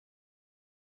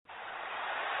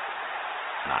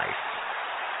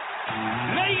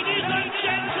Ladies and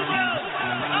gentlemen,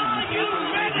 are you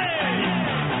ready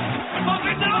for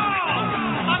the dawn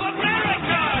of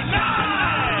America live?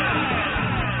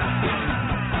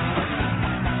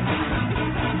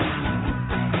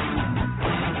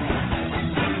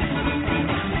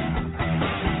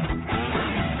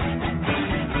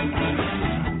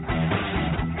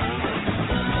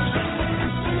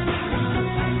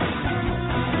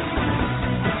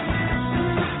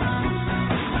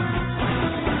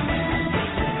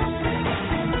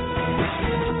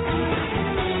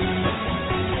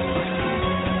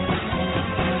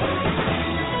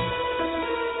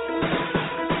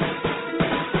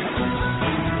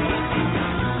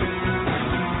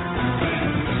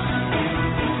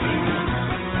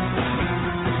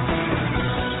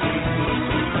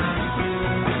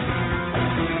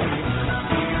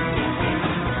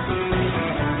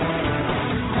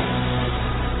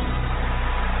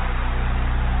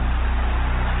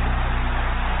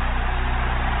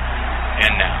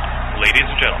 And now, ladies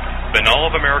and gentlemen, Binnall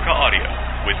of America Audio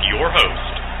with your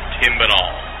host, Tim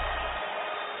Binnall.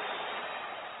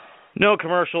 No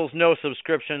commercials, no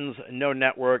subscriptions, no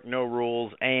network, no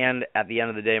rules, and at the end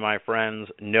of the day, my friends,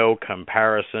 no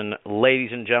comparison.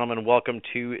 Ladies and gentlemen, welcome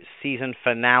to season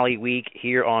finale week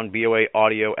here on BOA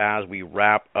Audio as we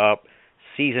wrap up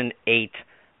season 8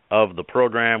 of the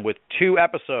program with 2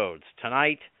 episodes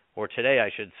tonight, or today I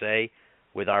should say,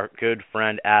 with our good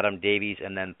friend Adam Davies,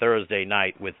 and then Thursday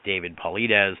night with David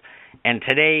Paulides. And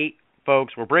today,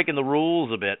 folks, we're breaking the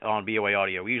rules a bit on BOA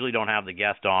Audio. We usually don't have a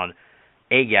guest on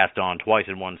twice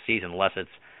in one season unless it's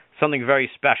something very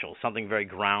special, something very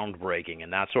groundbreaking.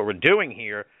 And that's what we're doing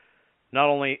here, not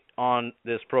only on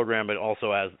this program, but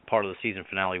also as part of the season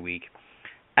finale week.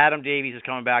 Adam Davies is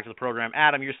coming back to the program.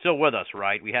 Adam, you're still with us,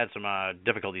 right? We had some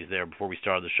difficulties there before we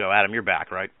started the show. Adam, you're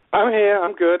back, right? I'm here.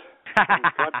 I'm good. I'm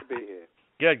glad to be here.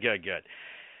 Good.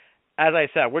 As I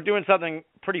said, we're doing something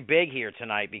pretty big here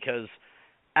tonight because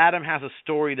Adam has a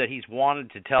story that he's wanted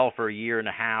to tell for a year and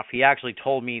a half. He actually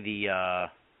told me the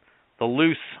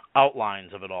loose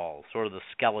outlines of it all, sort of the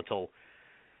skeletal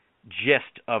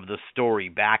gist of the story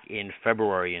back in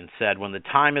February, and said, when the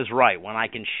time is right, when I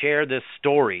can share this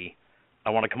story, I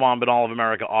want to come on Binnall of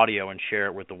America Audio and share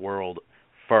it with the world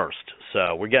first.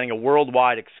 So we're getting a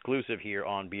worldwide exclusive here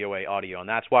on BOA Audio, and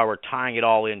that's why we're tying it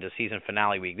all into season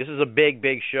finale week. This is a big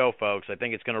show, folks. I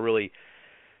think it's going to really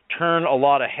turn a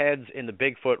lot of heads in the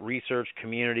Bigfoot research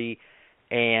community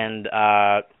and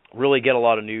really get a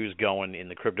lot of news going in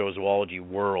the cryptozoology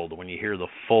world when you hear the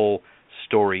full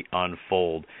story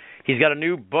unfold. He's got a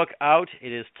new book out.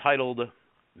 It is titled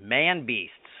Man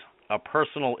Beasts, A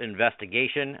Personal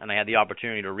Investigation, and I had the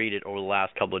opportunity to read it over the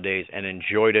last couple of days and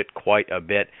enjoyed it quite a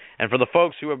bit. And for the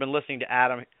folks who have been listening to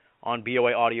Adam on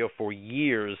BOA Audio for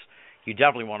years, you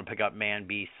definitely want to pick up Man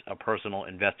Beasts, A Personal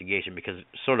Investigation, because it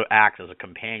sort of acts as a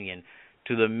companion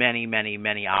to the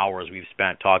many hours we've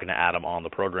spent talking to Adam on the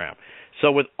program.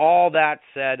 So with all that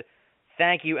said,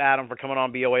 thank you, Adam, for coming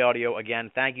on BOA Audio again.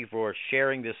 Thank you for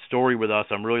sharing this story with us.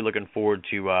 I'm really looking forward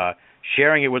to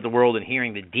sharing it with the world and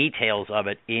hearing the details of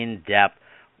it in depth.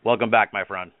 Welcome back, my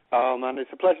friend. Oh, man,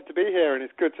 it's a pleasure to be here, and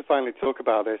it's good to finally talk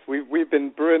about this. We've been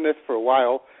brewing this for a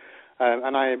while,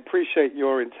 and I appreciate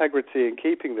your integrity in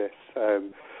keeping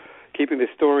this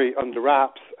story under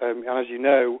wraps. And as you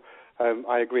know,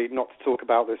 I agreed not to talk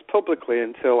about this publicly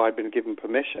until I'd been given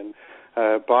permission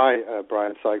by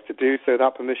Brian Sykes to do so.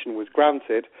 That permission was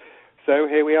granted. So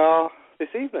here we are this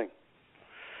evening.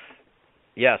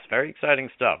 Yes, very exciting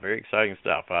stuff.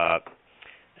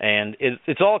 And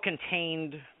it's all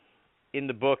contained in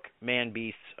the book Man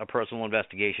Beasts, A Personal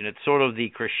Investigation. It's sort of the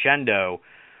crescendo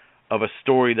of a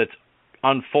story that's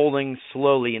unfolding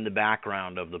slowly in the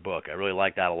background of the book. I really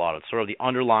like that a lot. It's sort of the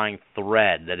underlying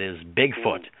thread that is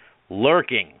Bigfoot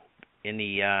lurking in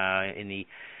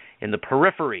the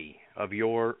periphery of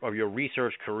your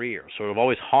research career, sort of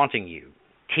always haunting you,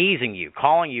 teasing you,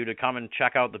 calling you to come and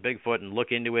check out the Bigfoot and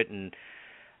look into it. And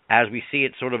as we see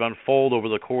it sort of unfold over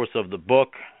the course of the book,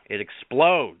 it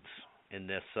explodes in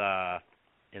this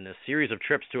series of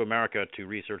trips to America to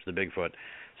research the Bigfoot.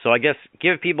 So I guess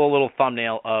give people a little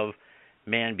thumbnail of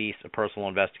Man Beast, A Personal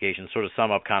Investigation, sort of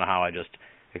sum up kind of how I just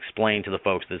explained to the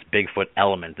folks this Bigfoot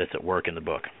element that's at work in the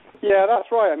book. Yeah, that's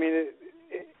right. I mean,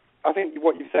 I think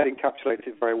what you said encapsulates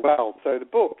it very well. So the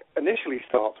book initially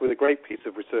starts with a great piece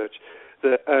of research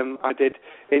that I did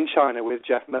in China with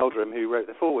Jeff Meldrum, who wrote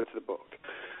the foreword to the book.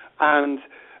 And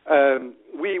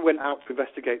we went out to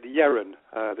investigate the Yeren,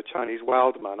 the Chinese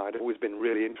wild man. I'd always been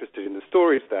really interested in the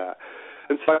stories there.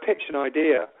 And so I pitched an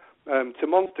idea to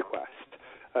Monster Quest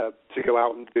to go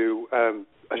out and do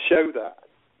a show there.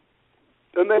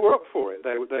 they were up for it.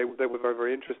 They were very,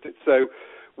 very interested. So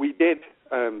we did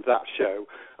that show,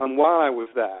 and while I was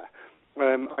there,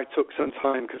 I took some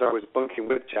time, because I was bunking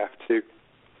with Jeff, to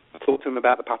talk to him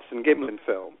about the Patterson-Gimlin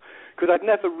film, because I'd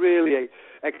never really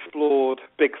explored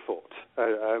Bigfoot.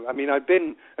 I mean, I'd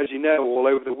been, as you know, all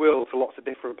over the world to lots of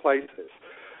different places,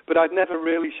 but I'd never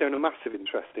really shown a massive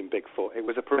interest in Bigfoot. It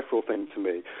was a peripheral thing to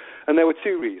me, and there were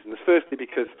two reasons. Firstly,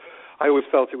 because I always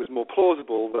felt it was more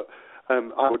plausible that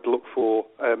I would look for,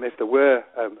 if there were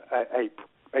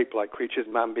ape-like creatures,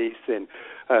 man-beasts in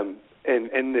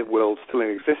the world still in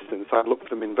existence, I'd look for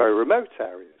them in very remote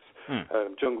areas,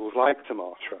 jungles like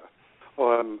Sumatra,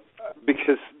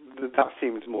 because that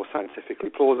seems more scientifically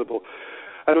plausible.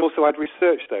 And also I'd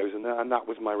researched those, and that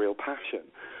was my real passion.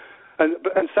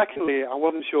 And secondly, I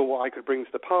wasn't sure what I could bring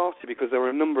to the party, because there were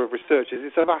a number of researchers.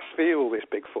 It's a vast field, this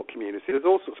Bigfoot community. There's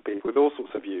all sorts of people with all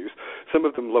sorts of views. Some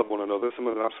of them love one another. Some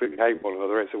of them absolutely hate one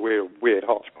another. It's a weird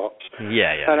hodgepodge.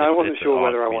 Yeah. And I wasn't sure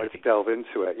whether I wanted to delve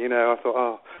into it. You know, I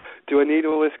thought, do I need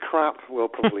all this crap? Well,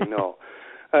 probably not.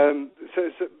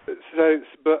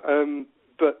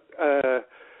 But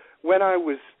when I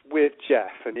was with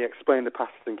Jeff and he explained the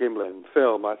Patterson-Gimlin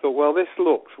film, I thought, well, this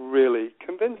looks really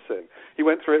convincing. He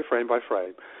went through it frame by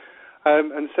frame.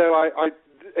 And so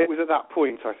it was at that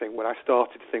point, I think, when I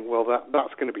started to think, well,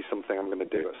 that's going to be something I'm going to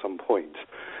do at some point.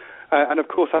 And, of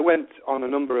course, I went on a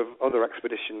number of other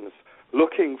expeditions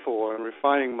looking for and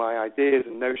refining my ideas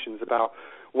and notions about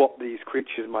what these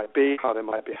creatures might be, how they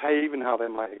might behave, and how they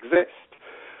might exist.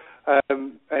 I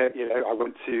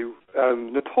went to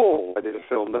Nepal. I did a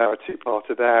film there, a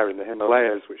two-parter there in the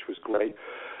Himalayas, which was great.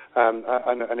 And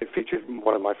it featured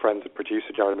one of my friends, the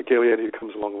producer, Jerry McGilliard, who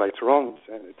comes along later on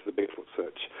to the Bigfoot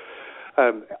search.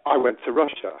 I went to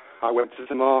Russia. I went to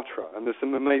Sumatra, and there's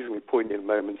some amazingly poignant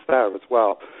moments there as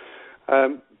well.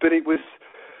 But it was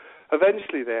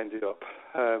eventually they ended up.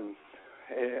 I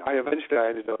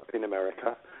ended up in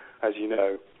America, as you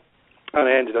know. And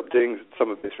I ended up doing some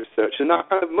of this research, and that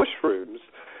kind of mushrooms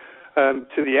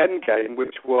to the end game,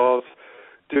 which was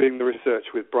doing the research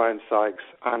with Brian Sykes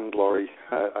and Laurie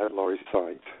at Laurie's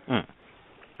site.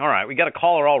 All right, we got a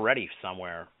caller already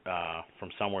somewhere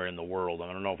from somewhere in the world.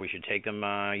 I don't know if we should take them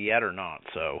yet or not.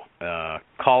 So,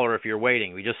 caller, if you're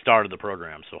waiting, we just started the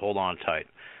program, so hold on tight.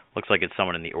 Looks like it's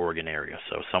someone in the Oregon area.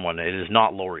 So it is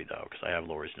not Laurie, though, because I have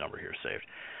Laurie's number here saved.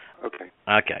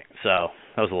 Okay, so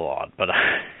that was a little odd, but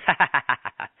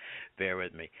bear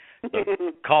with me. So,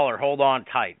 caller, hold on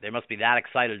tight. They must be that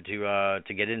excited to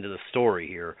get into the story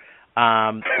here.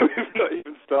 We've not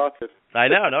even started. I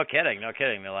know, no kidding.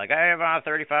 They're like, I have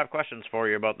 35 questions for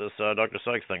you about this Dr.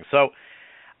 Sykes thing. So,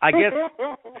 I guess,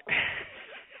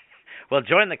 well,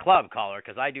 join the club, caller,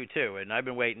 because I do too, and I've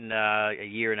been waiting a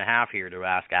year and a half here to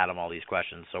ask Adam all these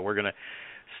questions, so we're going to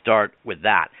start with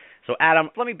that. So, Adam,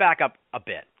 let me back up a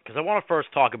bit, because I want to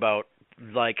first talk about,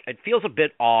 like, it feels a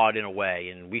bit odd in a way,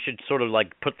 and we should sort of,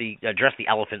 like, address the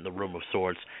elephant in the room of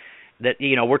sorts, that,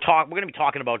 you know, we're going to be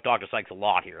talking about Dr. Sykes a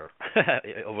lot here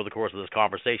over the course of this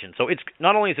conversation. So it's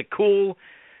not only is it cool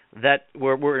that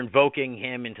we're invoking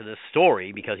him into this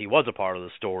story, because he was a part of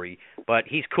the story, but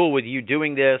he's cool with you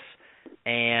doing this,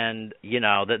 and, you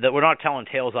know, that we're not telling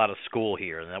tales out of school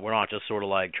here, and that we're not just sort of,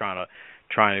 like, trying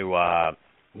to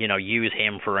you know, use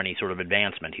him for any sort of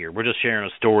advancement here. We're just sharing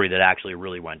a story that actually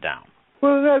really went down.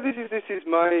 Well, no, this is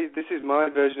my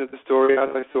version of the story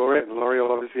as I saw it, and Laurie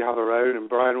will obviously have her own, and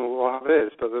Brian will have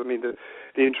his. But I mean,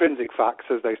 the intrinsic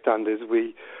facts as they stand is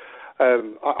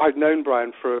I've known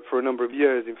Brian for a number of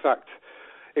years. In fact,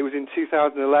 it was in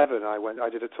 2011 I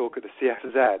did a talk at the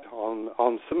CFZ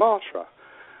on Sumatra,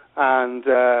 and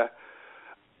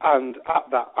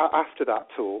after that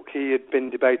talk, he had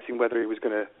been debating whether he was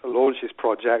going to launch his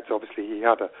project. Obviously, he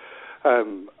had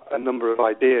a number of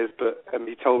ideas, but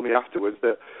he told me afterwards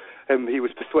that he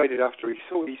was persuaded after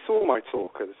he saw my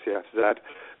talk at the CFZ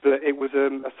that it was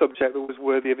a subject that was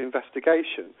worthy of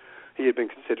investigation. He had been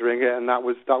considering it, and that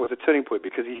was a turning point,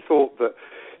 because he thought that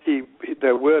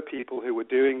there were people who were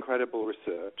doing credible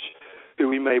research who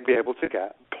we may be able to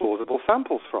get plausible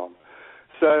samples from.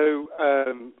 So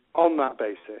on that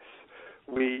basis,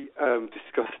 we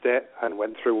discussed it and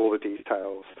went through all the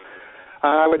details.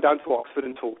 I went down to Oxford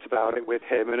and talked about it with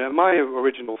him, and my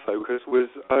original focus was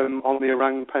on the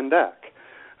Orang Pendek,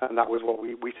 and that was what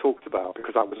we talked about,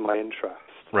 because that was my interest.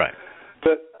 Right.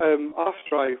 But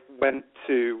after I went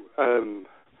to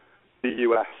the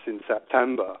US in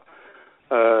September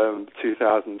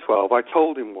 2012, I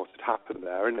told him what had happened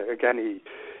there, and again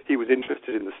he was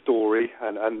interested in the story,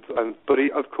 but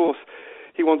of course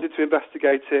he wanted to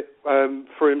investigate it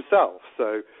for himself.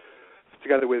 So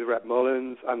together with Rhett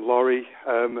Mullins and Laurie,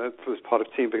 was part of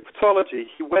Team Bigfootology,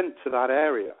 he went to that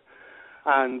area.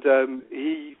 And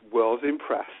he was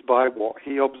impressed by what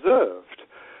he observed.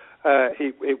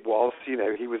 He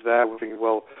was there thinking,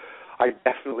 well, I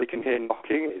definitely can hear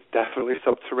knocking. It's definitely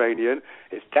subterranean.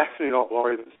 It's definitely not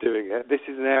Laurie that's doing it. This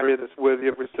is an area that's worthy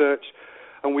of research,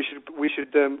 and we should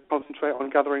concentrate on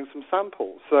gathering some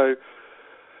samples. So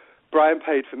Brian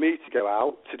paid for me to go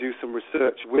out to do some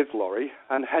research with Laurie,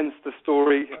 and hence the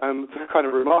story, the kind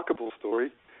of remarkable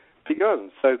story,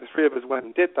 begun. So the three of us went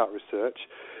and did that research.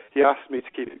 He asked me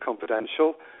to keep it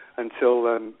confidential until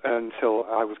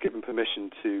I was given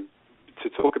permission to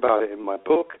talk about it in my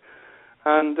book,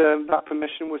 and that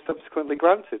permission was subsequently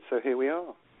granted. So here we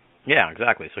are. Yeah,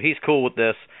 exactly. So he's cool with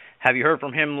this. Have you heard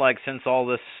from him since all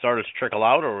this started to trickle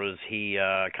out, or is he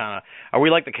kind of? Are we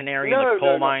like the canary in the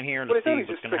coal mine here to see what's going to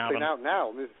happen? It's only just trickling out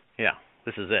now. Yeah,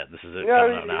 this is it. No,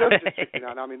 it's just trickling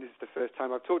out. I mean, this is the first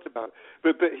time I've talked about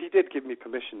it, but he did give me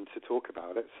permission to talk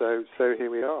about it. So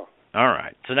here we are. All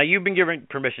right. So now you've been given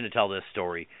permission to tell this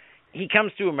story. He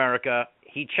comes to America.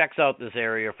 He checks out this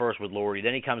area first with Laurie.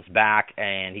 Then he comes back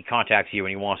and he contacts you and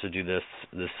he wants to do this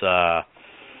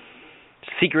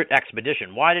secret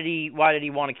expedition. Why did he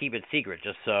want to keep it secret?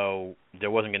 Just so there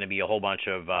wasn't going to be a whole bunch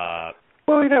of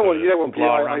well, you don't want people.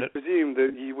 I it? presume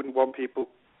that you wouldn't want people.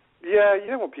 Yeah, you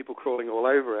don't want people crawling all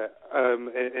over it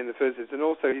in the first instance. And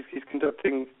also, he's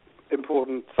conducting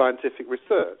important scientific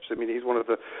research. I mean, he's one of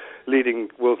the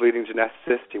world's leading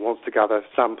geneticists. He wants to gather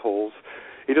samples.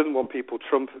 He doesn't want people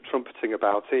trumpeting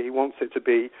about it. He wants it to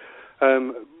be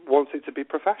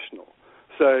professional.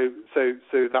 So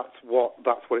that's what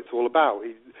it's all about.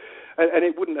 And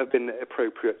it wouldn't have been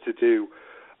appropriate to do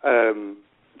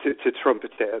to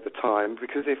trumpet it at the time,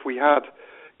 because if we had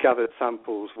gathered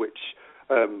samples which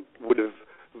would have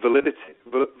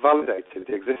validated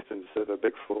the existence of a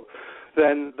Bigfoot,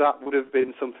 then that would have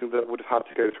been something that would have had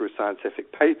to go through a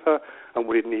scientific paper and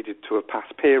would have needed to have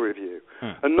passed peer review.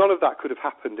 And none of that could have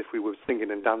happened if we were singing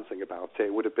and dancing about it.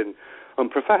 It would have been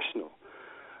unprofessional.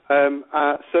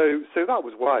 So that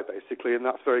was why, basically, and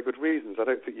that's very good reasons. I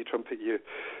don't think you trumpet your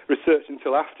research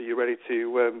until after you're ready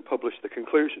to publish the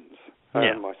conclusions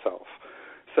myself.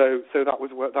 So that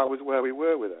was where we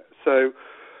were with it. So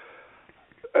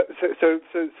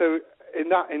in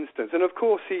that instance, and of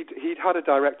course he'd had a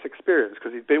direct experience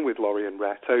because he'd been with Laurie and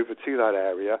Rhett over to that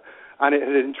area, and it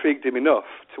had intrigued him enough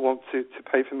to want to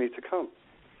pay for me to come.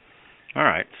 All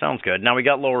right, sounds good. Now we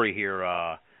got Laurie here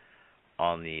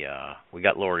we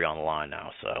got Laurie on the line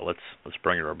now, so let's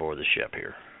bring her aboard the ship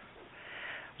here.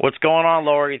 What's going on,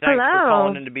 Laurie? Thanks for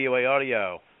calling into BOA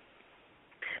Audio.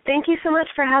 Thank you so much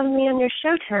for having me on your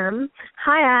show, Tim.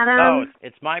 Hi, Adam. Oh,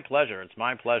 it's my pleasure. It's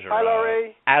my pleasure. Hi,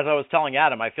 Laurie. As I was telling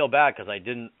Adam, I feel bad because I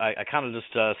kind of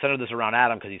just centered this around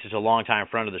Adam because he's such a longtime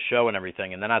friend of the show and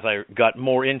everything. And then as I got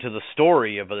more into the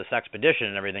story of this expedition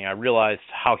and everything, I realized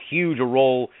how huge a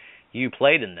role you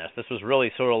played in this. This was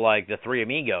really sort of like the three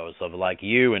amigos of like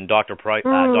you and Dr.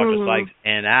 Dr. Sykes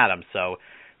and Adam. So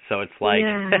it's like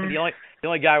the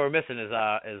only guy we're missing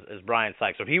is Brian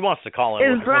Sykes. So if he wants to call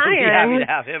in, we'll be happy to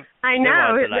have him. I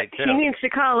know. Tonight, too. He needs to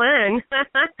call in.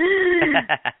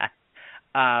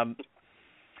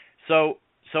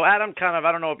 So Adam kind of,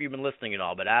 I don't know if you've been listening at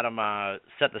all, but Adam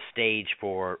set the stage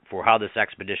for how this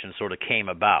expedition sort of came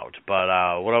about. But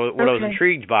what I was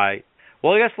intrigued by,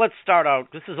 well, I guess let's start out.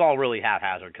 This is all really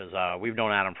haphazard because we've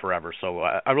known Adam forever, so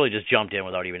I really just jumped in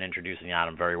without even introducing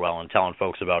Adam very well and telling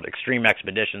folks about Extreme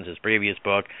Expeditions, his previous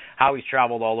book, how he's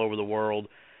traveled all over the world,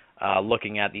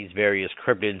 looking at these various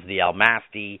cryptids, the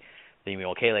Almasti, the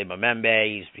Mokele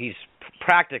Mbembe. He's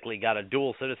practically got a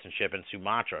dual citizenship in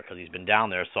Sumatra because he's been down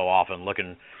there so often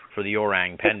looking for the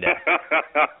orang pendek.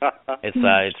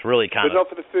 It's really kind of. But not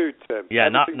for the food, Tim. Yeah,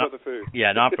 not for the food.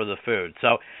 Yeah, not for the food.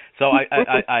 So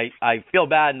I feel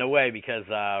bad in a way because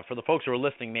for the folks who are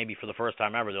listening, maybe for the first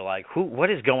time ever, they're like, what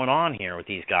is going on here with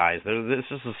these guys? This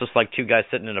is just like two guys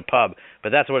sitting in a pub.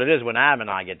 But that's what it is when Adam and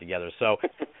I get together. So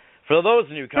for those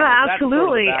newcomers, yeah,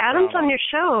 absolutely. That's sort of Adam's on your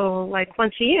show like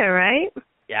once a year, right?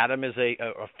 Adam is a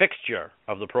fixture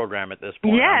of the program at this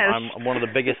point. Yes. I'm one of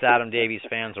the biggest Adam Davies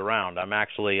fans around. I'm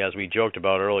actually, as we joked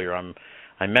about earlier,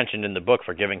 I mentioned in the book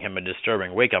for giving him a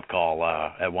disturbing wake-up call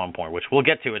at one point, which we'll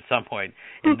get to at some point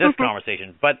in this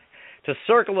conversation. But to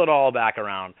circle it all back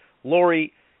around,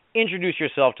 Laurie, introduce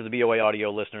yourself to the BOA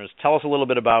Audio listeners. Tell us a little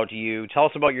bit about you. Tell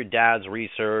us about your dad's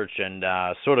research and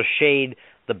sort of shade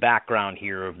the background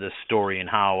here of this story and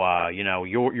how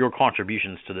your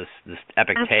contributions to this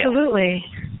epic tale. Absolutely.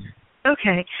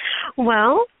 Okay.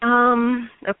 Well, I'm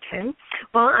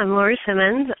Laurie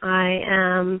Simmons. I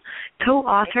am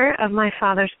co-author of my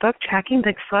father's book, Tracking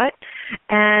Bigfoot.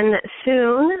 And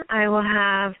soon I will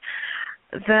have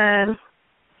the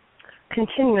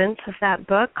continuance of that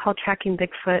book called Tracking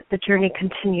Bigfoot, The Journey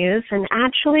Continues. And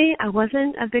actually, I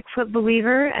wasn't a Bigfoot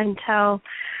believer until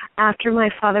after my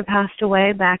father passed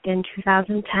away back in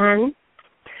 2010.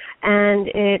 And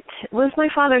it was my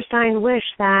father's dying wish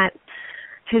that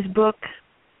his book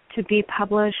to be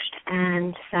published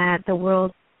and that the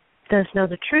world does know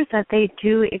the truth, that they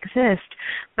do exist.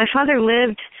 My father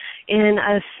lived in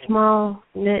a small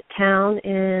knit town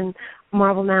in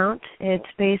Marble Mount. It's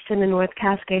based in the North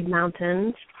Cascade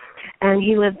Mountains, and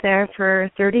he lived there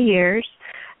for 30 years,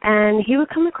 and he would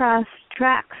come across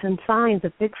tracks and signs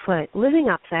of Bigfoot living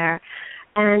up there,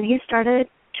 and he started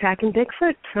tracking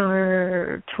Bigfoot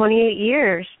for 28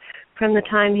 years from the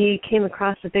time he came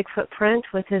across the Bigfoot print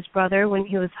with his brother when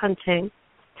he was hunting.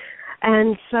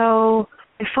 And so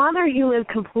my father, he lived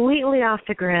completely off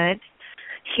the grid.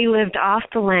 He lived off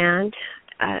the land,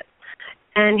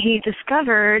 and he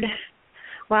discovered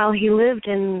while he lived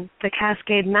in the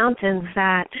Cascade Mountains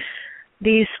that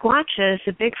these squatches,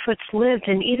 the Bigfoots, lived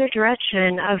in either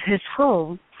direction of his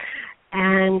home.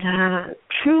 And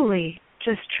truly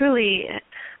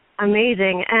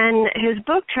amazing. And his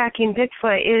book, Tracking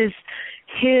Bigfoot, is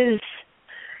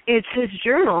it's his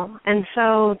journal. And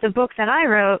so the book that I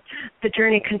wrote, The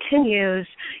Journey Continues,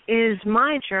 is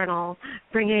my journal,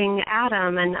 bringing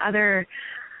Adam and other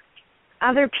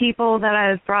people that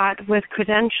I've brought with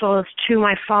credentials to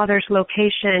my father's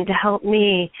location to help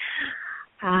me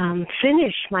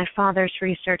finish my father's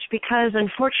research, because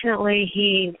unfortunately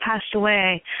he passed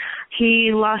away.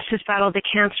 He lost his battle to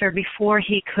cancer before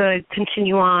he could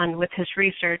continue on with his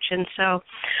research. And so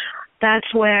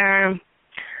that's where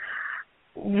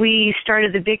we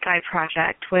started the Big Guy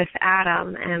Project with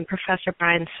Adam and Professor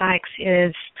Brian Sykes.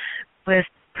 Is with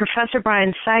Professor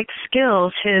Brian Sykes'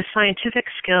 skills, his scientific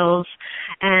skills,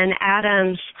 and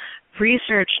Adam's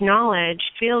research knowledge,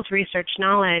 field research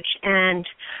knowledge, and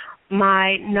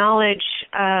my knowledge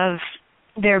of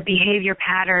their behavior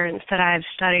patterns that I've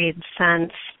studied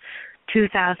since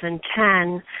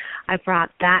 2010, I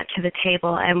brought that to the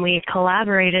table, and we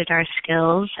collaborated our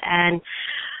skills and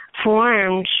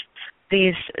formed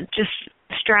these just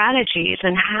strategies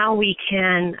and how we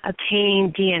can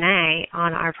obtain DNA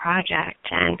on our project.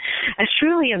 And it's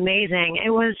truly amazing. It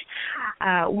was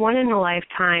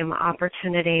one-in-a-lifetime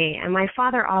opportunity, and my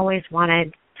father always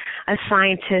wanted a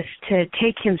scientist to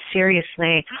take him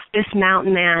seriously, this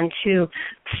mountain man, to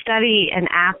study an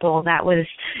apple that was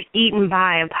eaten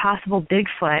by a possible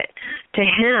Bigfoot to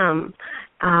him.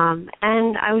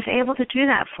 And I was able to do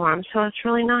that for him, so it's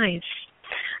really nice.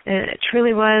 It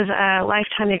truly was a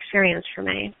lifetime experience for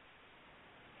me.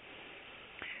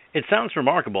 It sounds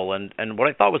remarkable, and what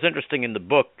I thought was interesting in the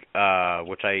book,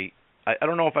 which I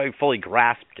don't know if I fully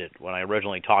grasped it when I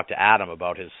originally talked to Adam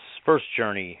about his first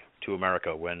journey to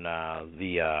America, when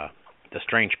the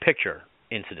Strange Picture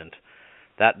incident,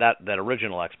 that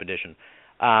original expedition.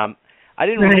 I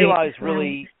didn't realize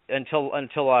really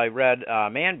until I read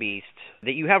Man Beast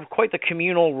that you have quite the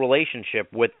communal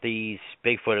relationship with these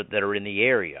Bigfoot that are in the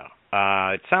area.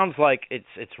 It sounds like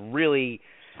it's really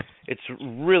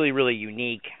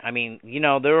unique. I mean,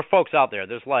 there are folks out there.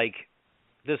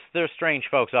 There's strange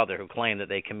folks out there who claim that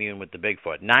they commune with the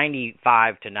Bigfoot.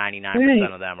 95 to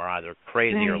 99% of them are either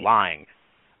crazy or lying.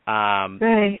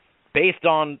 Based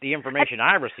on the information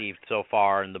I received so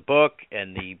far in the book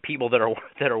and the people that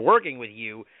are working with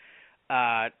you,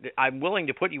 I'm willing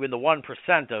to put you in the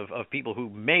 1% of people who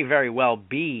may very well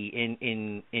be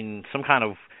in some kind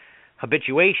of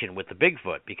habituation with the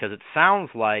Bigfoot, because it sounds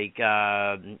like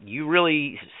you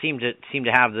really seem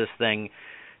to have this thing.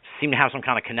 Seem to have some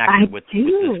kind of connection with these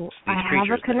creatures. I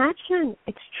have a connection.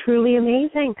 It's truly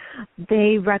amazing.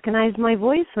 They recognize my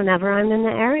voice whenever I'm in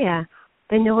the area.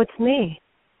 They know it's me.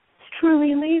 It's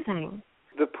truly amazing.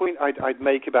 The point I'd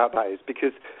make about that is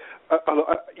because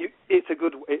it's a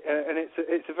good, and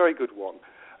it's a very good one.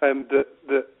 That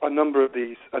a number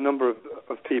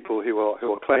of people who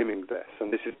are claiming this,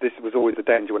 and this was always the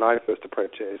danger when I first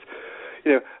approached it, is,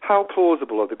 how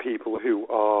plausible are the people who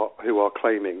are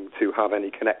claiming to have any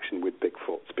connection with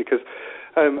Bigfoots? Because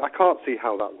I can't see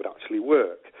how that would actually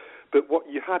work. But what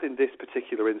you had in this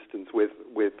particular instance with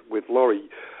Laurie,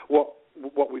 what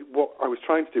I was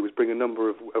trying to do was bring a number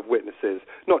of witnesses,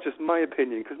 not just my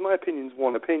opinion, because my opinion's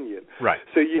one opinion. Right.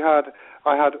 So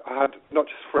I had not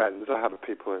just friends, I had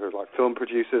people who were like film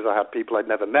producers, I had people I'd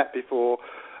never met before,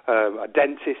 a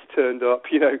dentist turned up,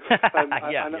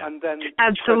 and then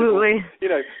absolutely,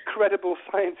 credible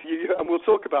science. And we'll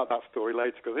talk about that story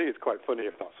later because I think it's quite funny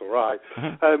if that's all right.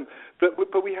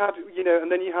 But we had,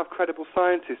 and then you have credible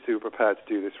scientists who are prepared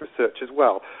to do this research as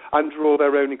well and draw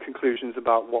their own conclusions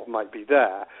about what might be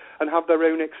there and have their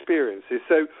own experiences.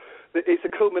 So it's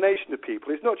a culmination of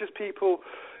people. It's not just people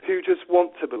who just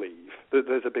want to believe that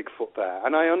there's a Bigfoot there.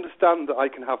 And I understand that I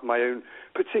can have my own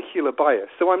particular bias.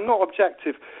 So I'm not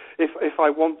objective if I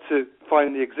want to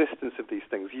find the existence of these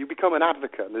things. You become an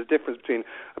advocate, and there's a difference between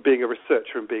being a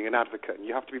researcher and being an advocate, and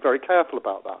you have to be very careful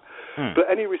about that. But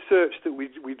any research that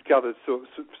we've gathered, so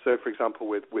for example,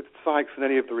 with Sykes and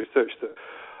any of the research that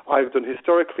I've done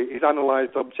historically is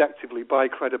analysed objectively by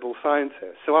credible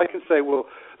scientists. So I can say, well,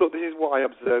 look, this is what I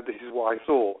observed, this is what I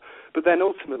thought. But then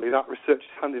ultimately that research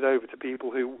is handed over to people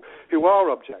who are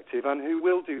objective and who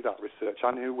will do that research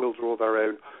and who will draw their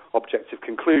own objective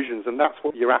conclusions, and that's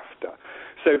what you're after.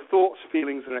 So thoughts,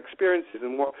 feelings and experiences,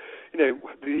 and what,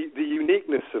 the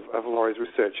uniqueness of Laurie's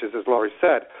research is, as Laurie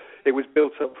said, it was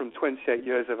built up from 28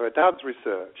 years of her dad's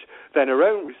research, then her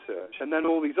own research, and then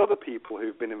all these other people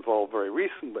who've been involved very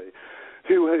recently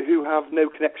who have no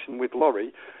connection with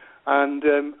Laurie and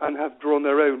have drawn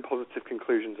their own positive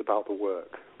conclusions about the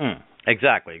work.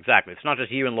 Exactly. It's not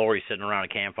just you and Laurie sitting around a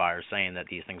campfire saying that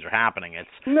these things are happening.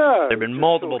 There have been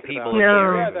multiple people.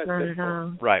 Not at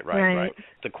all. Right.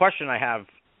 The question I have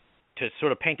to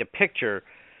sort of paint a picture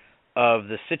of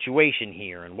the situation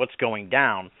here and what's going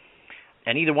down,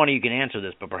 and either one of you can answer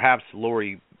this, but perhaps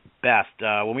Laurie best.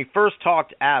 When we first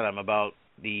talked to Adam about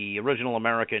the original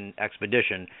American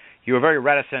expedition, you were very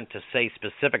reticent to say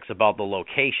specifics about the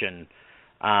location,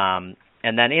 and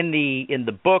then in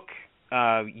the book,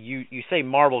 you say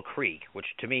Marble Creek, which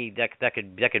to me that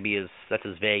could be that's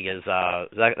as vague as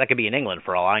that could be in England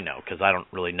for all I know, because I don't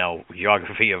really know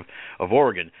geography of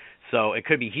Oregon. So it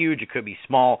could be huge, it could be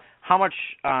small. How much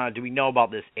do we know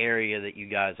about this area that you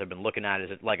guys have been looking at?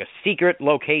 Is it like a secret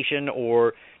location,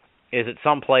 or is it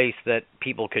someplace that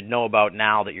people could know about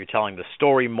now that you're telling the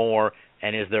story more?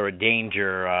 And is there a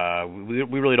danger?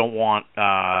 We really don't want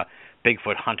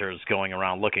Bigfoot hunters going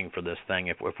around looking for this thing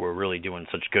if we're really doing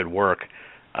such good work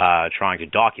trying to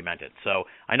document it. So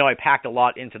I know I packed a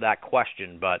lot into that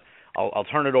question, but I'll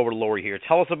turn it over to Laurie here.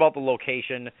 Tell us about the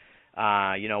location.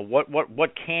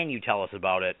 What can you tell us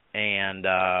about it? And,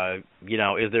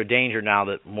 is there danger now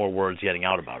that more word's getting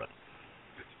out about it?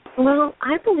 Well,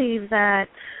 I believe that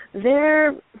they're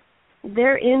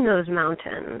in those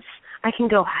mountains. I can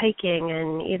go hiking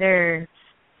in either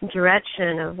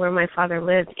direction of where my father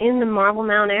lived in the Marble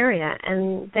Mount area,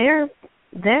 and they're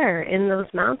there in those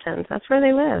mountains. That's where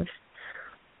they live.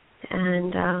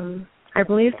 And I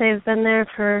believe they've been there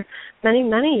for many,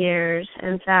 many years.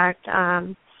 In fact,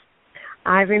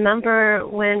 I remember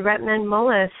when Redmond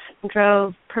Mullis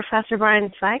drove Professor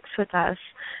Brian Sykes with us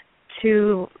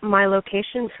to my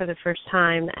location for the first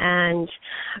time, and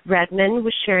Redmond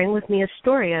was sharing with me a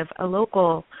story of a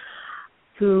local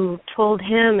who told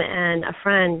him and a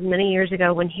friend many years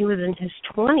ago when he was in his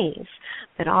 20s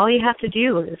that all you have to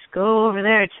do is go over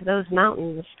there to those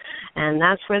mountains, and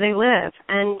that's where they live.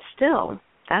 And still,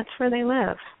 that's where they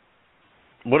live.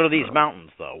 What are these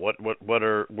mountains, though?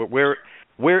 Where,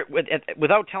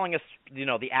 without telling us,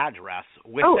 the address.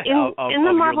 In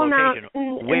the Marble Mountain.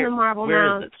 Where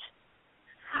is it?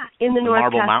 In the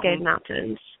North Mountains? Cascade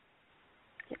Mountains.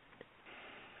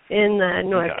 In the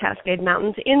North Cascade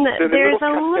Mountains. There's a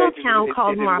little town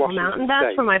called Marble Mountain.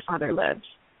 That's where my father lives.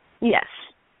 Yes.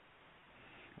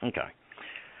 Okay.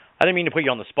 I didn't mean to put you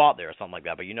on the spot there or something like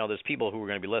that, but there's people who are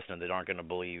going to be listening that aren't going to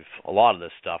believe a lot of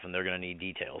this stuff, and they're going to need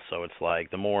details. So it's like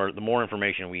the more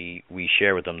information we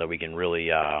share with them that we can really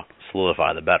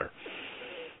solidify, the better.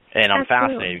 And I'm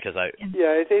fascinated because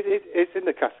it's in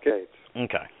the Cascades.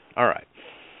 Okay. All right.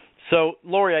 So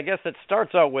Laurie, I guess it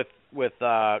starts out with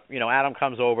Adam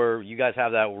comes over. You guys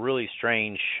have that really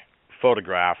strange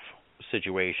photograph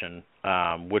situation,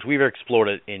 which we've explored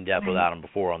it in depth with Adam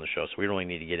before on the show, so we don't really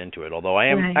need to get into it. Although I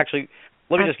am actually,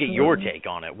 let me just get your take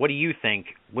on it. What do you think?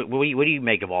 What do you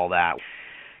make of all that?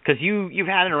 Because you've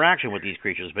had interaction with these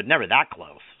creatures, but never that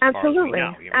close. Absolutely,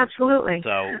 absolutely.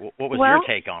 So what was your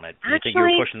take on it? Do you think you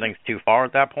were pushing things too far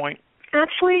at that point?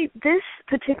 Actually, this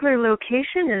particular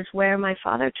location is where my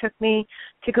father took me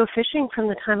to go fishing from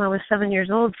the time I was 7 years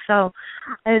old. So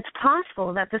it's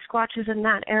possible that the Squatches in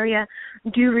that area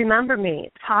do remember me.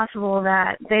 It's possible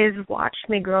that they've watched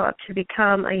me grow up to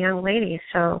become a young lady.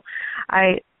 So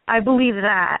I believe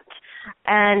that.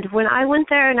 And when I went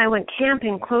there and I went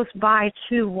camping close by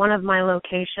to one of my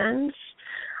locations,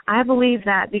 I believe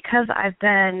that because I've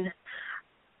been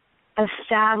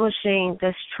establishing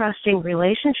this trusting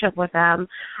relationship with them,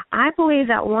 I believe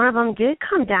that one of them did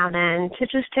come down in to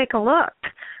just take a look,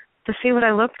 to see what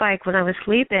I looked like when I was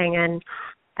sleeping,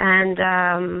 and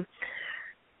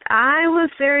I was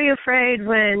very afraid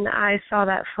when I saw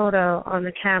that photo on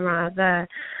the camera, the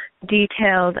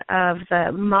detailed of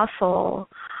the muscle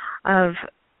of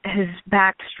his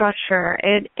back structure.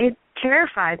 It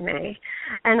terrified me,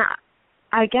 and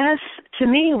I guess to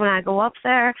me, when I go up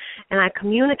there and I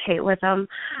communicate with them,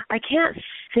 I can't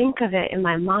think of it in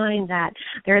my mind that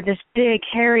they're this big,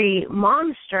 hairy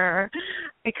monster,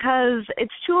 because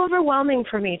it's too overwhelming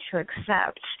for me to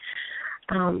accept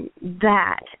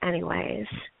that anyways.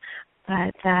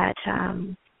 But that,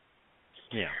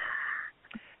 yeah.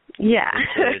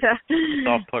 It's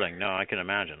off-putting. No, I can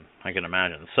imagine.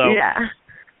 So, yeah.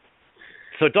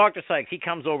 So Dr. Sykes, he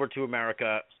comes over to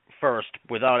America first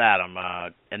without Adam,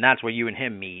 and that's where you and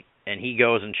him meet, and he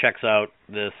goes and checks out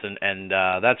this, and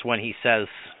that's when he says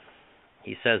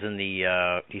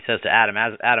to Adam,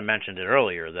 as Adam mentioned it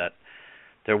earlier, that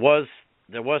there was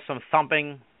some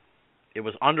thumping. It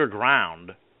was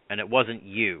underground, and it wasn't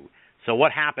you. So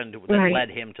what happened that led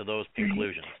him to those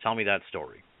conclusions? Tell me that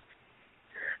story.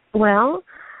 Well,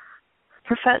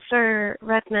 Professor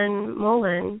Redmond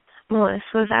Mullis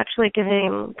was actually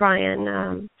giving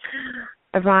Brian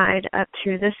a ride up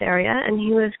to this area, and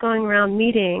he was going around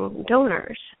meeting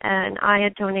donors, and I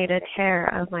had donated hair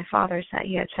of my father's that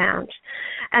he had found.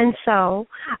 And so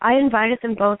I invited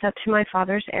them both up to my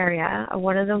father's area,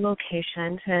 one of the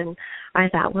locations, and I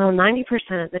thought, well,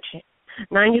 90%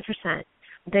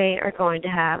 they are going to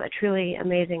have a truly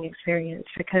amazing experience,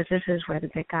 because this is where the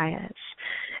big guy is.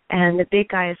 And the big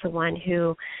guy is the one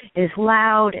who is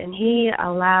loud, and he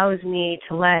allows me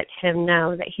to let him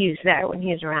know that he's there when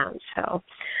he's around. So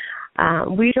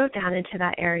we drove down into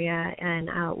that area and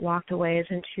walked a ways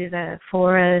into the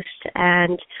forest,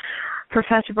 and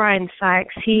Professor Brian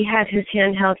Sykes, he had his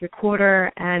handheld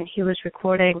recorder, and he was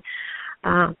recording,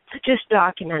 just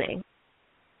documenting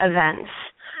events.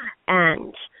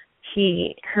 And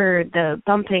he heard the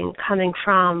bumping coming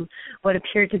from what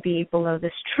appeared to be below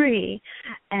this tree,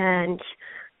 and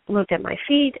looked at my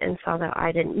feet and saw that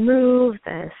I didn't move.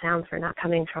 The sounds were not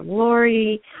coming from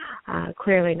Lori,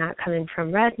 clearly not coming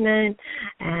from Redmond,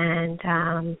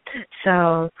 and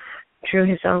so drew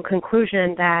his own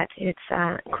conclusion that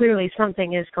it's clearly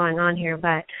something is going on here,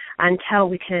 but until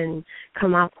we can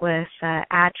come up with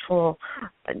actual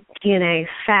DNA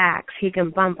facts, he can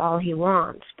bump all he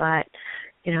wants, but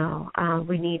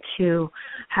we need to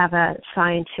have a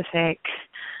scientific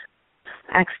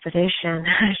expedition,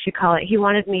 as you call it. He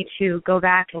wanted me to go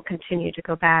back and continue to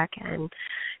go back and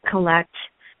collect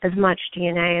as much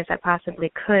DNA as I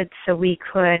possibly could so we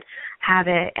could have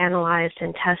it analyzed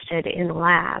and tested in the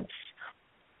labs.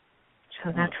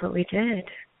 So that's what we did.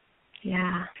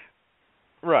 Yeah.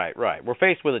 Right. We're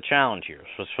faced with a challenge here.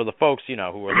 So for the folks, who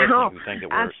are listening, who think that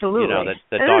we're, absolutely.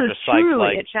 That Dr. Sykes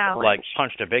like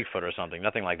punched a Bigfoot or something.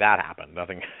 Nothing like that happened.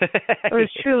 Nothing. It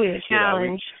was truly a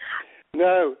challenge.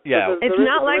 No. Yeah. It's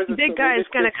not like the big guy is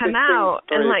going to come out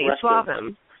and let you swab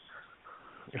him.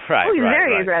 Right. Oh, he's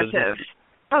very right. aggressive.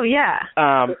 Oh, yeah.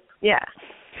 Yeah.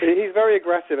 He's very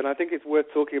aggressive, and I think it's worth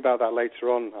talking about that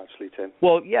later on, actually, Tim.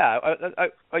 Well, yeah.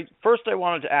 First, I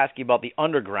wanted to ask you about the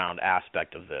underground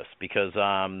aspect of this, because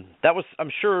that was, I'm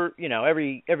sure,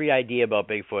 every idea about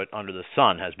Bigfoot under the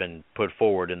sun has been put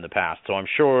forward in the past. So I'm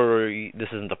sure this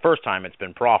isn't the first time it's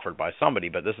been proffered by somebody,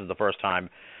 but this is the first time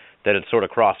that it's sort of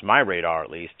crossed my radar,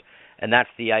 at least. And that's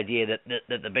the idea that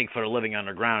the Bigfoot are living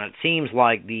underground. It seems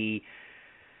like the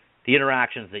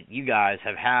interactions that you guys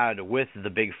have had with the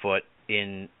Bigfoot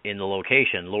in the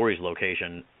location, Lori's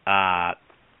location,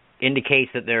 indicates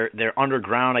that they're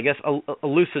underground. I guess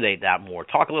elucidate that more.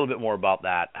 Talk a little bit more about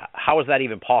that. How is that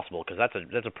even possible? Because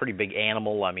that's a pretty big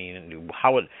animal. I mean,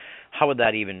 how would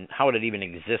it even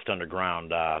exist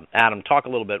underground? Adam, talk a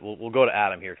little bit. We'll go to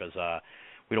Adam here because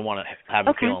we don't want to have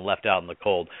him feeling left out in the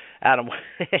cold. Adam,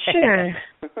 sure.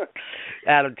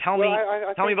 Adam, tell me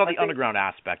about the underground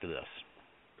aspect of this.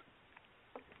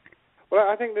 Well,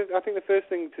 I think the first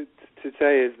thing to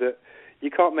say is that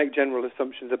you can't make general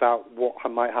assumptions about what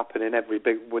might happen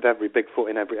with every Bigfoot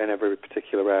in every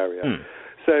particular area.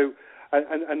 So,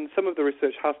 and some of the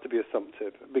research has to be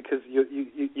assumptive, because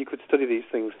you could study these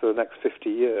things for the next 50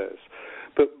 years.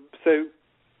 But so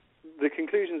the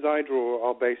conclusions I draw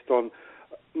are based on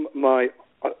my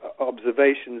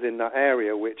observations in that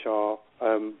area, which are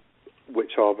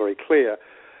very clear,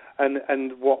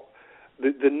 and what.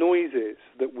 The noises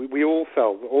that we all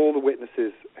felt, all the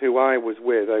witnesses who I was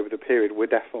with over the period were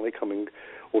definitely coming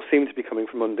or seemed to be coming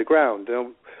from underground.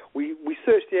 We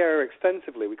searched the area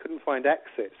extensively. We couldn't find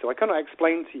exits, so I cannot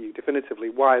explain to you definitively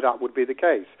why that would be the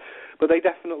case. But they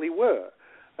definitely were.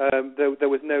 There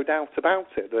was no doubt about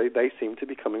it. They seemed to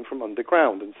be coming from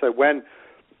underground. And so when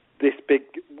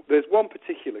there's one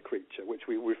particular creature which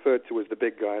we referred to as the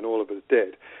big guy, and all of us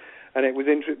did, and it was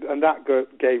and that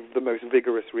gave the most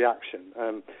vigorous reaction.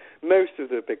 Most of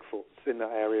the Bigfoots in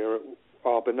that area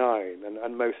are benign,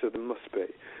 and most of them must be,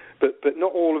 but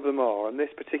not all of them are. And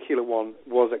this particular one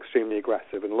was extremely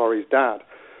aggressive. And Laurie's dad,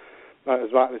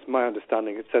 as my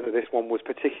understanding, had said that this one was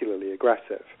particularly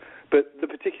aggressive. But the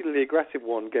particularly aggressive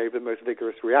one gave the most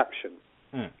vigorous reaction.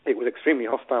 It was extremely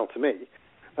hostile to me.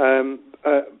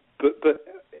 But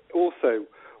also,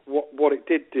 what it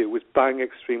did do was bang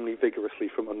extremely vigorously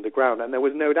from underground, and there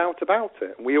was no doubt about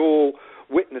it. And we all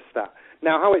witnessed that.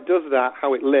 Now, how it does that,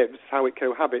 how it lives, how it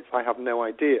cohabits, I have no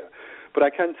idea. But I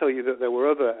can tell you that there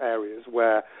were other areas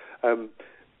where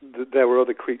there were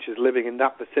other creatures living in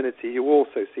that vicinity who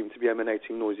also seemed to be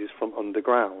emanating noises from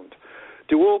underground.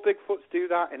 Do all Bigfoots do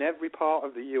that in every part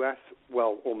of the U.S.?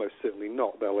 Well, almost certainly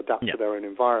not. They'll adapt to their own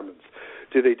environments.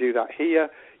 Do they do that here?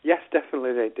 Yes,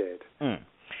 definitely they did.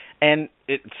 And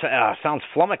it sounds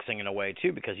flummoxing in a way,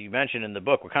 too, because you mentioned in the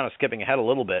book, we're kind of skipping ahead a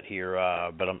little bit here,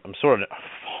 but I'm sort of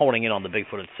honing in on the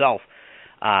Bigfoot itself,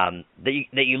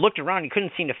 that you looked around, you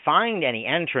couldn't seem to find any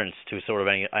entrance to sort of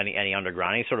any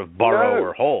underground, any sort of burrow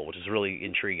or hole, which is really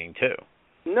intriguing, too.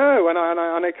 No, and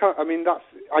I can't. I mean,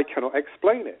 I cannot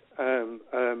explain it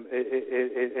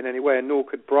in any way, and nor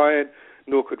could Brian,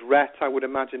 nor could Rhett. I would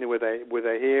imagine were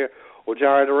they here, or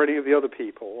Jared, or any of the other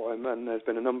people. And there's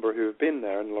been a number who have been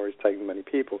there, and Laurie's taken many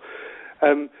people.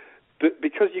 But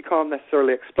because you can't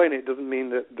necessarily explain it, doesn't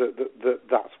mean that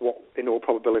that's what, in all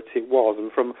probability, it was.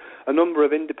 And from a number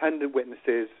of independent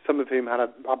witnesses, some of whom had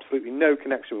absolutely no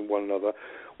connection with one another,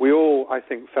 we all, I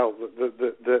think, felt that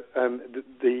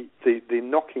the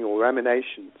knocking or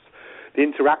emanations, the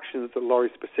interactions that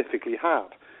Laurie specifically had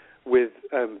with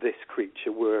this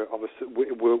creature were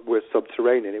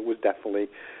subterranean. It was definitely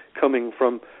coming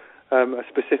from a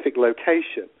specific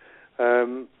location,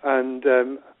 and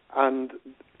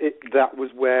that was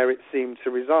where it seemed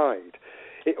to reside.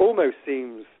 It almost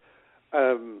seems,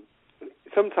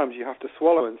 sometimes you have to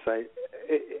swallow and say,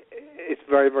 it's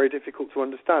very, very difficult to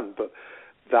understand, but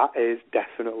that is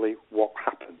definitely what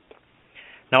happened.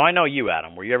 Now, I know you,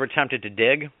 Adam. Were you ever tempted to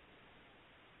dig?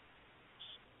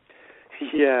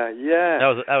 Yeah.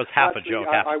 That was half a joke.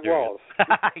 I was.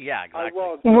 Yeah, exactly. I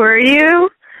was. Were you?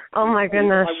 Oh my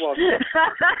goodness! I was.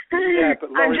 Yeah, but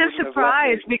I'm just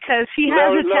surprised because he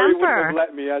has a temper. Wouldn't have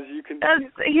let me, as you can.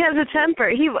 He has a temper.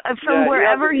 He from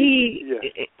wherever he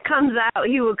comes out,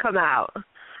 he will come out.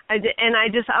 And I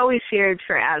just always feared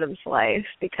for Adam's life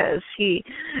because he,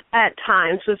 at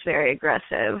times, was very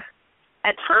aggressive.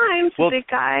 At times, the big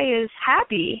guy is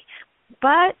happy,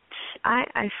 but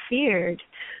I feared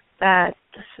that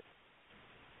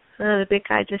the big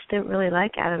guy just didn't really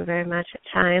like Adam very much at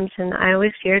times, and I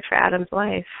always feared for Adam's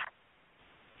life.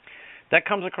 That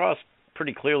comes across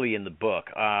pretty clearly in the book.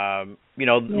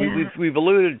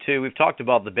 We've talked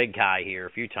about the big guy here a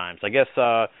few times. I guess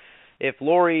if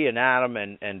Laurie and Adam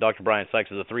and Dr. Brian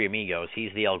Sykes are the three amigos,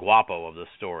 he's the El Guapo of the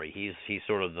story. He's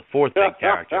sort of the fourth big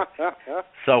character.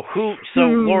 So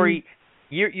Laurie,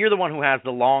 you're the one who has the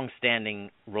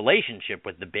long-standing relationship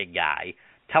with the big guy.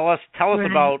 Tell us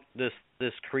about this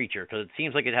creature, because it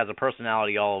seems like it has a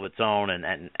personality all of its own,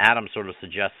 and Adam sort of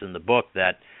suggests in the book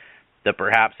that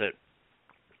perhaps it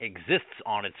exists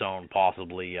on its own,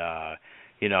 possibly,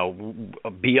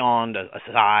 beyond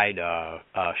aside,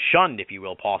 shunned, if you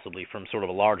will, possibly from sort of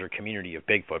a larger community of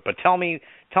Bigfoot. But tell me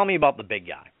about the big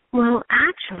guy. Well,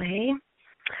 actually,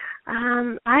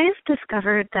 I've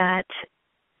discovered that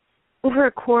over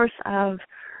a course of,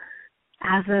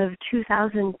 as of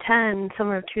 2010,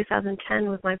 summer of 2010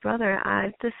 with my brother,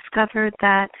 I've discovered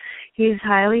that he's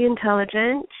highly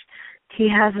intelligent. He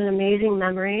has an amazing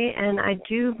memory, and I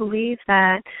do believe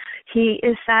that he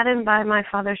is saddened by my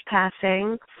father's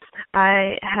passing.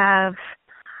 I have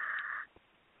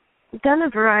done a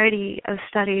variety of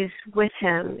studies with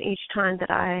him each time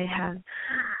that I have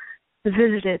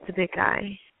visited the big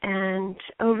guy. And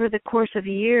over the course of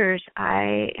years,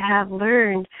 I have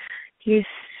learned he's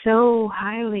so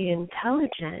highly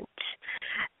intelligent.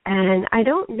 And I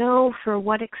don't know for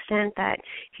what extent that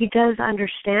he does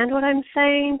understand what I'm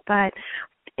saying, but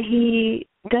he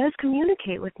does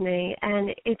communicate with me, and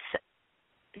it's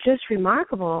just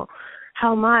remarkable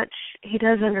how much he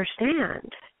does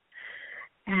understand.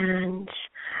 And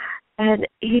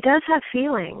he does have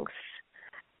feelings.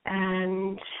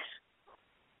 And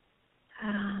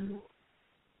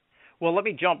Well, let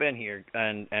me jump in here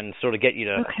and sort of get you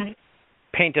to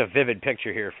paint a vivid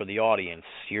picture here for the audience.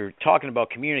 You're talking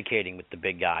about communicating with the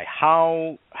big guy.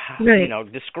 How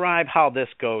describe how this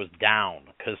goes down,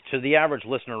 because to the average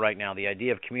listener right now, the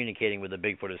idea of communicating with a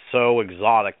Bigfoot is so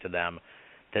exotic to them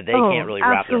that they can't really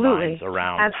wrap their minds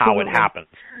around how it happens.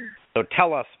 So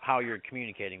tell us how you're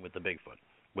communicating with the Bigfoot,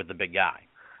 with the big guy.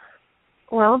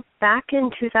 Well, back in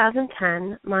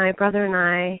 2010, my brother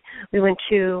and we went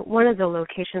to one of the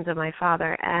locations of my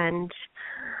father, and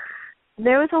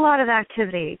there was a lot of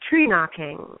activity, tree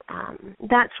knocking,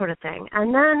 that sort of thing.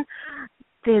 And then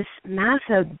this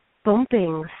massive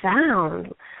bumping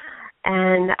sound,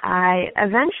 and I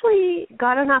eventually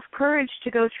got enough courage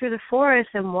to go through the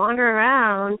forest and wander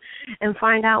around and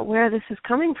find out where this is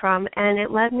coming from, and it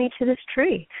led me to this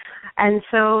tree. And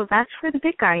so that's where the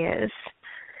big guy is,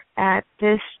 at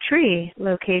this tree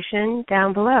location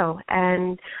down below.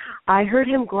 And I heard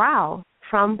him growl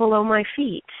from below my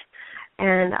feet,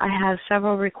 and I have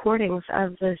several recordings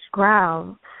of this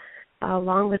growl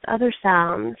along with other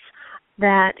sounds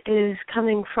that is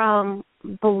coming from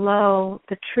below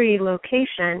the tree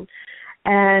location.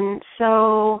 And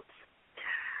so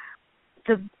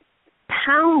the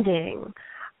pounding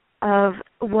of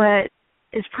what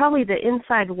is probably the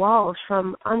inside walls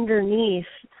from underneath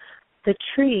the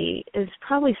tree is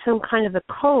probably some kind of a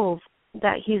cove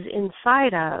that he's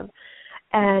inside of.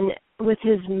 And with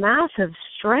his massive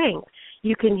strength,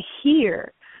 you can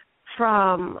hear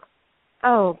from,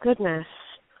 oh goodness,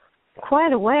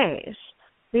 quite a ways.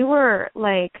 We were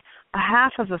like a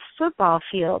half of a football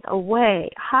field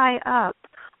away, high up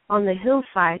on the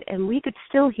hillside, and we could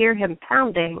still hear him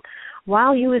pounding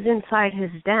while he was inside his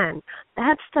den.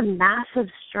 That's the massive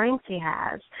strength he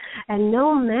has. And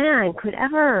no man could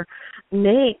ever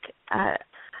make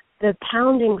the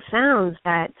pounding sounds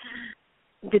that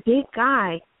the big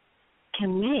guy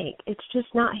can make. It's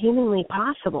just not humanly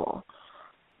possible.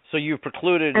 So you've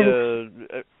precluded...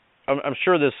 I'm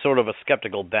sure there's sort of a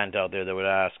skeptical bent out there that would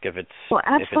ask if it's... Well,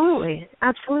 absolutely.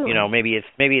 Absolutely. You know, maybe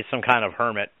it's some kind of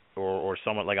hermit or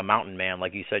someone like a mountain man.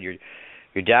 Like you said, your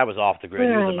dad was off the grid.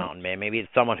 Right. He was a mountain man. Maybe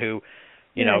it's someone who,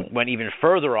 you know, went even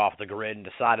further off the grid and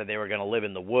decided they were going to live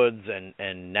in the woods,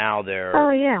 and now they're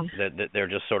they're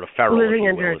just sort of feral. Living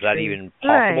if you will. Is that even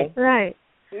possible? Right.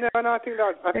 No, I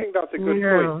think that's a good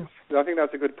point. I think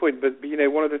that's a good point. But you know,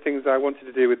 one of the things I wanted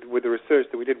to do with the research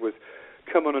that we did was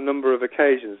come on a number of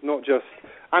occasions, not just,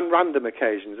 and random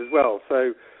occasions as well.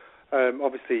 So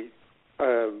obviously,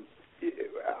 on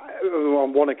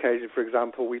one occasion, for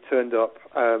example, we turned up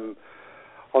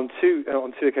on two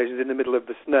occasions in the middle of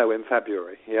the snow in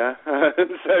February. Yeah,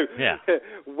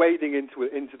 wading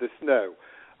into the snow,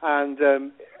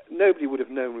 and nobody would have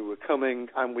known we were coming,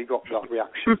 and we got that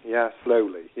reaction.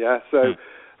 Slowly. So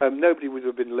nobody would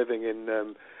have been living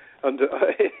in under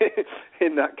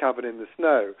in that cabin in the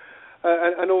snow.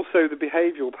 And also the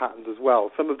behavioural patterns as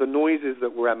well. Some of the noises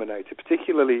that were emanated,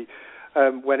 particularly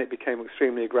when it became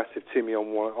extremely aggressive to me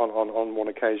on one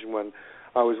occasion when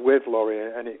I was with Laurie,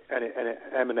 and it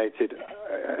emanated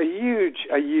a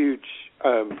huge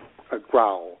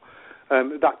growl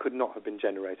that could not have been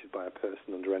generated by a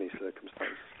person under any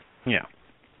circumstance. Yeah.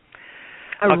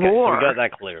 A roar. So we got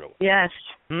that cleared away. Yes,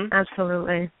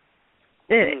 absolutely.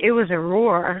 It was a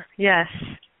roar. Yes.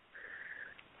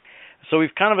 So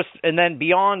we've kind of, and then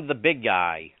beyond the big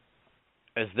guy,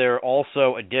 is there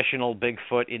also additional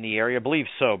Bigfoot in the area? I believe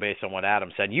so, based on what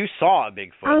Adam said. You saw a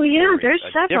Bigfoot. Oh, yeah, there's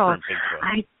several.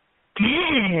 Different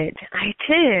Bigfoot. I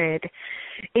did.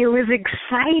 It was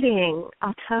exciting,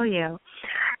 I'll tell you.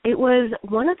 It was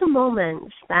one of the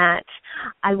moments that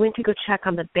I went to go check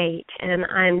on the bait, and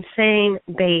I'm saying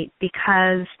bait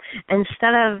because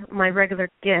instead of my regular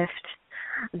gift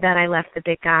that I left the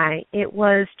big guy, it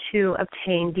was to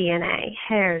obtain DNA,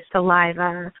 hair,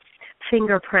 saliva,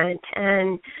 fingerprint,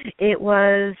 and it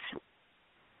was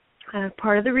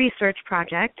part of the research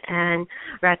project, and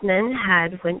Ratnan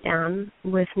had went down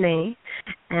with me,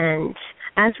 and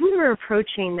as we were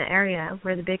approaching the area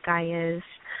where the big guy is,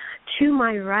 to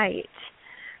my right,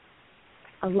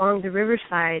 along the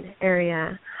riverside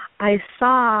area, I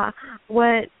saw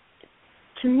what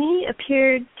to me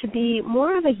appeared to be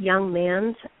more of a young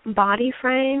man's body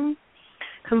frame,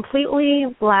 completely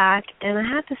black, and I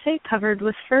had to say covered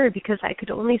with fur because I could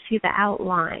only see the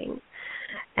outline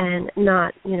and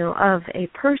not, of a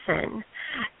person.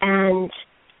 And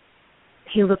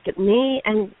he looked at me,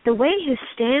 and the way his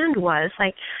stand was,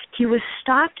 like he was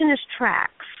stopped in his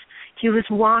tracks. He was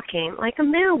walking like a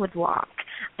male would walk,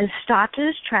 and stopped in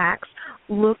his tracks,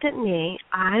 looked at me,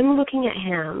 I'm looking at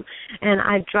him, and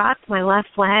I dropped my left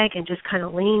leg and just kind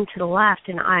of leaned to the left,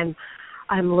 and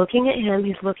I'm looking at him,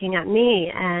 he's looking at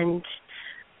me, and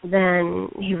then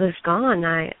he was gone.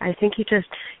 I think he just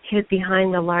hid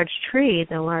behind the large tree,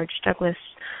 the large Douglas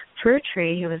fir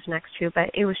tree he was next to, but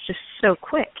it was just so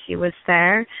quick. He was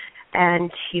there,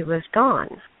 and he was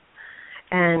gone.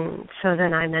 And so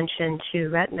then I mentioned to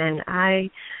Redman, I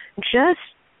just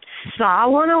saw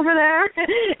one over there,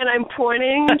 and I'm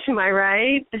pointing to my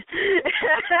right.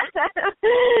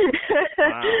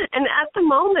 Wow. And at the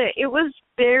moment, it was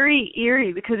very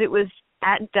eerie because it was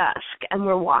at dusk, and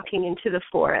we're walking into the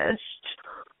forest.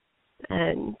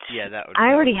 And Yeah, that would. I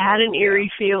that already would had an yeah.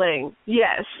 eerie feeling.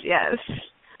 Yes.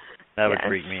 That would Yes.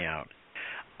 freak me out.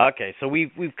 Okay, so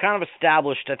we've kind of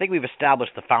established. I think we've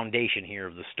established the foundation here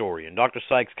of the story. And Dr.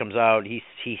 Sykes comes out. He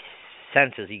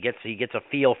senses. He gets a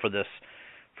feel for this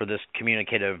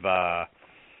communicative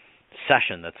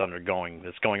session that's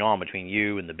going on between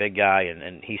you and the big guy.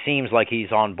 And he seems like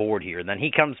he's on board here. And then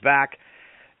he comes back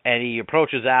and he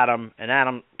approaches Adam. And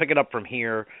Adam, pick it up from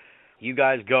here. You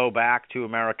guys go back to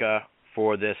America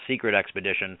for this secret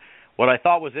expedition. What I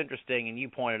thought was interesting, and you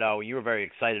pointed out, you were very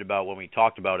excited about when we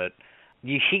talked about it,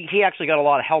 he actually got a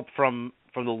lot of help from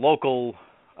the local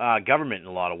government in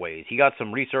a lot of ways. He got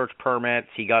some research permits.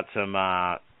 He got some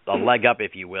a leg up,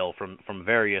 if you will, from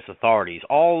various authorities,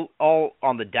 all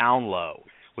on the down low,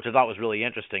 which I thought was really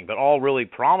interesting, but all really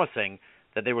promising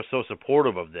that they were so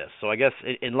supportive of this. So I guess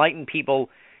enlighten people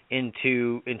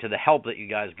into the help that you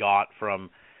guys got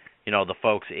from the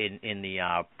folks in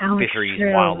the fisheries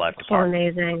and wildlife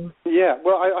department. So amazing. Yeah,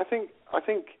 well, I think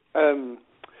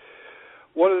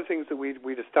one of the things that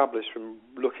we'd established from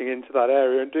looking into that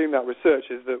area and doing that research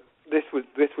is that this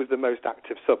was the most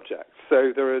active subject.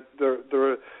 So there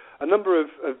are a number of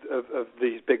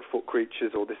these Bigfoot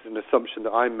creatures, or this is an assumption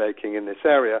that I'm making in this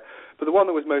area, but the one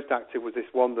that was most active was this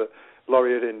one that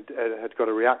Laurie had got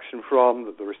a reaction from,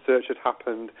 that the research had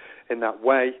happened in that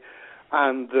way,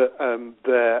 and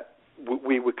that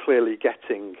we were clearly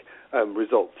getting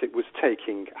results. It was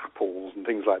taking apples and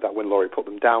things like that. When Laurie put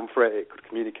them down for it, it could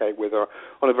communicate with her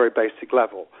on a very basic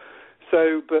level.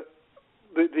 So, but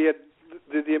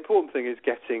the important thing is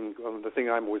getting, the thing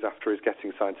I'm always after is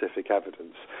getting scientific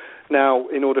evidence. Now,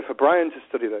 in order for Brian to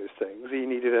study those things,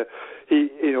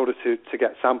 in order to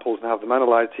get samples and have them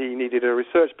analysed, he needed a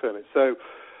research permit. So,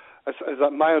 as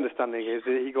my understanding is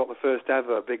that he got the first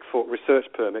ever Bigfoot research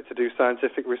permit to do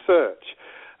scientific research.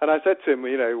 And I said to him,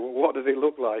 what does it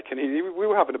look like? And we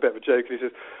were having a bit of a joke, and he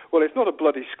says, well, it's not a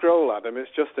bloody scroll, Adam, it's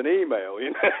just an email,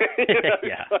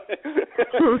 Yeah.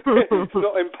 It's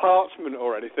not in parchment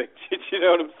or anything, do you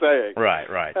know what I'm saying? Right.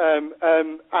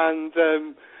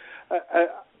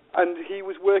 And he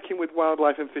was working with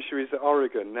Wildlife and Fisheries at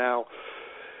Oregon. Now,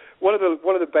 one of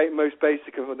the most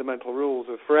basic and fundamental rules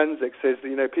of forensics is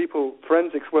that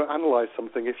forensics won't analyse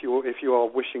something if you are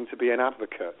wishing to be an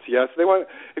advocate. Yeah, so they won't.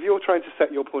 If you're trying to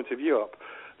set your point of view up,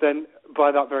 then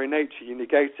by that very nature you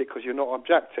negate it because you're not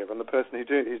objective, and the person who's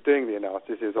doing the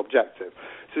analysis is objective.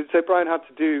 So Brian had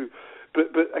to do, but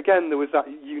again there was that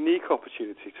unique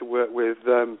opportunity to work with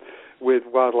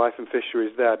Wildlife and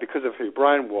Fisheries there because of who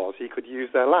Brian was. He could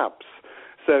use their labs.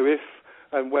 So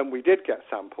and when we did get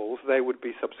samples, they would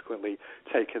be subsequently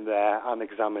taken there and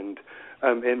examined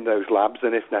in those labs,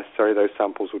 and if necessary, those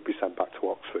samples would be sent back to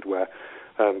Oxford, where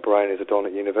Brian is a Don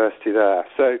at university there.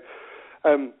 So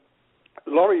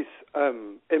Laurie's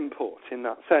input in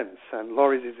that sense, and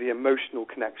Laurie's is the emotional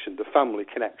connection, the family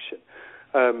connection,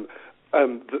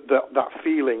 that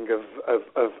feeling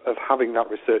of having that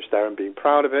research there and being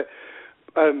proud of it.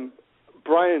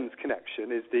 Brian's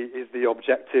connection is the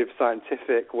objective,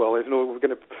 scientific. Well, if we're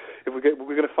going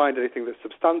to find anything that's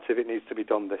substantive, it needs to be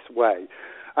done this way.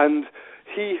 And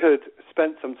he had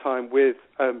spent some time with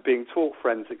being taught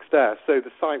forensics there, so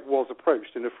the site was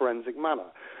approached in a forensic manner,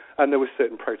 and there were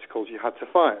certain protocols you had to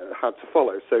follow.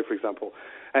 So, for example,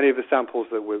 any of the samples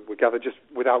that were gathered, just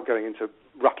without going into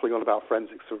rattling on about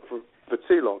forensics for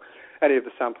too long, any of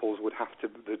the samples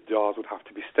the jars would have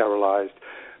to be sterilised.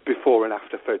 Before and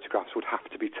after photographs would have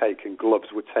to be taken,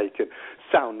 gloves were taken,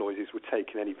 sound noises were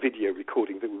taken, any video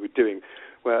recording that we were doing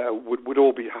would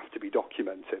all have to be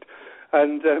documented.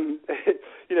 And,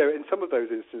 in some of those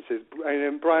instances,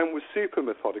 Brian was super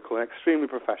methodical and extremely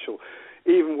professional,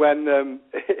 even when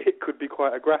it could be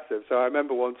quite aggressive. So I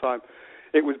remember one time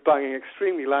it was banging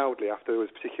extremely loudly after there was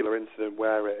a particular incident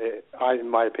where in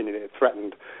my opinion, it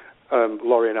threatened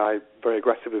Laurie and I very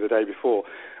aggressively the day before,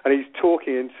 and he's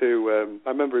talking into. I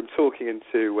remember him talking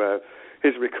into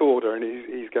his recorder, and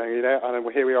he's going, you know,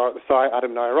 and here we are at the site.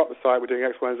 Adam and I are at the site. We're doing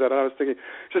X, Y, and Z. And I was thinking,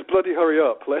 just bloody hurry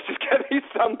up. Let's just get these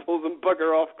samples and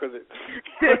bugger off because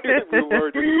we were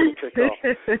worried it was going to kick off.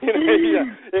 You know,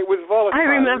 yeah, it was volatile. I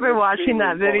remember watching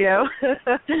that video.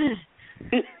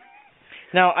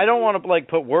 Now, I don't want to like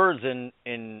put words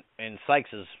in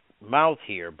Sykes' mouth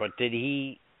here, but did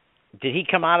he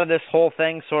come out of this whole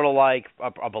thing sort of like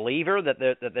a believer that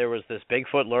there was this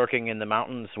Bigfoot lurking in the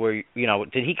mountains? Where, you know,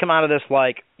 did he come out of this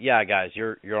like, yeah, guys,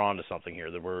 you're onto something here,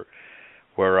 that we're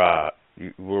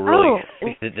really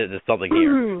there's something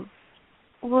here?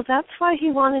 Well, that's why he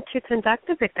wanted to conduct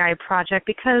the Big Guy Project,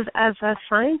 because as a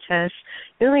scientist,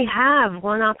 you only have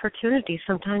one opportunity.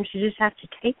 Sometimes you just have to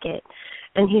take it.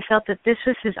 And he felt that this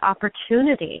was his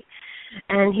opportunity.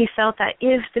 And he felt that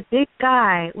if the big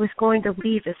guy was going to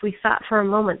leave, if we thought for a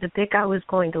moment the big guy was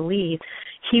going to leave,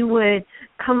 he would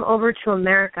come over to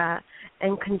America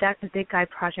and conduct the Big Guy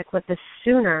Project with us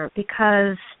sooner,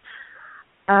 because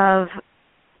of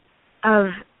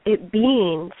it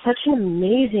being such an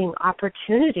amazing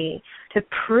opportunity to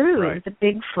prove that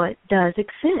Bigfoot does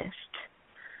exist.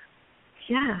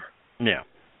 Yeah. Yeah.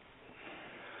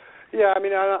 Yeah, I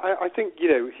mean, I think, you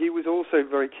know, he was also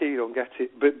very keen on getting,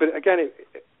 but again,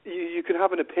 you can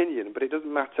have an opinion, but it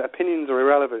doesn't matter. Opinions are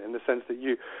irrelevant in the sense that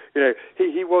you know,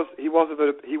 he was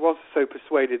so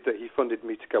persuaded that he funded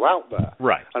me to go out there,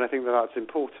 right? And I think that's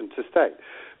important to state.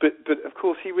 But of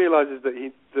course, he realizes that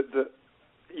that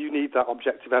you need that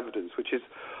objective evidence, which is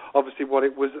obviously what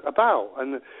it was about,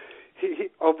 and he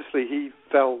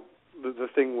felt that the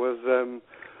thing was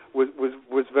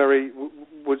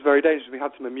very dangerous. We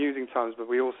had some amusing times, but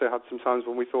we also had some times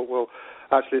when we thought, well,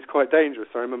 actually, it's quite dangerous.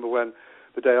 I remember when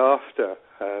the day after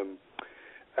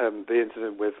the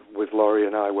incident with Laurie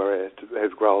and I, where it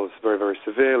growled very, very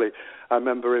severely, I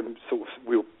remember him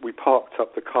we parked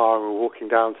up the car and we were walking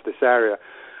down to this area.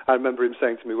 I remember him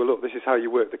saying to me, well, look, this is how you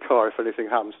work the car if anything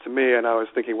happens to me. And I was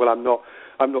thinking, well, I'm not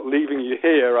leaving you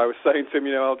here. I was saying to him,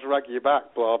 you know, I'll drag you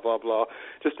back, blah, blah, blah,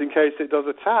 just in case it does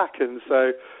attack. And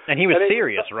so... And he was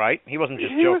serious, right? He wasn't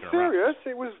just joking around. He was serious.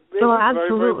 It was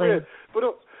absolutely. very, very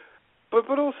weird.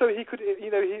 But also he could, you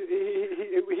know,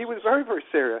 he was very, very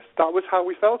serious. That was how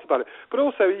we felt about it. But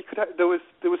also there was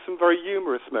some very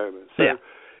humorous moments. So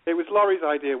it was Laurie's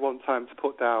idea one time to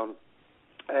put down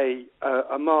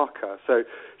a marker. So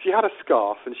she had a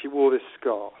scarf, and she wore this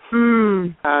scarf,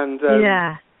 and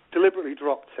deliberately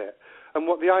dropped it. And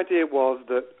what the idea was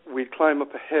that we'd climb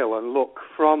up a hill and look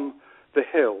from the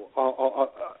hill,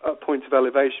 a point of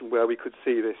elevation where we could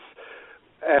see this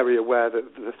area where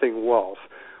the thing was,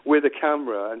 with a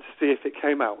camera, and see if it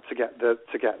came out to get the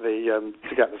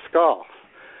scarf.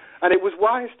 And it was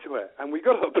wise to it. And we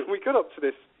got up to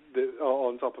this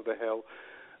on top of the hill,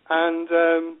 and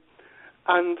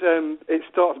it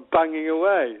starts banging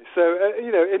away. So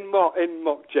you know, in mock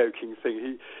joking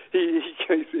thing, he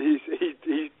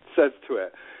says to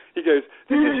it, he goes,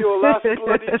 "This is your last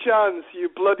bloody chance, you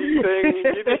bloody thing.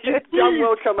 You damn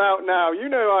well come out now. You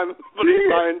know I'm a bloody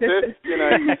scientist, you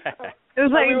know." It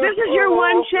was like, this is your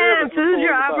one chance. This is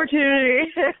your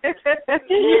opportunity.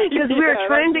 Because we were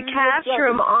trying to capture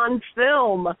him on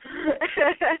film.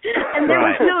 And there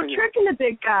was no trick in the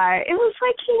big guy. It was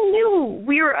like he knew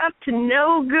we were up to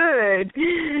no good.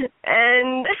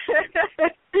 And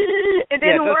it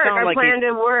didn't work. Our plan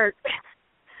didn't work.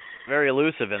 Very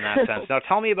elusive in that sense. Now,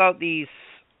 tell me about these.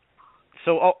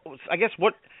 So, I guess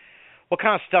what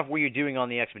kind of stuff were you doing on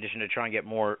the expedition to try and get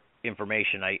more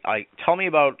information? I tell me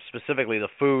about specifically the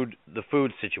food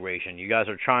situation. You guys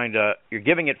are you're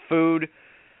giving it food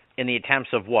in the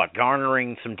attempts of what?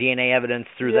 Garnering some DNA evidence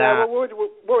through that? Well,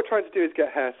 what we're trying to do is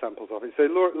get hair samples of it. So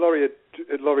Laurie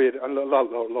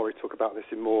talk about this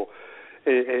in more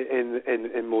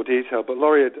detail, but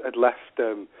Laurie had left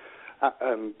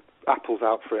apples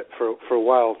out for a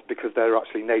while because they're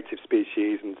actually native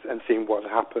species, and seeing what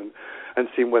had happened and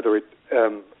seeing whether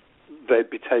they'd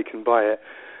be taken by it.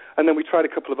 And then we tried a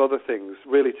couple of other things,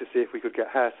 really, to see if we could get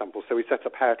hair samples. So we set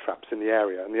up hair traps in the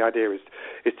area, and the idea is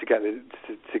to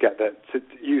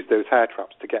use those hair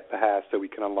traps to get the hair, so we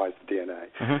can analyze the DNA.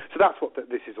 Mm-hmm. So that's what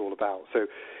this is all about. So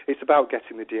it's about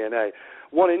getting the DNA.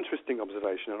 One interesting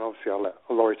observation, and obviously I'll let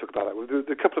Laurie talk about that.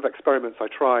 The couple of experiments I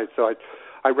tried. So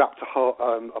I wrapped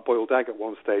a boiled egg at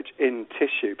one stage in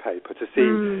tissue paper to see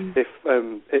if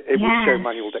it would show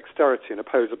manual dexterity and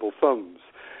opposable thumbs,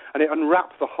 and it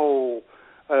unwrapped the whole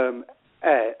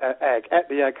egg, ate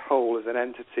the egg whole as an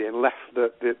entity, and left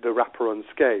the wrapper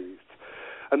unscathed.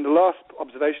 And the last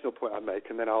observational point I make,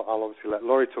 and then I'll obviously let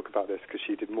Laurie talk about this because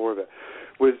she did more of it,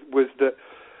 was that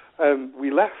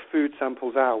we left food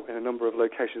samples out in a number of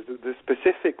locations. The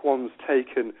specific ones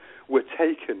were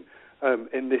taken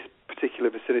in this particular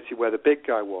vicinity where the big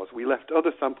guy was. We left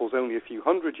other samples only a few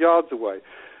hundred yards away,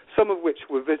 some of which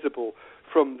were visible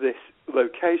from this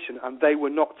location, and they were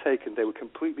not taken. They were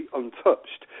completely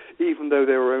untouched, even though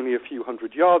they were only a few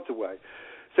hundred yards away.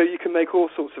 So you can make all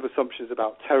sorts of assumptions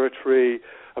about territory,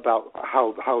 about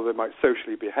how they might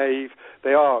socially behave.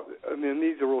 These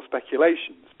are all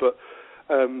speculations, but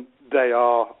they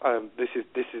are. This is.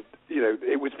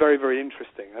 It was very, very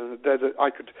interesting, and I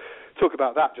could talk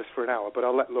about that just for an hour, but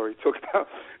I'll let Laurie talk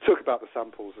about the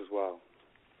samples as well.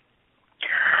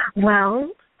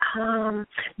 Well,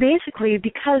 basically,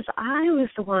 because I was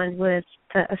the one with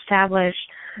the established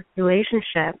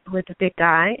relationship with the big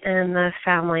guy and the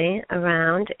family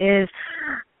around, it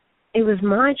was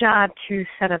my job to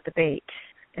set up the bait.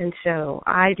 And so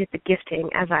I did the gifting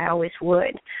as I always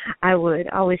would. I would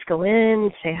always go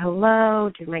in, say hello,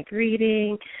 do my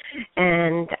greeting,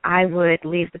 and I would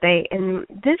leave the bait. And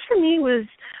this for me was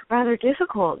rather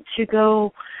difficult, to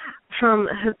go from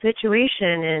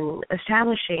habituation and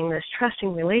establishing this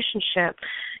trusting relationship,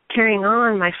 carrying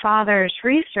on my father's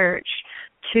research,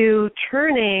 to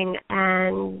turning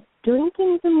and doing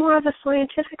things in more of a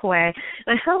scientific way.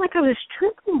 And I felt like I was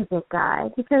tricking the big guy,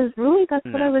 because really that's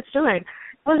what I was doing.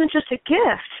 It wasn't just a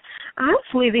gift. I was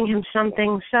leaving him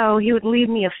something so he would leave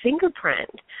me a fingerprint,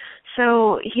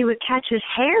 so he would catch his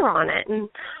hair on it, and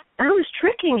I was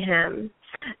tricking him.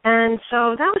 And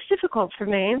so that was difficult for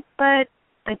me, but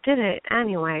I did it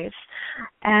anyways.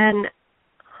 And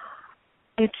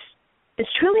it's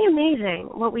truly amazing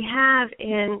what we have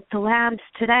in the labs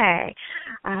today.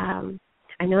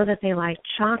 I know that they like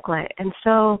chocolate, and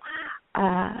so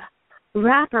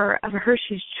wrapper of a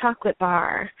Hershey's chocolate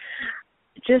bar,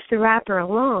 just the wrapper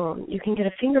alone, you can get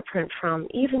a fingerprint from,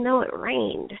 even though it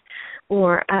rained,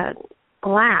 or a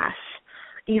glass,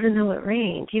 even though it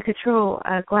rained. You could throw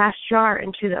a glass jar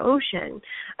into the ocean,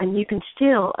 and you can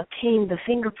still obtain the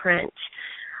fingerprint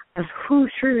of who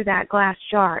threw that glass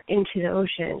jar into the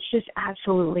ocean. It's just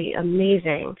absolutely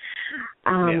amazing.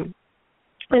 And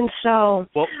so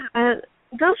those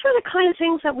are the kind of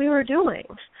things that we were doing.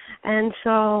 And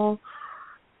so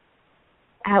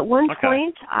at one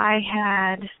point, I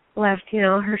had left,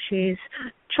 Hershey's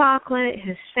chocolate,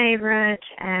 his favorite,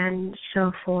 and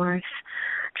so forth,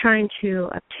 trying to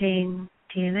obtain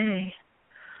DNA.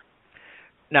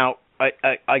 Now,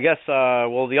 I guess,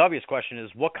 the obvious question is,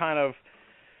 what kind of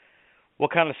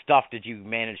stuff did you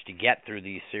manage to get through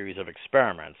these series of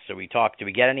experiments? Did we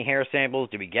get any hair samples?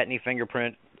 Did we get any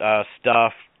fingerprint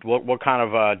stuff? What kind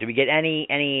of did we get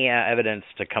any evidence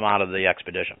to come out of the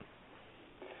expedition?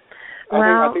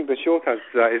 I think the short answer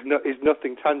to that is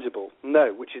nothing tangible.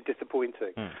 No, which is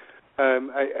disappointing. But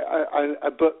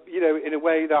in a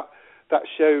way that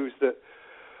shows that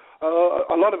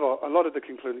a lot of the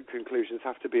conclusions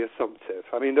have to be assumptive.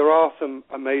 I mean, there are some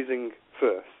amazing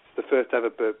firsts. The first ever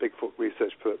Bigfoot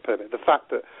research permit. The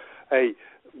fact that a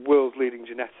world's leading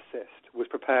geneticist was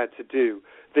prepared to do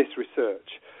this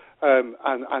research and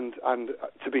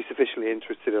to be sufficiently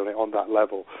interested in it on that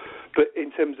level. But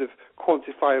in terms of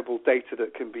quantifiable data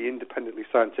that can be independently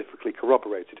scientifically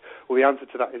corroborated, well, the answer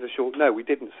to that is a short no. We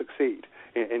didn't succeed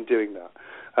in doing that.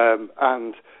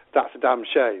 And that's a damn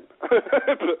shame.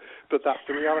 but that's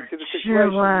the reality of the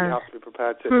situation. You have to be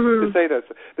prepared to say that.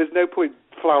 There's no point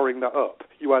flowering that up.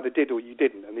 You either did or you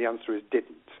didn't, and the answer is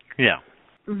didn't. Yeah.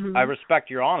 I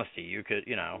respect your honesty. You could,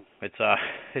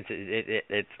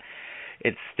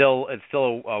 it's still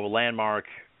a landmark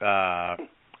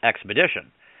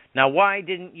expedition. Now, why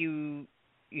didn't you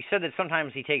said that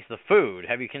sometimes he takes the food.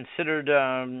 Have you considered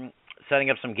setting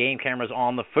up some game cameras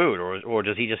on the food, or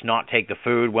does he just not take the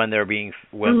food when they're being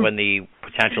when the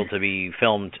potential to be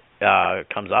filmed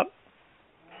comes up?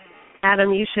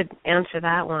 Adam, you should answer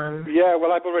that one. Yeah,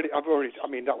 well, I've already. I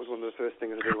mean, that was one of the first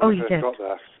things I did when I first got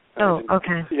there.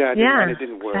 Okay. Yeah, and it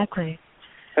didn't work. Exactly.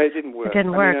 It didn't work. It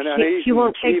didn't work. He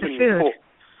won't take the food.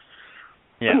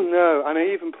 No, and I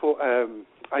even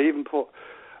put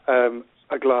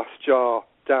a glass jar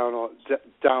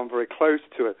down very close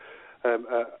to it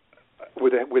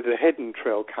with a hidden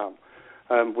trail cam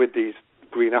with these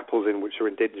green apples in, which are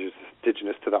indigenous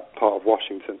to that part of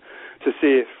Washington, to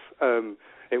see if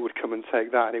it would come and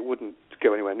take that, and it wouldn't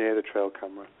go anywhere near the trail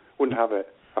camera. Wouldn't have it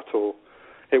at all.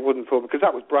 It wouldn't fall, because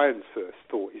that was Brian's first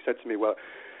thought. He said to me, well,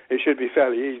 it should be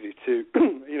fairly easy to,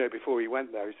 before he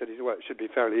went there, he said, well, it should be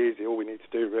fairly easy. All we need to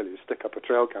do really is stick up a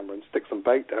trail camera and stick some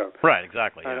bait down. Right,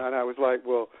 exactly. And I was like,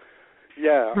 well,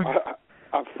 yeah,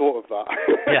 I've thought of that.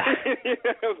 Yeah.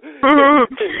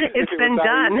 It's been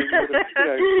done.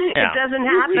 It doesn't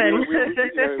happen.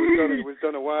 It was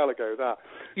done a while ago, that.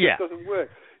 Yeah. It doesn't work.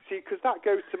 See, because that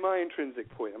goes to my intrinsic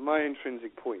point, and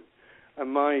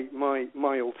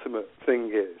my ultimate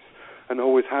thing is, and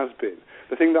always has been,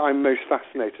 the thing that I'm most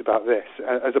fascinated about this,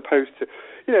 as opposed to,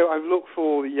 I've looked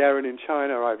for the Yeren in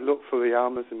China, I've looked for the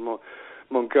Almas in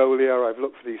Mongolia, I've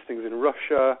looked for these things in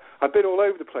Russia, I've been all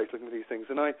over the place looking for these things,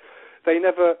 and they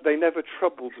never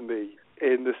troubled me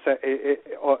in the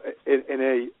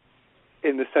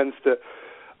sense that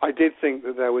I did think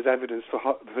that there was evidence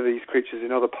for these creatures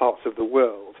in other parts of the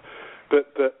world,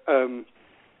 but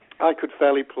I could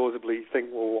fairly plausibly think,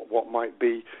 well, what might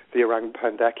be the orang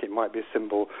pendek? It might be a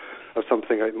symbol of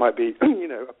something. It might be,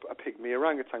 a pygmy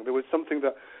orangutan. There was something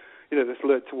that, that's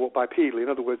learned to walk bipedally. In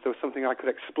other words, there was something I could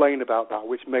explain about that,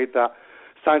 which made that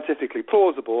scientifically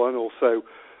plausible and also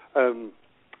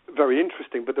very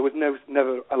interesting. But there was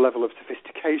never a level of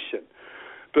sophistication.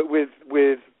 But with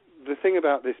the thing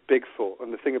about this Bigfoot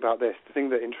and the thing about this, the thing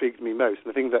that intrigued me most,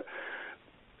 and the thing that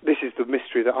this is the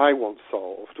mystery that I want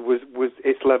solved, was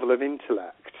its level of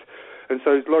intellect. And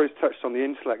so Laurie's touched on the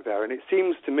intellect there, and it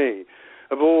seems to me,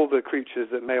 of all the creatures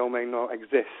that may or may not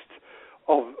exist,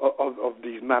 of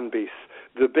these man-beasts,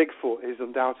 the Bigfoot is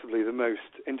undoubtedly the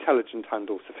most intelligent and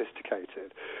or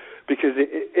sophisticated, because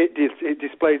it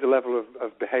displays a level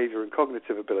of behavior and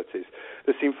cognitive abilities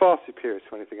that seem far superior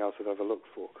to anything else I've ever looked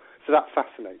for. So that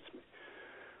fascinates me.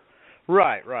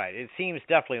 Right. It seems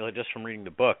definitely, just from reading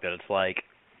the book, that it's like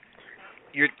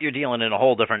you're dealing in a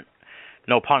whole different,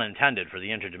 no pun intended for the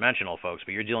interdimensional folks,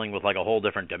 but you're dealing with like a whole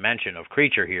different dimension of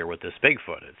creature here with this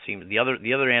Bigfoot. It seems the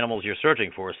other animals you're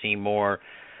searching for seem more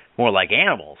like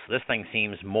animals. This thing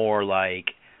seems more like,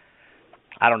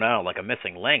 I don't know, like a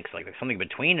missing link, like something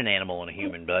between an animal and a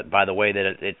human. But by the way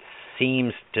that it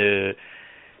seems to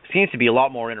be a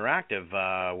lot more interactive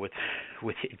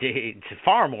it's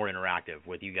far more interactive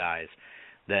with you guys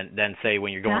than say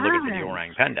when you're going looking for the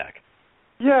orang pendek.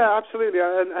 Yeah, absolutely,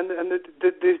 and the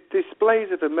displays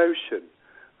of emotion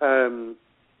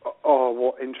are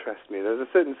what interests me. There's a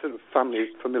certain sort of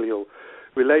familial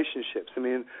relationships. I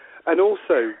mean, and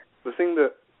also the thing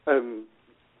that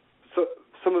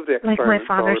some of the experiments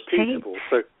are repeatable.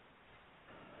 Tape. So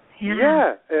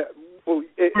well,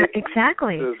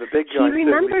 exactly. The big guy he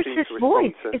remembers his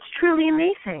voice. It's truly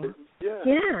amazing.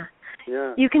 Yeah.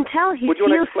 You can tell he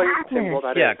feels sadness. What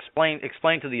that is?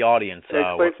 Explain to the audience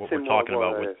what we're talking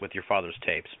about with your father's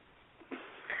tapes.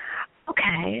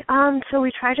 Okay, so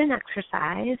we tried an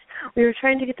exercise. We were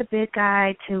trying to get the big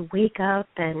guy to wake up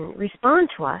and respond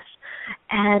to us.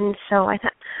 And so I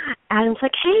thought, Adam's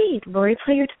like, hey, Laurie,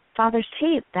 play your father's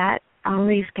tape. That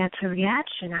always gets a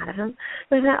reaction out of him.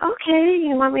 So I thought, okay,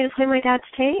 you want me to play my dad's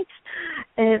tapes?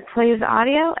 And it plays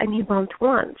audio, and he bumped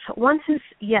once. Once is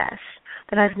yes,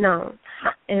 that I've known.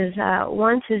 Is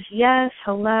once is yes,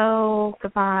 hello,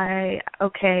 goodbye,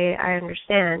 okay, I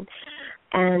understand.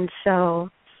 And so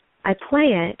I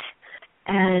play it,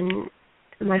 and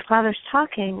my father's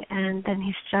talking, and then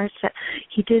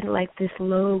he did like this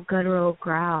low guttural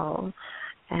growl,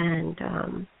 and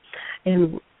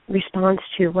in response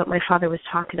to what my father was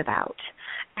talking about.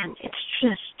 And it's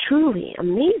just truly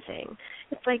amazing.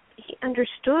 It's like he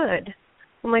understood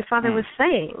what my father was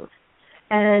saying.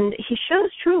 And he shows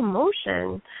true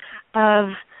emotion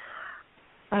of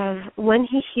when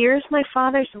he hears my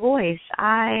father's voice.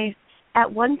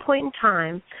 At one point in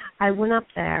time, I went up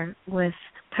there with,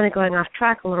 kind of going off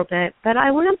track a little bit, but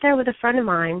I went up there with a friend of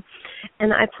mine,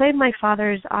 and I played my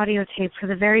father's audio tape for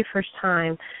the very first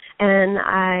time, and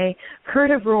I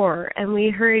heard a roar, and we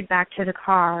hurried back to the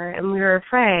car, and we were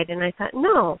afraid, and I thought,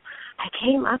 no, I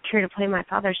came up here to play my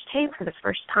father's tape for the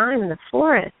first time in the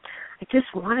forest. I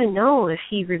just want to know if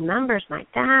he remembers my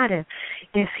dad,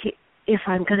 if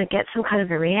I'm going to get some kind of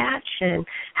a reaction.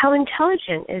 How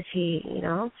intelligent is he,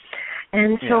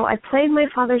 And so I played my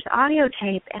father's audio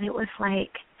tape, and it was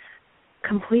like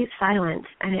complete silence,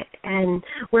 and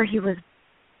where he was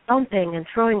bumping and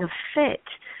throwing a fit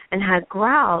and had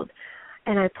growled,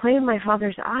 and I played my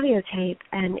father's audio tape,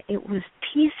 and it was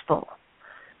peaceful,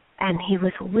 and he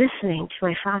was listening to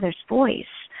my father's voice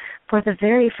for the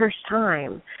very first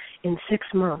time in 6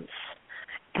 months,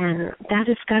 and that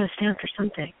has got to stand for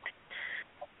something.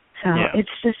 So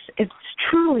it's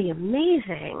truly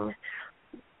amazing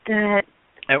that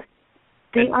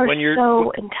they are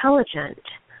so intelligent.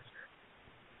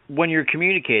 When you're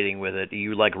communicating with it, do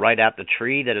you like right at the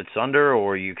tree that it's under,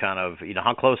 or you kind of,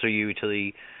 how close are you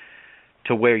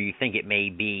to where you think it may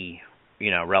be,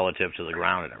 relative to the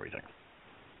ground and everything?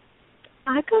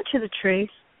 I go to the tree.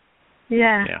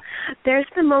 Yeah. There's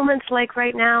the moments like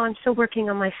right now I'm still working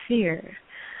on my fear.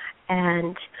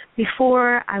 And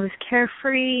before I was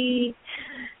carefree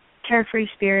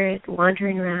spirit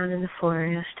wandering around in the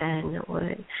forest and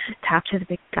would talk to the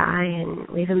big guy and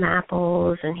leave him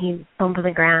apples and he'd bump on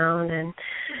the ground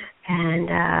and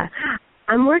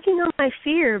I'm working on my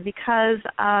fear because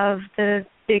of the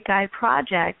Big Guy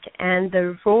Project and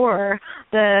the roar,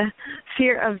 the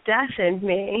fear of death in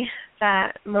me,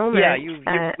 that moment. Yeah,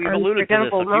 we've alluded to this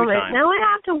a few times. Now I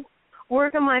have to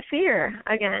work on my fear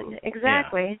again.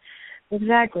 Exactly.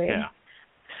 Yeah.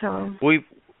 So we've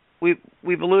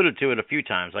alluded to it a few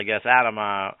times. I guess, Adam,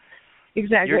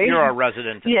 exactly. You're our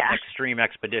resident extreme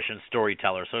expedition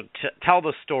storyteller. So tell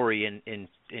the story in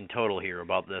total here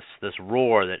about this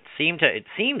roar that seems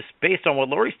based on what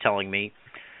Lori's telling me,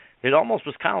 it almost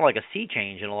was kind of like a sea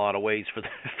change in a lot of ways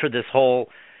for this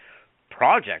whole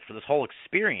project, for this whole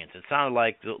experience. It sounded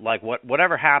like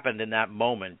whatever happened in that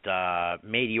moment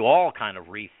made you all kind of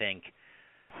rethink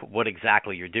what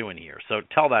exactly you're doing here. So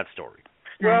tell that story.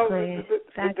 Well, the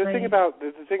thing about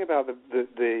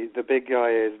the Big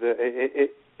Guy is that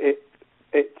it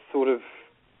sort of,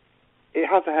 it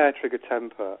has a hair trigger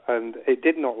temper, and it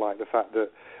did not like the fact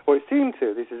that, or it seemed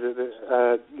to. This is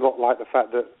not like the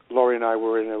fact that Laurie and I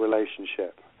were in a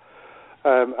relationship,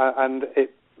 and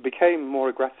it became more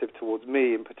aggressive towards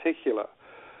me in particular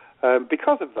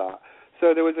because of that.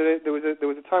 So there was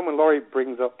a time when Laurie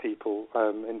brings up people,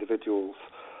 individuals,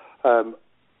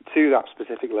 to that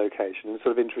specific location and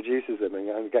sort of introduces them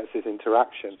and gets this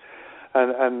interaction.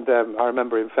 And I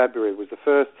remember in February was the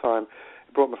first time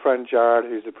I brought my friend Jared,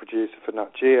 who's a producer for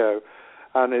Nat Geo,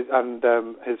 and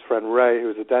his friend Ray, who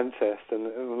was a dentist,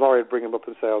 and Laurie would bring him up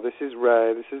and say, "Oh, this is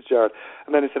Ray, this is Jared,"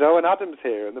 and then he said, "Oh, and Adam's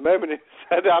here." And the moment he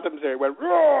said Adam's here, it went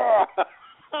roar,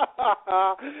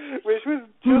 which was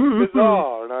just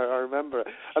bizarre, and I remember it.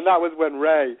 And that was when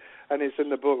Ray, and it's in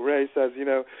the book, Ray says,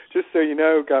 just so you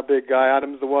know, Big Guy,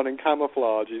 Adam's the one in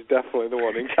camouflage. He's definitely the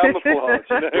one in camouflage,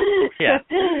 Yeah.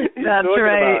 That's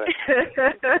right.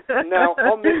 Now,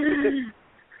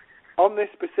 on this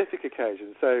specific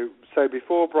occasion, so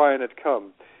before Brian had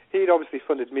come, he'd obviously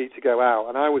funded me to go out,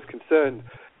 and I was concerned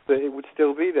that it would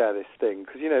still be there, this thing,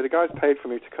 because, the guys paid for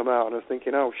me to come out, and I was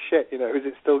thinking, oh, shit, is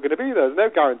it still going to be there? There's no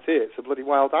guarantee it's a bloody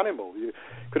wild animal. You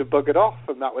could have buggered off,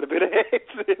 and that would have been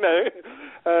it,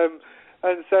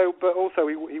 and so, but also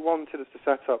he wanted us to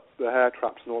set up the hair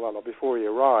traps and all that lot before he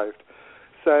arrived.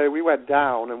 So we went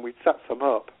down, and we'd set some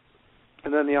up,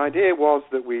 and then the idea was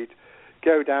that we'd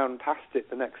go down past it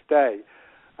the next day,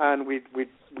 and we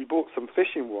bought some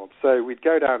fishing rods, so we'd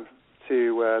go down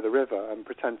to the river and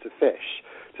pretend to fish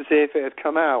to see if it had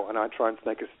come out, and I'd try and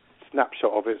make a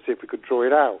snapshot of it, see if we could draw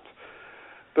it out.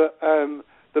 But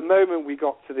the moment we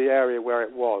got to the area where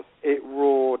it was, it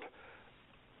roared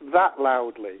that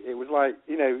loudly. It was like,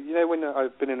 when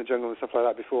I've been in the jungle and stuff like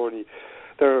that before, and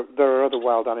there are other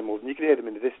wild animals, and you can hear them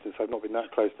in the distance. I've not been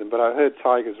that close to them, but I heard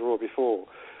tigers roar before.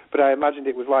 But I imagined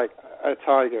it was like a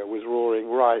tiger was roaring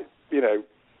right,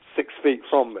 6 feet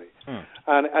from me.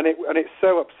 And it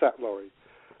so upset Laurie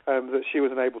that she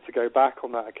was unable to go back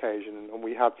on that occasion, and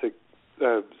we had to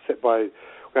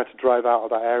we had to drive out of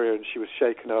that area, and she was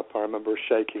shaken up. I remember her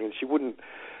shaking, and she wouldn't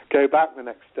go back the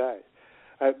next day.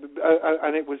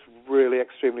 And it was really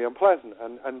extremely unpleasant.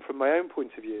 And from my own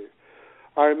point of view,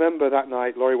 I remember that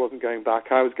night Laurie wasn't going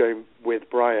back. I was going with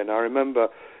Brian. I remember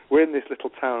we're in this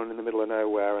little town in the middle of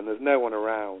nowhere, and there's no one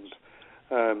around.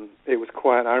 It was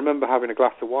quiet. I remember having a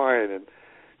glass of wine and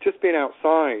just being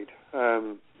outside,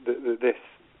 having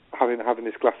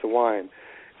this glass of wine,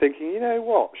 thinking,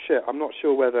 what, shit, I'm not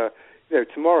sure whether,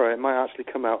 tomorrow it might actually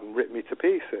come out and rip me to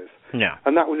pieces. Yeah.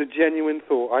 And that was a genuine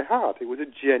thought I had. It was a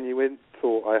genuine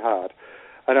thought I had.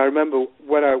 And I remember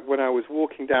when I was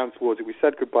walking down towards it, we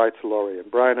said goodbye to Laurie,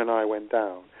 and Brian and I went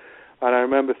down. And I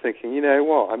remember thinking,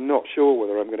 what, I'm not sure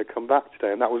whether I'm going to come back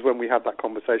today. And that was when we had that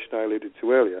conversation I alluded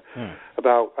to earlier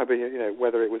about,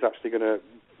 whether it was actually going to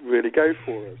really go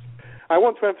for us. I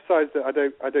want to emphasise that I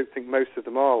don't think most of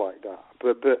them are like that.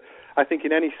 But I think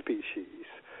in any species,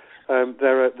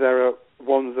 there are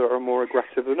ones that are more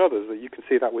aggressive than others. That you can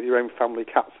see that with your own family,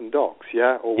 cats and dogs,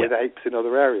 or with apes in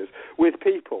other areas. With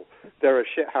people, there are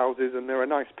shit houses and there are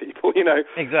nice people,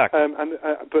 Exactly.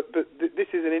 But this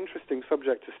is an interesting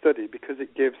subject to study because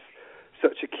it gives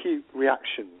such acute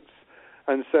reactions.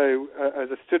 And so,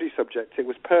 as a study subject, it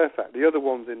was perfect. The other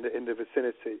ones in the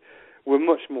vicinity were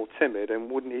much more timid and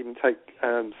wouldn't even take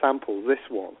samples. This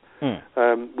one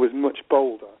was much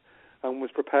bolder and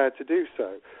was prepared to do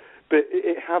so. But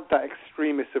it had that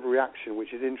extremist of reaction,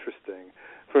 which is interesting,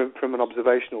 from an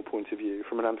observational point of view,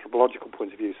 from an anthropological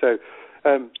point of view. So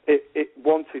it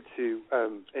wanted to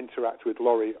interact with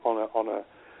Laurie on a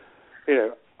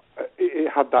it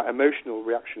had that emotional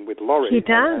reaction with Laurie. He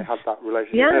does. It had that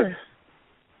relationship. Yeah.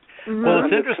 Mm-hmm. Well, it's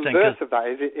and interesting. The converse of that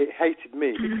is it hated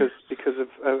me because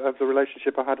of the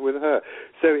relationship I had with her.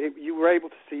 So you were able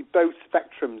to see both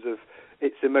spectrums of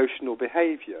its emotional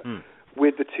behaviour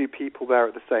with the two people there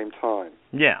at the same time.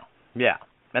 Yeah, yeah.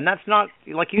 And that's not,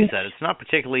 like you said, it's not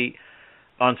particularly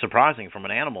unsurprising from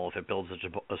an animal if it builds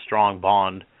a strong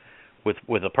bond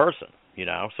with a person, you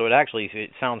know. So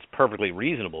it sounds perfectly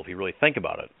reasonable if you really think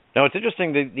about it. Now, it's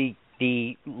interesting the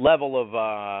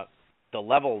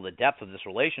depth of this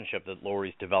relationship that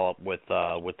Laurie's developed with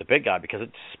the big guy, because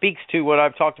it speaks to what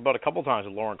I've talked about a couple times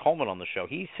with Lauren Coleman on the show.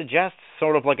 He suggests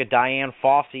sort of like a Diane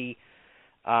Fossey,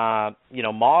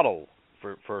 model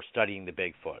for studying the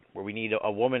Bigfoot, where we need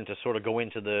a woman to sort of go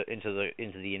into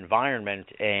the environment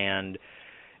and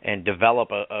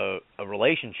develop a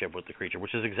relationship with the creature,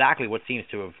 which is exactly what seems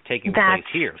to have taken place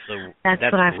here. So that's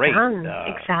what I've great. done.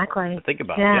 Exactly. To think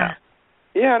about. Yeah.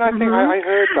 Yeah, and I think I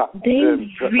heard that. They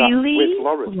really that with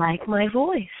Lauren. like my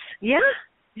voice. Yeah.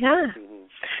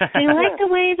 Mm-hmm. They like the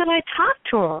way that I talk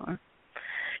to them.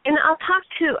 And I'll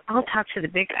talk to the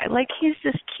big guy like he's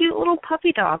this cute little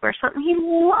puppy dog or something. He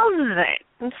loves it.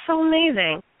 It's so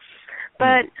amazing.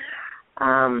 But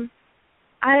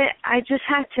I just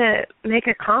had to make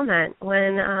a comment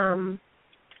when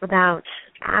about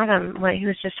Adam, what he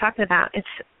was just talking about.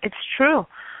 It's true.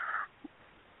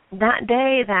 That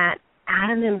day that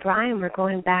Adam and Brian were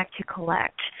going back to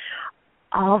collect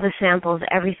all the samples,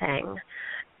 everything,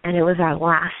 and it was our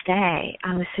last day,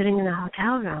 I was sitting in the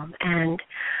hotel room, and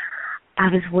I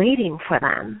was waiting for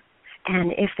them.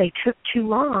 And if they took too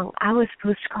long, I was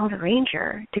supposed to call the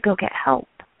ranger to go get help,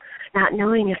 not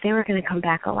knowing if they were going to come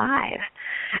back alive.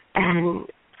 And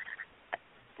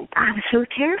I was so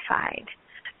terrified.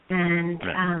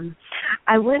 And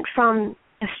I went from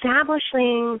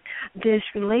establishing this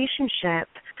relationship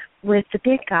with the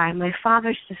big guy, my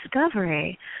father's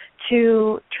discovery,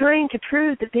 to trying to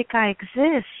prove the big guy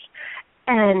exists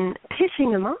and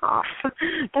pissing him off.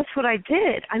 That's what I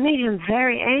did. I made him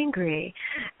very angry.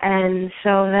 And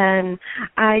so then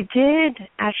I did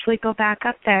actually go back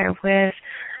up there with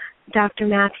Dr.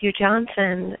 Matthew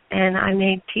Johnson, and I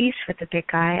made peace with the big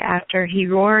guy after he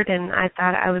roared and I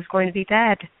thought I was going to be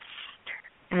dead.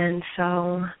 And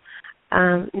so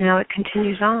now it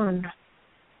continues on.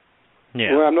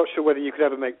 Yeah. Well, I'm not sure whether you could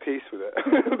ever make peace with it.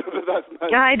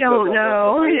 I don't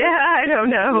know. I don't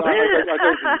know. No, I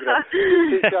don't think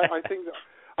you could.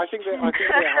 I think they have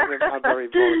a very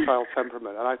volatile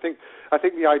temperament, and I think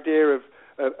the idea of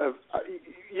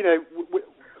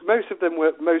most of them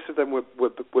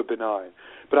were benign,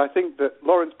 but I think that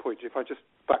Lauren's point, if I just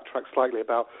backtrack slightly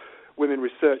about women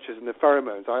researchers and the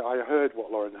pheromones, I heard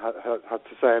what Lauren had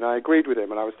to say, and I agreed with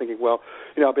him, and I was thinking, well,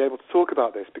 I'll be able to talk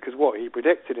about this, because what he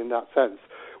predicted in that sense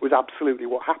was absolutely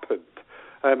what happened.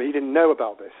 He didn't know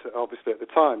about this, obviously, at the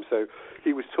time, so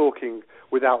he was talking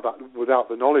without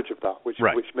the knowledge of that, which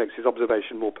makes his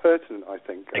observation more pertinent, I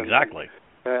think. Exactly.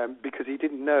 Because he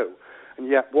didn't know, and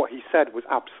yet what he said was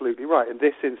absolutely right. In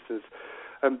this instance,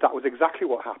 that was exactly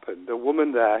what happened. The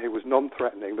woman there who was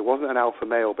non-threatening, there wasn't an alpha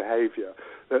male behaviour,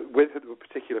 with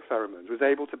particular pheromones, was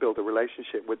able to build a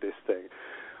relationship with this thing,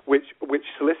 which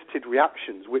solicited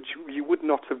reactions which you would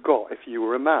not have got if you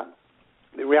were a man.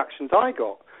 The reactions I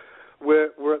got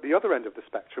were at the other end of the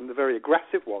spectrum, the very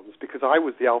aggressive ones, because I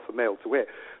was the alpha male to it,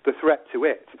 the threat to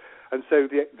it. And so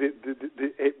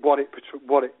what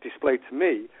it displayed to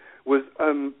me was,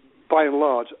 by and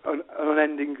large, an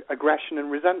unending aggression and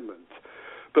resentment.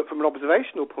 But from an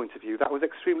observational point of view, that was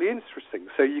extremely interesting.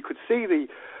 So you could see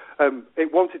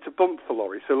it wanted to bump for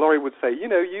Laurie. So Laurie would say,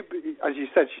 you, as you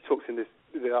said, she talks in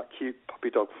that cute puppy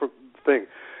dog thing,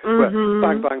 where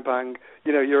bang, bang, bang,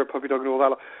 you're a puppy dog and all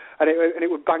that. And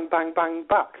it would bang, bang, bang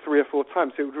back 3 or 4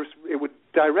 times. So it would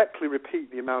directly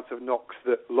repeat the amount of knocks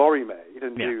that Laurie made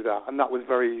and do that, and that was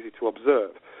very easy to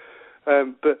observe.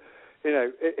 But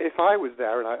if I was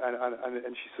there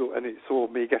and she saw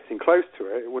me getting close to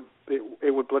her, it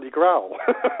would bloody growl.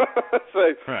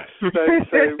 so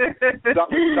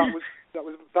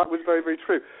that was very, very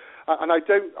true. And I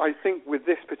think with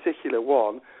this particular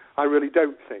one, I really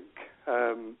don't think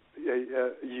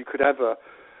you could ever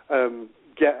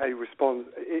get a response.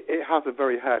 It has a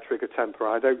very hair-trigger temper.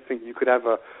 I don't think you could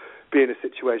ever be in a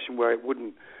situation where it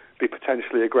wouldn't be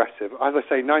potentially aggressive. As I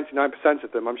say, 99%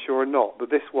 of them I'm sure are not, but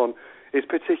this one is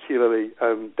particularly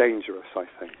dangerous, I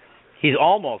think. He's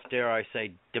almost, dare I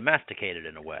say, domesticated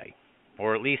in a way,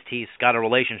 or at least he's got a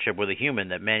relationship with a human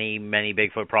that many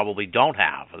Bigfoot probably don't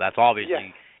have. That's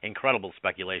obviously incredible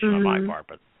speculation on my part,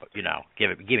 but you know,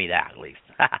 give me that at least.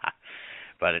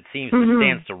 But it seems it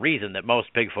stands to reason that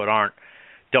most Bigfoot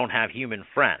don't have human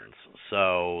friends.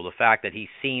 So the fact that he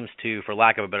seems to, for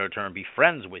lack of a better term, be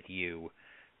friends with you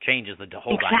changes the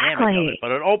whole dynamic of it.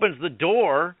 But it opens the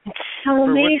door for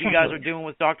what you guys are doing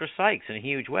with Dr. Sykes in a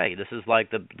huge way. This is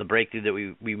like the breakthrough that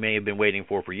we may have been waiting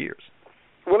for years.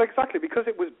 Well, exactly, because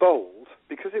it was bold,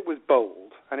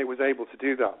 and it was able to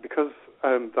do that, because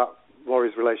that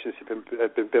Laurie's relationship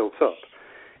had been built up.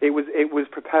 It was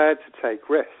prepared to take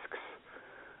risks,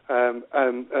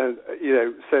 you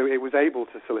know. So it was able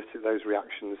to solicit those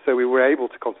reactions. So we were able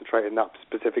to concentrate in that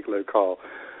specific locale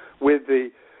with the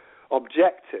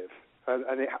objective,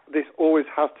 and this always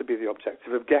has to be the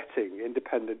objective of getting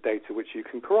independent data which you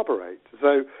can corroborate.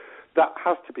 So that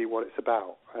has to be what it's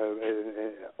about,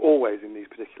 always in these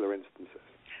particular instances.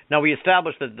 Now, we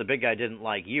established that the big guy didn't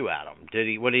like you, Adam.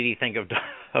 What did he think of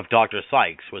Dr.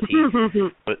 Sykes? Was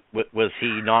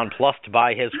he nonplussed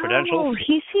by his credentials? No,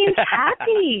 he seemed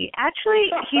happy. Actually,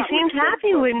 he seemed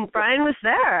happy when Brian was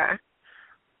there.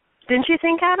 Didn't you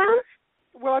think, Adam?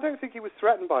 Well, I don't think he was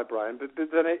threatened by Brian, but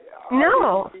then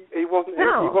he wasn't.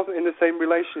 No. He wasn't in the same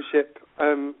relationship,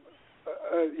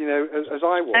 you know, as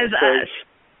I was. As us.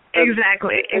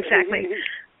 Exactly.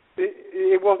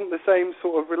 It wasn't the same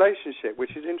sort of relationship,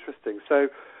 which is interesting. So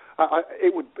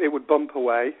it would bump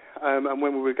away, and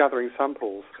when we were gathering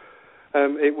samples,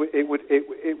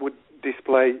 it would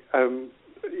display,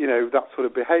 you know, that sort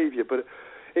of behaviour. But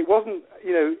it wasn't,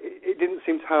 you know, it didn't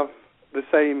seem to have the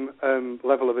same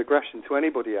level of aggression to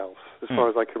anybody else, as far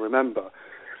as I can remember,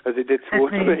 as it did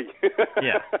towards me.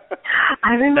 Yeah.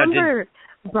 I remember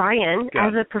Brian,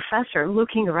 as a professor,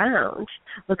 looking around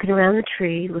the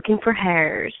tree, looking for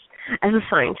hairs, as a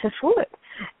scientist would.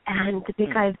 And the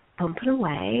big guy bumping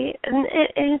away, and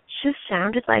it just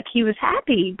sounded like he was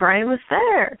happy. Brian was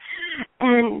there.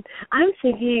 And I'm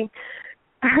thinking,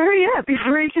 hurry up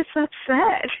before he gets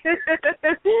upset.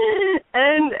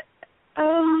 And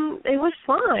it was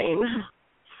fine.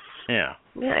 Yeah.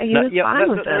 Yeah, he was fine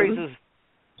with that raises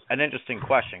an interesting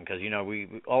question, because, you know,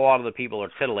 a lot of the people are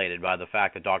titillated by the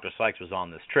fact that Dr. Sykes was on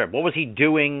this trip. What was he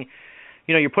doing?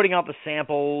 You know, you're putting out the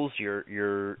samples, you're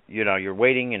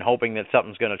waiting and hoping that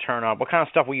something's going to turn up. What kind of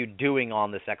stuff were you doing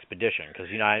on this expedition? Because,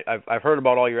 you know, I've heard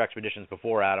about all your expeditions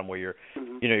before, Adam, where you're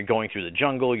going through the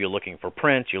jungle, you're looking for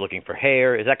prints, you're looking for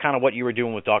hair. Is that kind of what you were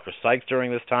doing with Dr. Sykes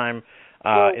during this time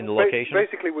in the location?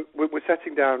 Basically, we're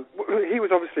setting down. He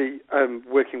was obviously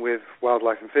working with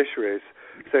wildlife and fisheries,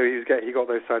 so he got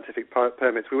those scientific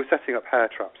permits. We were setting up hair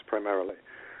traps primarily,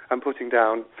 and putting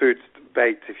down food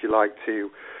bait, if you like, to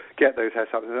get those hair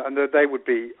traps, and they would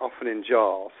be often in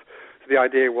jars. So the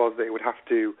idea was that it would have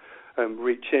to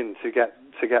reach in to get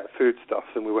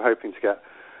foodstuffs, and we were hoping to get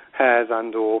hairs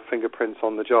and or fingerprints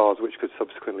on the jars, which could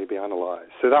subsequently be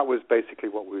analysed. So that was basically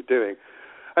what we were doing.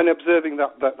 And observing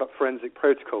that forensic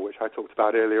protocol, which I talked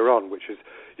about earlier on, which is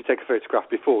you take a photograph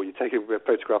before, you take a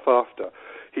photograph after.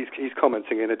 He's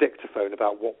commenting in a dictaphone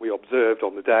about what we observed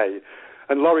on the day,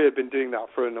 and Laurie had been doing that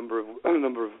for a number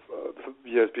of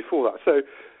years before that. So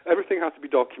everything has to be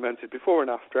documented before and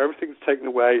after. Everything's taken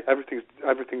away. Everything's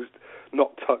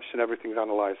not touched, and everything's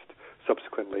analysed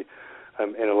subsequently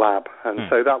in a lab. And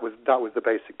so that was the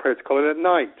basic protocol. And at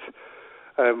night,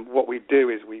 what we'd do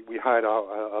is we hired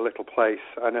a little place,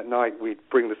 and at night we'd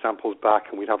bring the samples back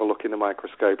and we'd have a look in the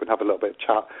microscope and have a little bit of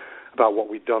chat about what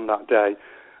we'd done that day,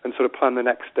 and sort of plan the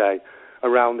next day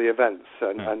around the events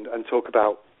and talk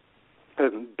about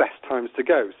best times to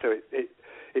go. So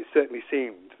it certainly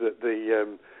seemed that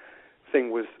the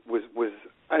thing was,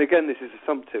 and again this is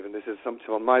assumptive, and this is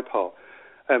assumptive on my part,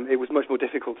 it was much more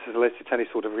difficult to elicit any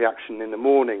sort of reaction in the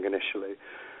morning initially.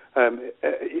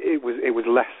 It was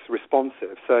less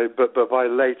responsive. So, but by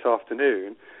late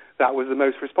afternoon, that was the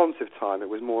most responsive time. It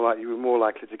was more like you were more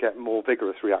likely to get more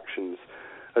vigorous reactions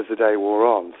as the day wore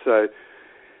on. So,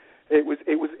 it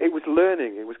was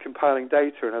learning. It was compiling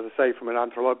data, and as I say, from an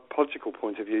anthropological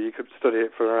point of view, you could study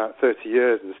it for around 30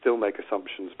 years and still make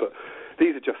assumptions. But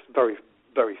these are just very,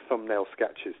 very thumbnail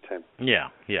sketches, Tim. Yeah.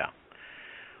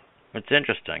 It's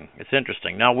interesting.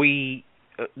 Now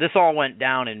this all went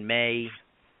down in May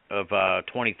of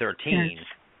 2013,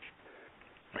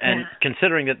 and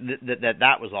considering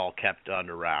that was all kept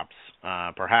under wraps,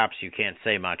 perhaps you can't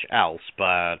say much else.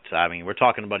 But I mean, we're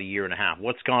talking about a year and a half.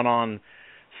 What's gone on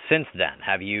since then?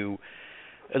 Have you,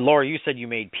 Laura? You said you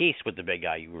made peace with the big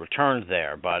guy. You returned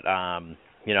there, but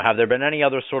you know, have there been any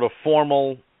other sort of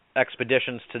formal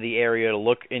expeditions to the area to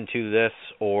look into this,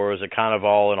 or is it kind of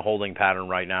all in a holding pattern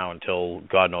right now until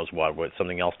God knows what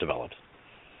something else develops?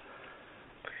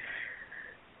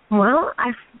 Well,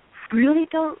 I really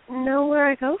don't know where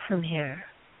I go from here.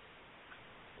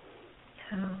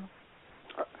 So.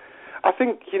 I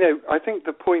think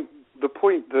the point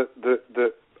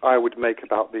that I would make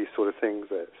about these sort of things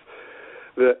is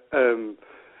that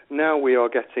now we are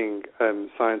getting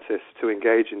scientists to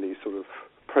engage in these sort of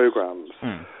programs,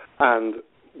 and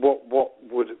what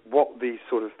these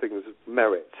sort of things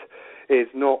merit is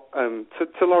not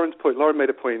to Lauren's point. Lauren made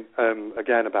a point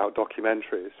again about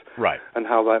documentaries, right, and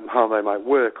how they might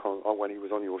work on when he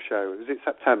was on your show. Was it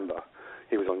September?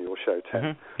 He was on your show, Tim.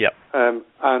 Mm-hmm. Yep.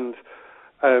 And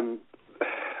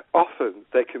often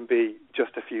they can be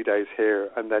just a few days here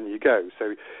and then you go.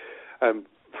 So,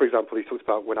 for example, he talks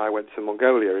about when I went to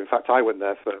Mongolia. In fact, I went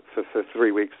there for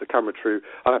 3 weeks. The camera crew,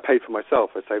 and I paid for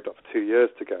myself. I saved up for 2 years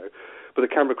to go. But the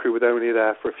camera crew were only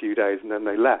there for a few days and then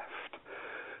they left.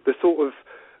 The sort of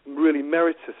really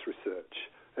meritorious research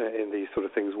in these sort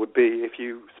of things would be if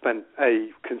you spent a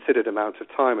considered amount of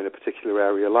time in a particular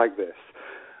area like this,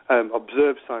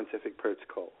 observed scientific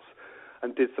protocols,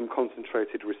 and did some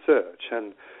concentrated research.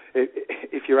 And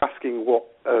if you're asking what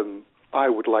I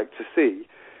would like to see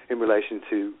in relation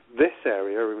to this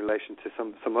area, or in relation to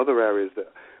some other areas that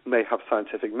may have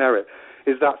scientific merit,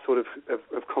 is that sort of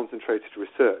concentrated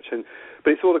research.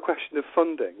 But it's all a question of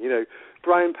funding. You know,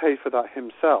 Brian paid for that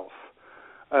himself,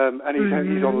 and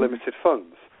he's on limited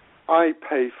funds. I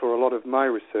pay for a lot of my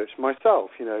research myself.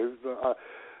 And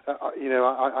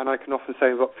I can often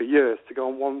save up for years to go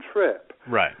on one trip.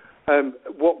 Right.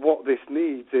 What this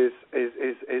needs is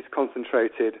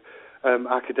concentrated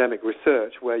academic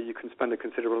research where you can spend a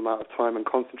considerable amount of time and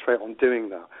concentrate on doing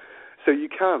that. So you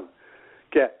can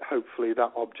get, hopefully,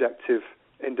 that objective,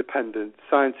 independent,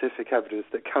 scientific evidence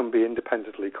that can be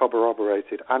independently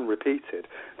corroborated and repeated.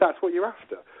 That's what you're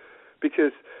after.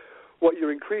 Because what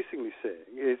you're increasingly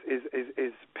seeing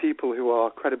is people who are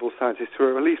credible scientists who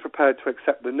are at least prepared to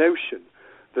accept the notion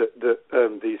that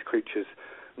these creatures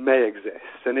may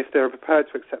exist. And if they're prepared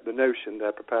to accept the notion,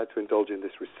 they're prepared to indulge in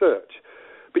this research.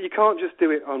 But you can't just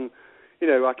do it on,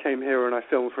 I came here and I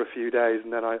filmed for a few days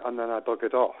and then I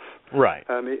buggered off. Right.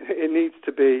 It needs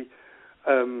to be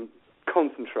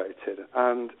concentrated,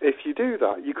 and if you do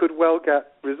that, you could well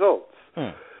get results.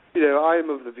 I am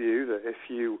of the view that if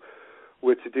you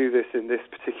were to do this in this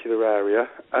particular area,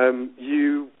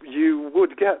 you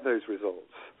would get those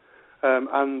results.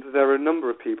 And there are a number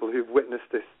of people who've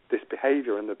witnessed this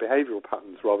behaviour and the behavioural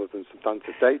patterns rather than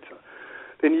substantive data.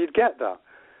 Then you'd get that.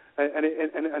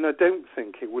 And I don't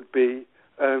think it would be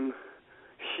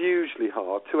hugely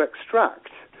hard to extract.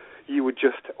 You would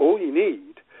all you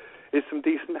need is some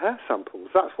decent hair samples.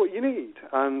 That's what you need.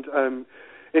 And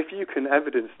if you can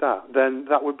evidence that, then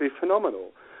that would be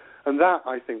phenomenal. And that,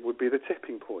 I think, would be the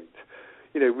tipping point.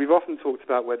 We've often talked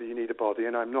about whether you need a body,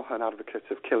 and I'm not an advocate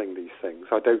of killing these things.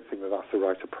 I don't think that that's the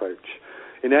right approach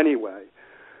in any way.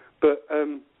 But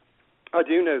I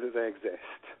do know that they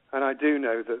exist, and I do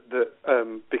know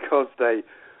that because they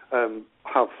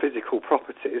have physical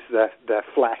properties, their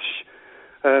flesh,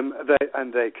 and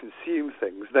they consume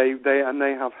things, they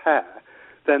have hair,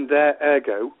 then their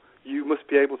ergo, you must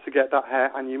be able to get that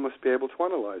hair and you must be able to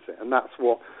analyse it. And that's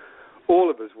what all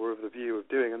of us were of the view of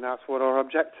doing, and that's what our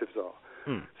objectives are.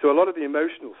 So a lot of the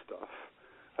emotional stuff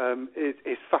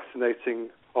is fascinating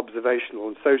observational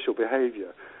and social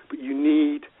behaviour, but you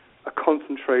need a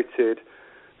concentrated,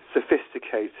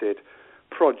 sophisticated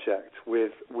project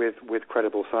with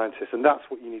credible scientists, and that's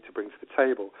what you need to bring to the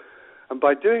table. And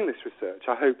by doing this research,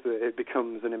 I hope that it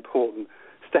becomes an important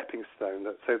stepping stone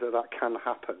so that can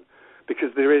happen, because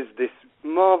there is this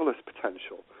marvellous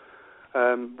potential,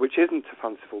 which isn't a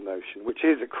fanciful notion, which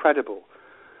is a credible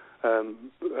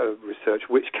research,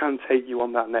 which can take you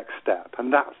on that next step.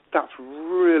 And that's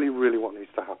really, really what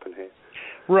needs to happen here.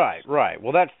 Right.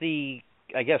 Well, that's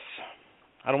I guess,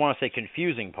 I don't want to say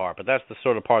confusing part, but that's the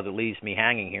sort of part that leaves me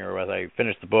hanging here as I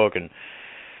finish the book and,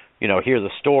 hear the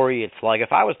story. It's like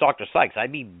if I was Dr. Sykes,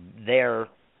 I'd be there,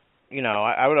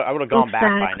 I would have gone back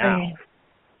by now.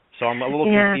 So I'm a little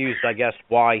confused, I guess,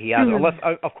 why he has. Unless,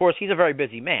 of course, he's a very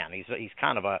busy man. He's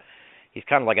kind of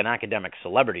like an academic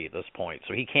celebrity at this point,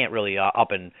 so he can't really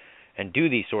up and do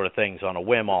these sort of things on a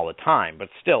whim all the time. But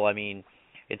still, I mean,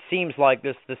 it seems like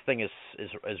this thing is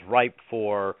ripe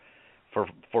for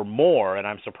more, and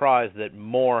I'm surprised that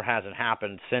more hasn't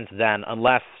happened since then,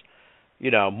 unless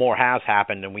more has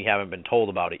happened and we haven't been told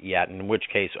about it yet. In which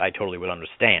case, I totally would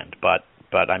understand. But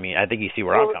I mean, I think you see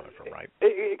where I'm coming from, right?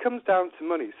 It comes down to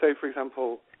money. So, for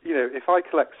example, if I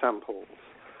collect samples,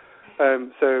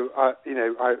 So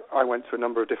I went to a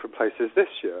number of different places this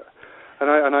year,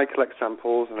 and I collect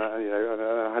samples, and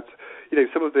I had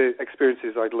some of the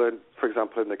experiences I'd learned, for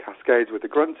example, in the Cascades with the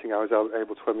grunting, I was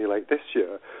able to emulate this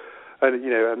year. And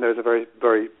and there's a very,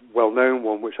 very well-known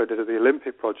one which I did at the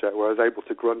Olympic Project, where I was able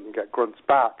to grunt and get grunts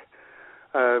back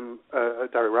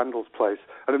at Derek Randall's place,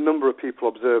 and a number of people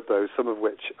observed those, some of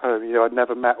which I'd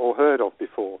never met or heard of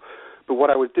before. But what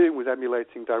I was doing was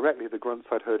emulating directly the grunts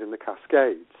I'd heard in the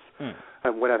Cascades.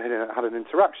 And when I had an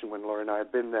interaction, when Laurie and I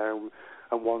had been there, and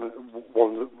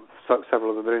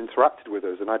several of them had interacted with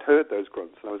us, and I'd heard those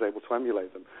grunts, and I was able to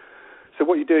emulate them. So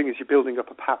what you're doing is you're building up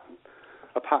a pattern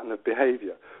of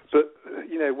behaviour. But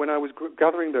when I was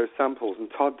gathering those samples,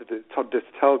 and Todd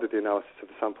Distel did the analysis of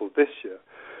the samples this year,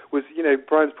 was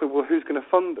Brian's point. Well, who's going to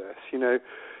fund this?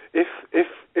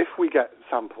 If we get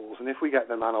samples and if we get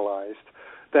them analysed,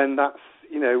 then that's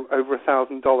over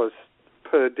 $1,000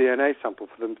 per DNA sample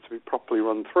for them to be properly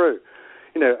run through.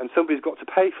 And somebody's got to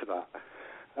pay for that.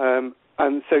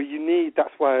 And so you need.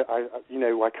 That's why I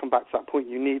come back to that point.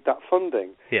 You need that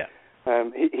funding. Yeah.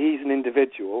 He's an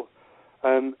individual.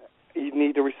 You'd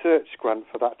need a research grant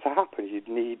for that to happen. You'd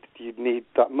need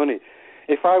that money.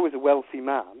 If I was a wealthy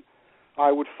man,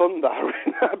 I would fund that.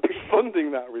 I'd be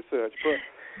funding that research. But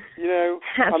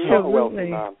I'm not a wealthy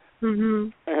man. Mm-hmm.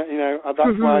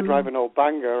 That's why I drive an old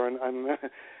banger and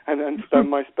spend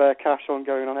my spare cash on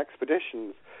going on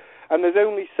expeditions. And there's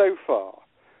only so far,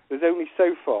 with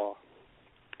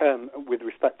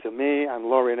respect to me and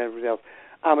Laurie and everybody else,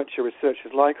 amateur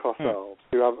researchers like ourselves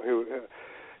who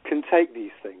can take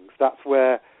these things. That's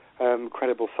where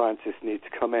credible scientists need to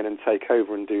come in and take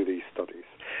over and do these studies.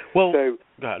 Well, so,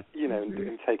 and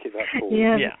take it that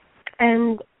forward. Yeah.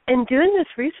 And in doing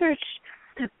this research,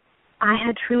 I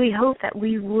had truly hoped that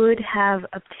we would have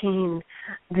obtained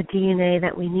the DNA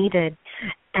that we needed.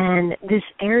 And this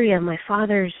area, my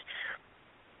father's,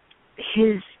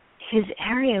 his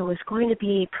area was going to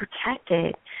be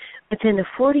protected within a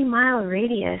 40-mile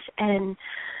radius and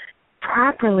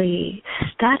properly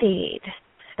studied.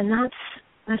 And that's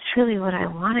really what I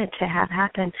wanted to have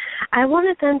happen. I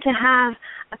wanted them to have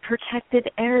a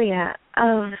protected area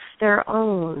of their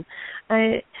own.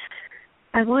 I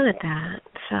wanted that,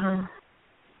 so.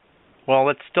 Well,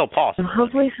 it's still possible.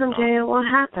 Hopefully someday it will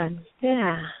happen.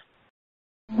 Yeah.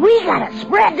 We gotta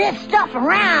spread this stuff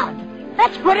around.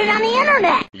 Let's put it on the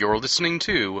internet. You're listening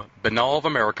to Banal of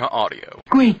America Audio.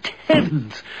 Great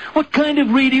heavens! What kind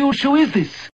of radio show is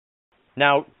this?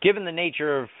 Now, given the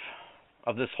nature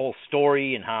of this whole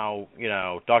story and how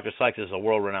Dr. Sykes is a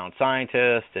world-renowned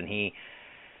scientist, and he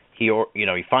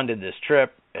funded this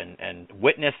trip and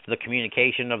witnessed the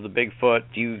communication of the Bigfoot.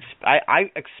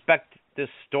 I expect this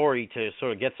story to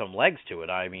sort of get some legs to it.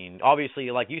 I mean,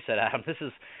 obviously, like you said, Adam, this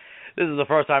is the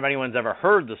first time anyone's ever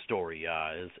heard the story.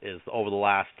 Is over the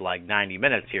last 90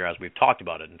 minutes here as we've talked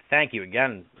about it. And thank you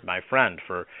again, my friend,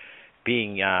 for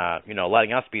being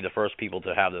letting us be the first people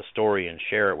to have this story and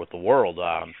share it with the world.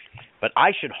 But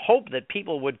I should hope that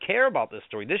people would care about this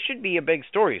story. This should be a big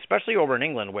story, especially over in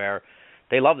England where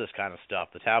they love this kind of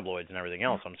stuff, the tabloids and everything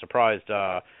else. I'm surprised.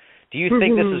 Do you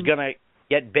think this is going to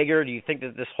get bigger? Do you think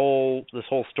that this whole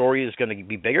story is going to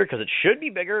be bigger? Because it should be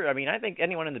bigger. I mean, I think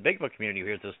anyone in the Bigfoot community who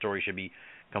hears this story should be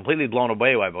completely blown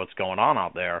away by what's going on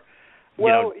out there.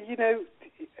 Well,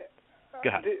 go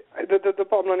ahead. The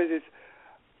bottom line is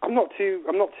I'm not too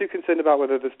concerned about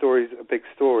whether the story's a big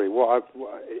story.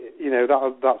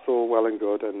 That's all well and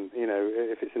good, and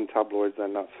if it's in tabloids,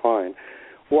 then that's fine.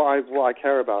 What I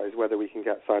care about is whether we can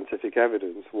get scientific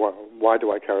evidence. Why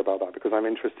do I care about that? Because I'm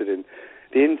interested in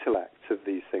the intellect of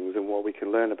these things and what we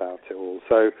can learn about it all.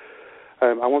 So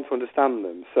I want to understand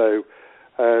them. So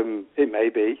it may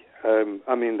be.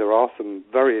 There are some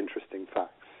very interesting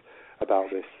facts about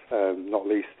this, not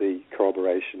least the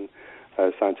corroboration,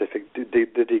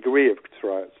 the degree of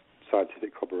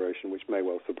scientific corroboration, which may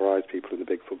well surprise people in the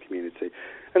Bigfoot community.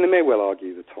 And they may well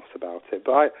argue the toss about it.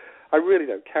 But I really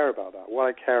don't care about that. What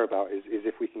I care about is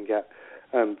if we can get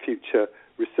future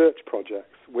research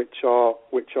projects which are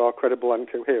credible and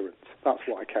coherent. That's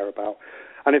what I care about.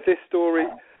 And if this story,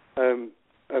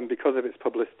 because of its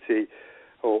publicity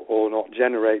or not,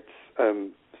 generates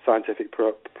scientific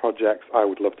projects, I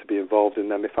would love to be involved in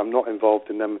them. If I'm not involved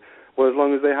in them, well, as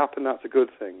long as they happen, that's a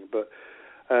good thing. But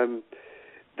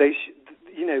this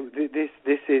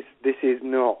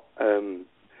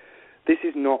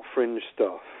is not fringe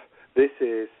stuff. This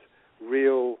is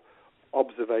real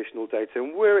observational data.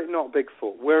 And were it not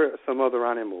Bigfoot, were it some other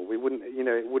animal, we wouldn't,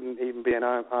 it wouldn't even be an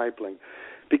eye blink.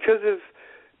 Because it's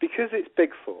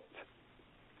Bigfoot,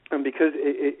 And because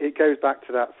it goes back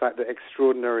to that fact that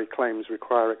extraordinary claims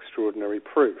require extraordinary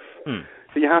proof.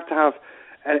 So you have to have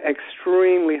an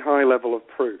extremely high level of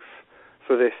proof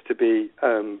for this to be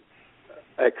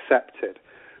accepted.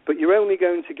 But you're only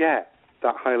going to get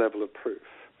that high level of proof.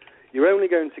 You're only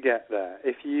going to get there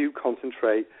if you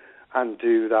concentrate and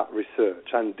do that research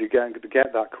and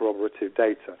get that corroborative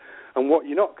data. And what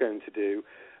you're not going to do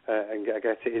and get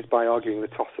it is by arguing the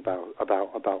toss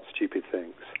about stupid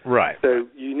things. Right. So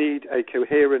you need a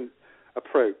coherent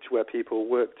approach where people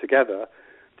work together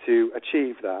to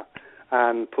achieve that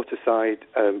and put aside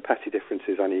petty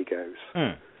differences and egos.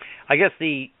 I guess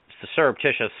the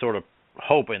surreptitious sort of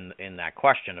hope in that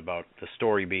question about the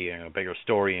story being a bigger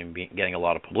story and getting a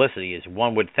lot of publicity is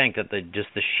one would think that just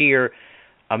the sheer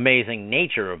amazing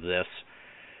nature of this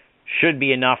should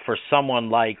be enough for someone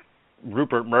like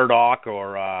Rupert Murdoch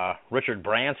or Richard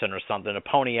Branson or something to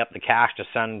pony up the cash to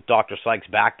send Dr. Sykes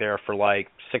back there for like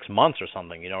 6 months or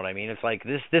something. You know what I mean? It's like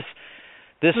this should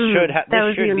be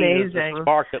the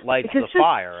spark that lights the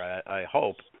fire. I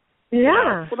hope.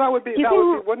 Yeah. Well, that would be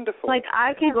wonderful. Like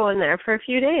I can go in there for a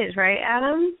few days, right,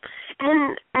 Adam?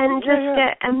 And just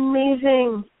get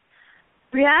amazing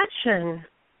reaction.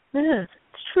 Yeah,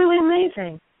 it's truly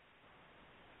amazing.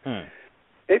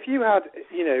 If you had,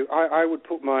 I would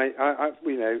put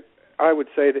I would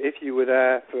say that if you were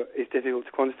there for, it's difficult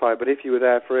to quantify, but if you were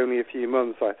there for only a few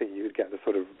months, I think you would get the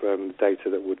sort of data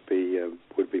that would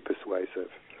be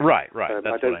persuasive. Right. That's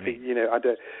I don't what I mean. think, I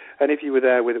don't. And if you were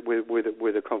there with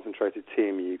a concentrated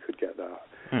team, you could get that.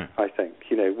 I think,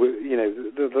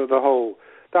 the whole.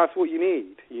 That's what you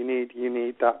need. You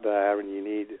need that there, and you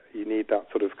need that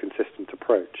sort of consistent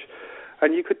approach,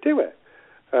 and you could do it.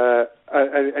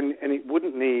 And it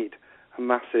wouldn't need a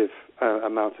massive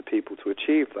amount of people to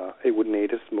achieve that. It would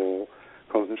need a small,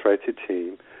 concentrated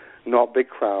team, not big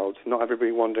crowds, not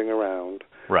everybody wandering around.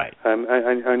 Right. And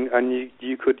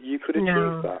you could achieve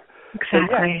that.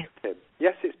 Exactly. So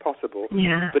yes, it's possible.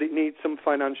 Yeah. But it needs some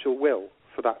financial will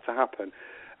for that to happen.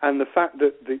 And the fact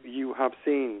that you have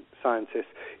seen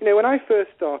scientists, when I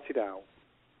first started out,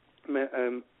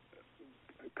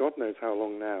 God knows how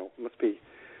long now, it must be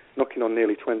knocking on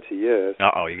nearly 20 years.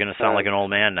 Uh-oh, you're going to sound like an old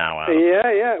man now, Adam.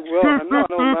 Yeah. Well, I'm not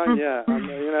an old man yet.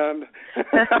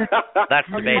 That's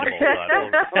debatable.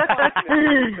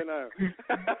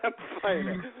 I'm playing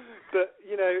it. But,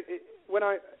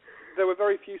 there were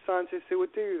very few scientists who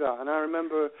would do that. And I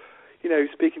remember,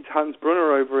 speaking to Hans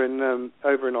Brunner over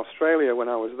in Australia when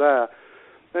I was there,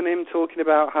 and him talking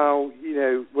about how,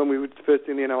 when we were first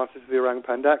doing the analysis of the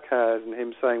orangutan deck hairs, and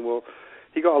him saying, well,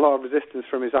 he got a lot of resistance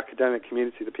from his academic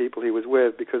community, the people he was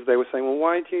with, because they were saying, well,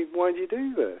 why do you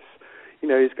do this? He's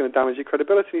going to damage your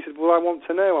credibility. And he said, well, I want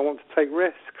to know. I want to take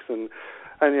risks. And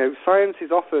science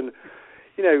is often,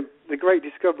 the great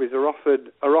discoveries are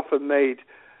often made.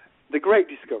 The great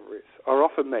discoveries are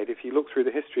often made, if you look through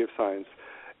the history of science,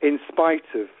 in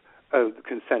spite of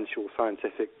consensual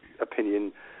scientific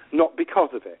opinion, not because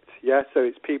of it. Yeah. So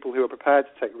it's people who are prepared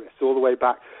to take risks all the way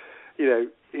back.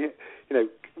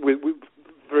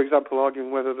 For example,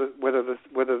 arguing whether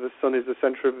the sun is the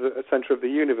center of the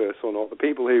universe or not.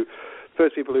 The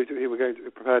first people who were going to be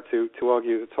prepared to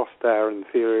argue the toss there and the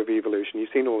theory of evolution. You've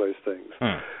seen all those things.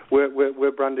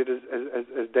 We're branded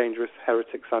as dangerous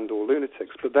heretics and or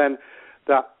lunatics.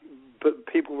 But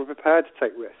people were prepared to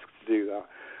take risks to do that.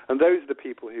 And those are the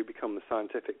people who become the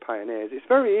scientific pioneers. It's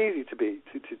very easy to be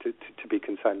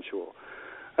consensual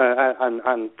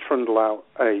and trundle out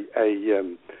a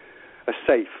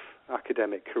safe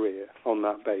academic career on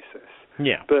that basis.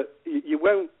 Yeah. But you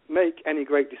won't make any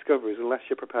great discoveries unless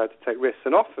you're prepared to take risks.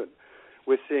 And often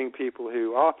we're seeing people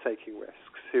who are taking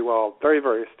risks, who are very,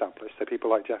 very established, so people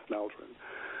like Jeff Meldrum,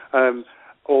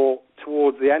 or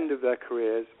towards the end of their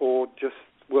careers, or just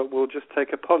will just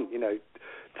take a punt.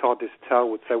 Todd Distel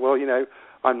would say, well,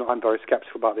 I'm very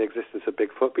skeptical about the existence of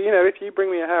Bigfoot, but if you bring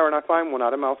me a hair and I find one,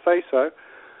 Adam, I'll say so.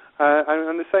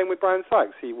 And the same with Brian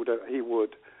Sykes. He would.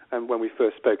 And when we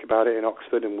first spoke about it in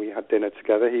Oxford and we had dinner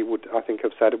together, he would, I think,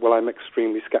 have said, well, I'm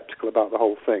extremely sceptical about the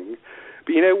whole thing.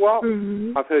 But you know what?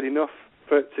 Mm-hmm. I've heard enough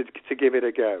to give it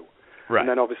a go. Right. And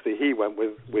then obviously he went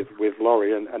with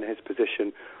Laurie and his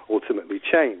position ultimately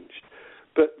changed.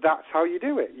 But that's how you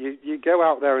do it. You go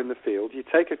out there in the field, you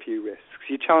take a few risks,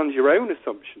 you challenge your own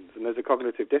assumptions, and there's a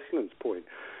cognitive dissonance point.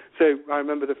 So I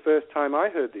remember the first time I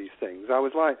heard these things, I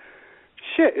was like,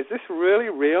 shit, is this really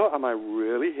real? Am I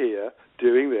really here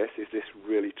doing this? Is this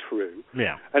really true?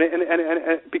 Yeah. And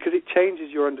because it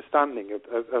changes your understanding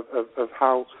of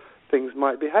how things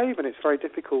might behave, and it's very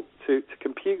difficult to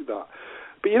compute that.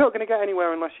 But you're not going to get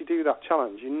anywhere unless you do that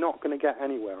challenge. You're not going to get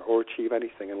anywhere or achieve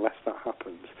anything unless that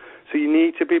happens. So you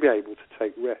need to be able to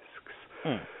take risks.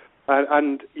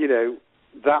 And you know,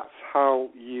 that's how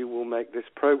you will make this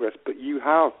progress. But you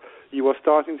are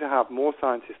starting to have more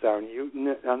scientists down,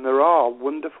 and there are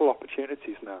wonderful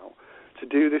opportunities now to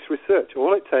do this research.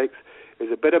 All it takes is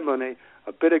a bit of money,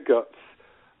 a bit of guts,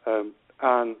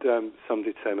 and some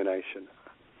determination.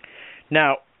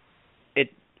 Now,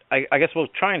 I guess we'll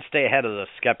try and stay ahead of the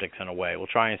skeptics in a way. We'll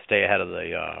try and stay ahead of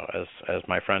the, as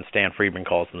my friend Stan Friedman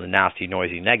calls them, the nasty,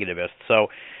 noisy negativists. So,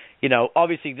 you know,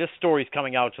 obviously this story's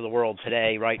coming out to the world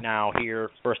today, right now, here,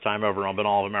 first time ever on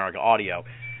Binnall of America Audio.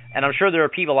 And I'm sure there are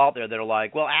people out there that are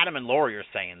like, well, Adam and Laurie are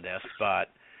saying this, but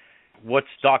what's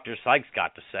Dr. Sykes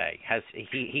got to say?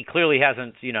 He clearly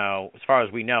hasn't, you know, as far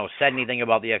as we know, said anything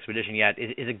about the expedition yet.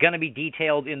 Is it going to be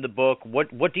detailed in the book?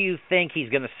 What do you think he's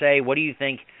going to say? What do you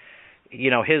think, you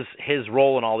know, his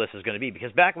role in all this is going to be?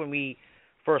 Because back when we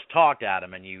first talked,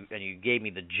 Adam, and you gave me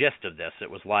the gist of this, it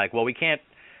was like, well, we can't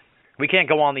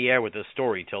go on the air with this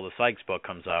story till the Sykes book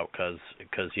comes out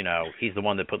because you know, he's the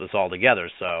one that put this all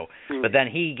together. So, but then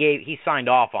he signed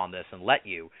off on this and let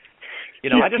you. You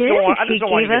know, I just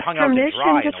don't want you to get hung out to dry. He gave us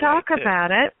permission to talk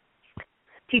about it.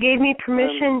 He gave me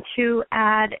permission to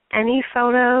add any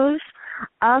photos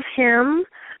of him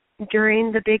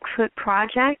during the Bigfoot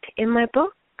project in my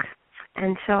book.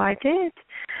 And so I did.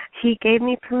 He gave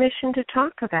me permission to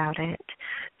talk about it.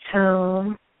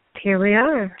 So here we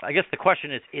are. I guess the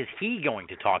question is he going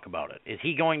to talk about it? Is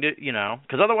he going to, you know,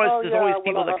 because otherwise there's always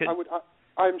people that could...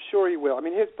 I'm sure he will. I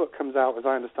mean, his book comes out, as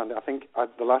I understand it, I think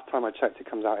the last time I checked it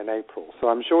comes out in April. So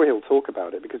I'm sure he'll talk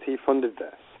about it because he funded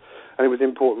this. And it was an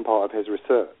important part of his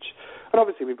research. And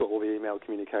obviously we've got all the email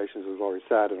communications, as Laurie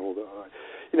said, and all that.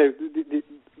 You know,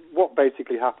 what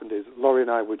basically happened is Laurie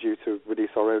and I were due to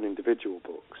release our own individual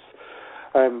books.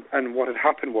 And what had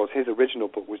happened was his original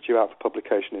book was due out for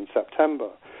publication in September.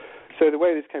 So the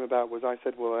way this came about was I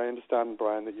said, well, I understand,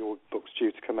 Brian, that your book's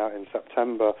due to come out in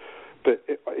September, but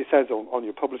it says on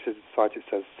your publisher's site it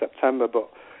says September, but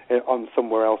on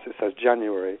somewhere else it says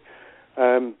January.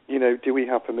 You know, do we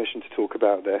have permission to talk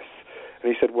about this?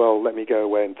 And he said, well, let me go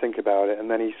away and think about it. And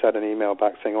then he sent an email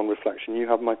back saying, on reflection, you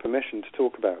have my permission to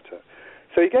talk about it.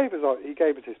 So he gave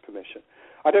us his permission.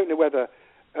 I don't know whether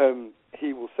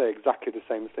he will say exactly the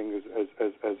same thing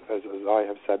as I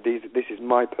have said. This is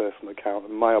my personal account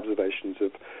and my observations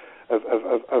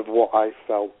of what I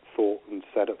felt, thought, and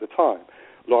said at the time.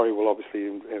 Laurie will obviously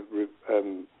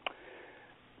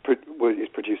is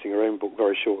producing her own book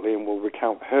very shortly and will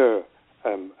recount her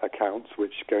accounts,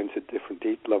 which go into different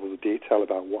levels of detail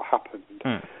about what happened.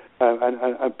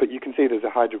 But you can see there's a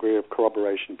high degree of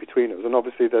corroboration between us. And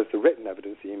obviously there's the written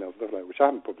evidence, the emails, which I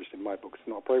haven't published in my book. It's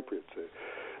not appropriate to.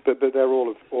 But they're all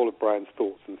of Brian's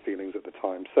thoughts and feelings at the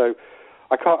time. So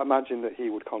I can't imagine that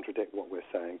he would contradict what we're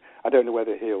saying. I don't know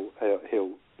whether he'll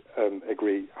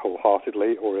agree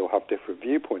wholeheartedly or he'll have different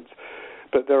viewpoints.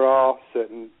 But there are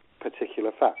certain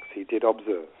particular facts. He did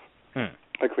observe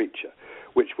a creature,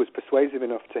 which was persuasive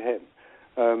enough to him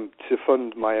to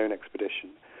fund my own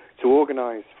expedition, to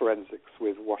organise forensics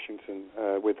with Washington,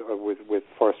 with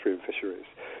Forestry and Fisheries,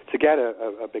 to get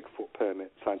a Bigfoot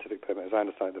permit, scientific permit, as I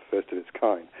understand, the first of its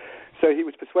kind. So he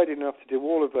was persuaded enough to do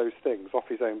all of those things off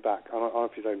his own back,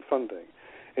 off his own funding,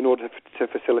 in order to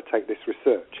facilitate this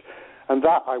research. And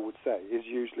that, I would say, is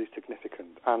usually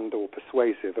significant and or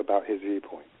persuasive about his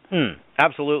viewpoint.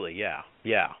 Absolutely, yeah.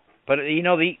 But, you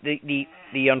know,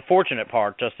 the unfortunate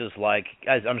part just is like,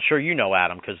 as I'm sure you know,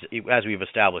 Adam, because as we've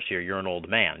established here, you're an old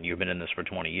man. You've been in this for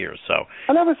 20 years, so...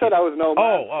 I never said I was an old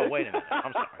man. Oh, wait a minute.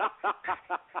 I'm sorry.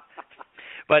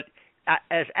 But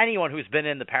as anyone who's been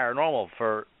in the paranormal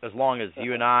for as long as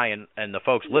you and I and the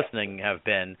folks listening have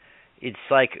been, it's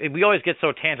like we always get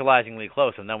so tantalizingly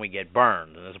close and then we get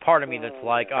burned. And there's a part of me that's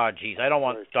like, oh, geez, I don't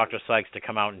want Dr. Sykes to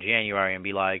come out in January and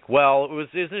be like, well, it was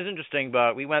interesting,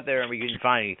 but we went there and we didn't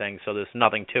find anything, so there's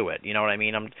nothing to it. You know what I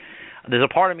mean? There's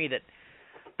a part of me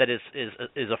that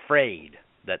is afraid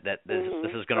that this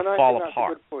is going to fall apart.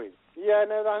 That's a good point. Yeah,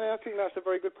 no, I think that's a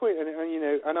very good point. And you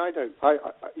know, and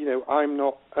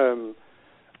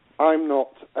I'm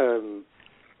not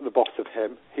the boss of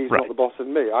him. He's not the boss of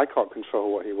me. I can't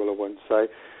control what he will or won't say,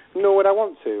 nor would I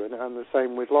want to. And the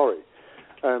same with Laurie.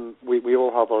 We all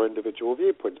have our individual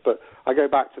viewpoints, but I go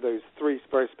back to those three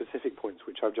very specific points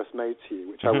which I've just made to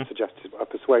you, which I would suggest are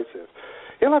persuasive.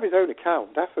 He'll have his own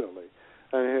account, definitely.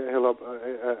 He'll have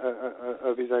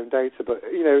of his own data, but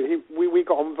you know, we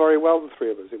got on very well, the three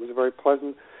of us. It was a very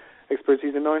pleasant experience.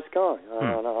 He's a nice guy,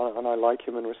 and I like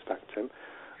him and respect him.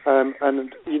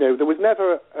 And you know, there was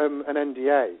never an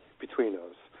NDA between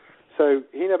us, So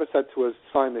he never said to us,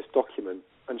 sign this document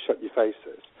and shut your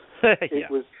faces. Yeah.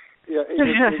 It was, it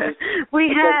was we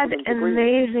a had gentleman's an agreement.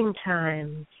 amazing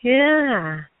time.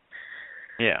 Yeah.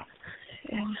 Yeah.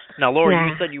 Now, Lori, Yeah.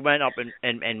 you said you went up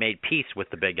and made peace with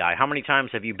the big guy. How many times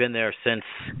have you been there since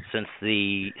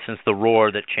the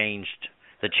roar that changed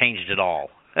it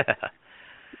all?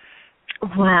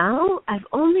 Well, I've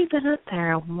only been up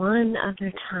there one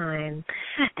other time,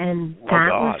 and that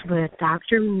was with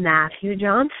Dr. Matthew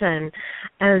Johnson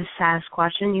of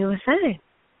Sasquatch in USA.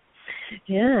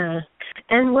 Yeah.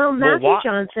 And Matthew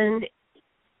Johnson.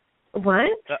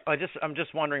 What? I'm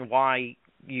just wondering why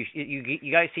you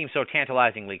guys seem so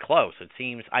tantalizingly close. It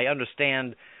seems I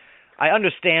understand,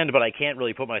 but I can't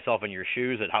really put myself in your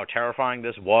shoes at how terrifying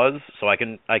this was. So I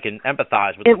can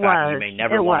empathize with the fact that you may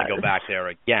never want to go back there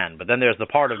again. But then there's the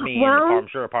part of me, and I'm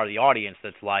sure a part of the audience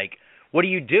that's like, "What are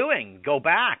you doing? Go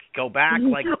back like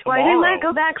tomorrow." Why didn't I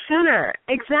go back sooner?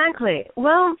 Exactly.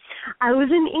 Well, I was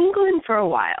in England for a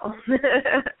while.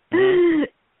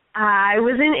 I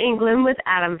was in England with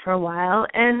Adam for a while,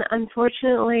 and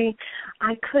unfortunately,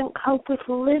 I couldn't cope with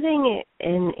living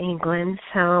in England,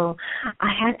 so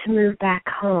I had to move back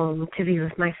home to be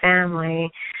with my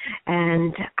family.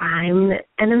 And I'm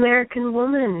an American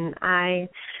woman.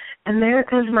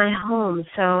 America's my home,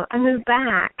 so I moved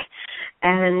back,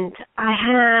 and I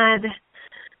had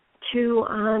to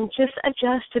just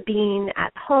adjust to being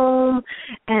at home,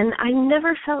 and I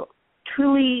never felt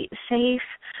truly safe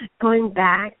going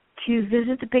back to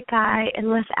visit the big guy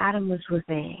unless Adam was with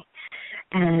me.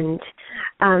 And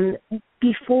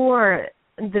before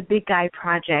the Big Guy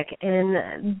Project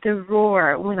and the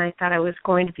roar, when I thought I was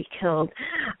going to be killed,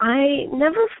 I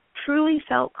never truly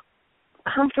felt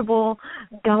comfortable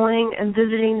going and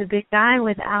visiting the big guy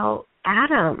without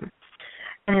Adam.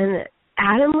 And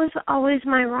Adam was always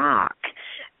my rock.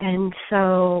 And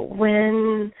so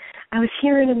when I was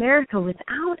here in America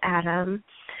without Adam,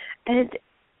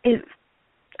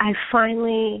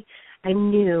 I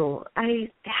knew I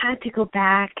had to go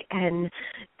back and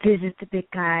visit the big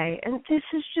guy. And this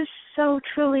is just so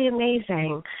truly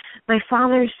amazing. My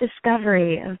father's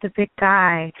discovery of the big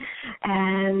guy.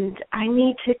 And I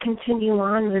need to continue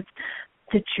on with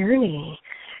the journey.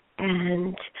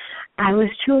 And I was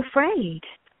too afraid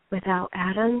without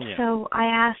Adam. Yeah. So I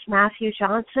asked Matthew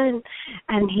Johnson,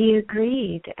 and he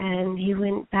agreed. And he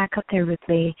went back up there with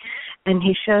me. And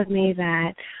he showed me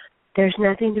that there's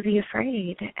nothing to be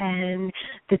afraid, and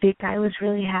the big guy was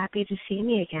really happy to see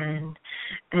me again.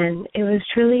 And it was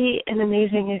truly an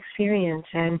amazing experience.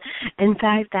 And in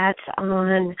fact, that's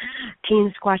on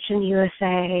Team Squatchin'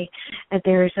 USA. And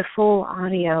there's a full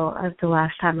audio of the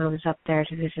last time I was up there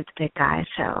to visit the big guy.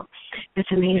 So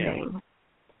it's amazing. Yeah.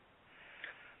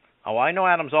 Oh, I know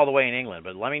Adam's all the way in England,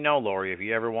 but let me know, Lori, if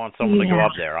you ever want someone to go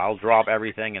up there. I'll drop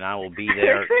everything and I will be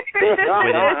there within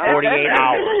 48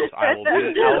 hours. I will be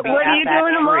what are you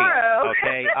doing tree, tomorrow?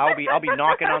 okay? I'll be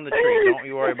knocking on the tree. Don't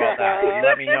you worry about that. You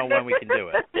let me know when we can do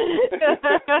it.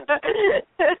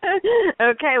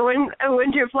 Okay,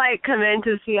 when's your flight come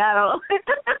into Seattle?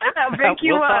 I'll pick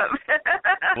you up.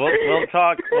 We'll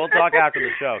talk after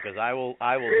the show, because I will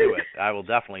do it. I will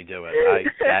definitely do it.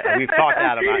 We've talked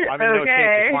Adam. I'm in no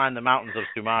shape to climb the mountains of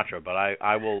Sumatra, but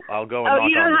I'll go and knock on the tree. Oh,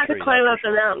 you don't have to climb up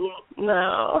the mountain.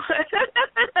 No.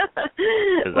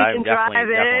 We can drive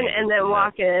in and then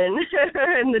walk in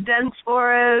the dense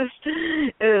forest.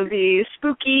 It'll be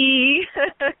spooky.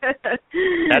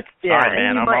 That's fine,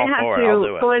 man. I'm all for it. I'll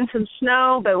do it. Go in some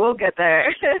snow, but we'll get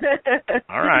there.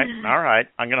 All right.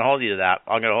 I'm going to hold you to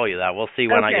that. We'll see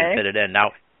when I can fit it in.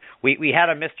 Now, we had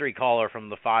a mystery caller from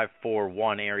the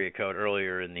 541 area code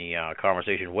earlier in the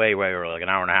conversation, way early, like an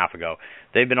hour and a half ago.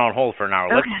 They've been on hold for an hour.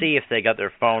 Okay. Let's see if they got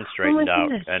their phone straightened out,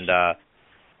 and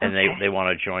okay. they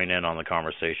want to join in on the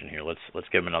conversation here. Let's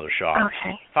give them another shot.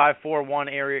 Okay. 541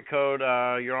 area code.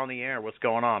 You're on the air. What's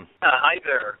going on? Hi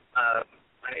there.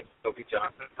 My name's Toby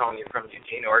Johnson, calling you from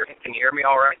Eugene, Oregon. Can you hear me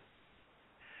all right?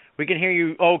 We can hear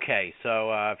you okay.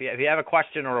 So if you have a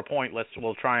question or a point,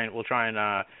 we'll try and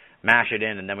mash it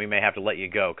in, and then we may have to let you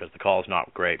go because the call's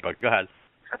not great. But go ahead.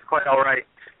 That's quite all right.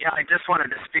 Yeah, I just wanted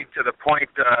to speak to the point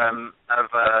of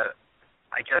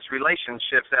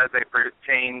relationships as they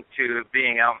pertain to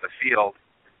being out in the field.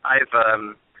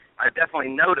 I've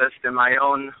definitely noticed in my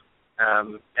own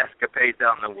escapades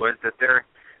out in the woods that there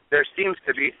seems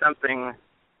to be something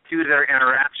to their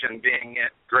interaction, being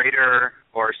it greater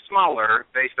or smaller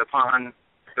based upon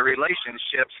the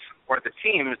relationships or the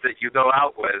teams that you go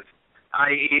out with.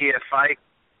 I.e., if I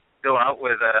go out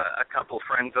with a couple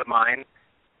friends of mine,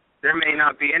 there may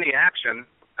not be any action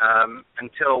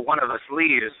until one of us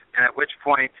leaves, and at which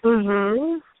point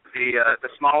the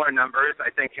smaller numbers,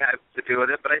 I think, have to do with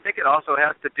it, but I think it also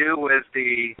has to do with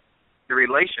the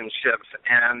relationships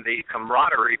and the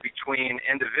camaraderie between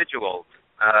individuals.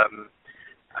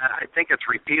 I think it's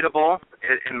repeatable.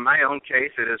 In my own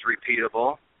case, it is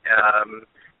repeatable.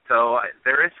 So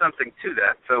there is something to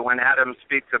that. So when Adam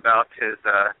speaks about his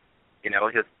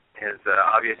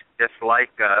obvious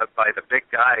dislike by the big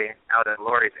guy out in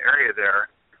Lori's area there,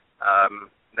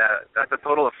 that's a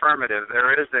total affirmative.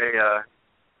 There is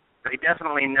they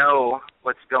definitely know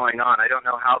what's going on. I don't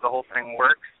know how the whole thing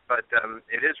works, but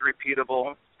it is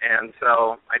repeatable, and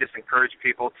so I just encourage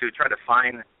people to try to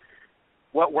find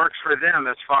what works for them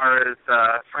as far as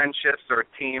friendships or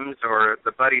teams or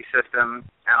the buddy system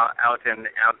out in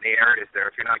the areas there.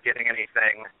 If you're not getting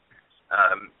anything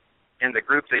in the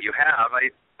group that you have, I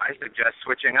suggest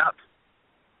switching up.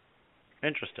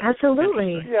 Interesting.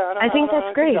 Absolutely. Yeah, I think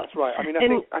that's great. That's right. I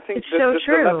mean, I think it's so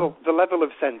true. The level of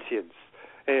sentience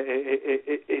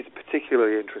is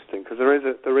particularly interesting because there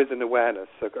is an awareness,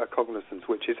 a cognizance,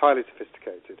 which is highly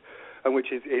sophisticated, and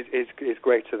which is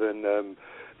greater than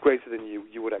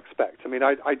you would expect. I mean,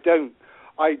 I don't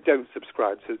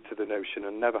subscribe to the notion,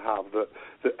 and never have, that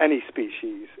any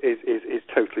species is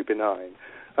totally benign,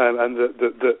 and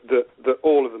that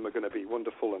all of them are going to be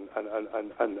wonderful and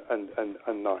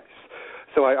nice.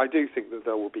 So I do think that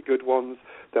there will be good ones,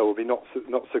 there will be not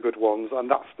so good ones,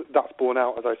 and that's borne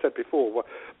out, as I said before,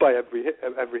 by every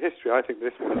history. I think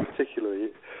this one is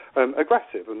particularly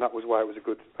aggressive, and that was why it was a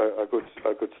good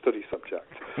study subject.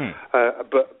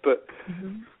 But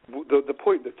the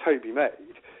point that Toby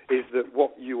made is that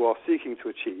what you are seeking to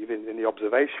achieve in the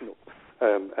observational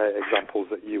examples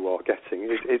that you are getting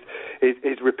is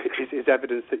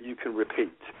evidence that you can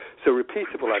repeat. So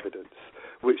repeatable evidence,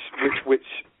 which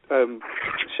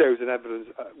shows an evidence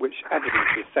which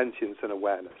evidences sentience and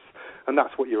awareness, and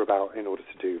that's what you're about in order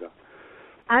to do that.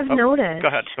 I've noticed. Go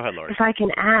ahead, Lori. If I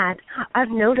can add, I've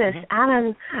noticed,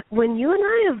 Adam, when you and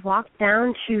I have walked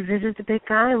down to visit the big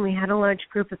guy and we had a large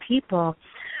group of people,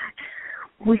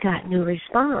 we got no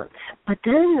response. But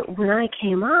then when I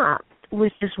came up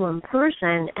with this one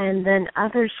person and then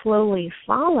others slowly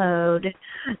followed,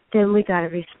 then we got a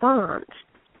response.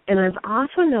 And I've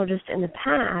also noticed in the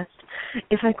past,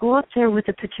 if I go up there with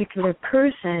a particular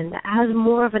person that has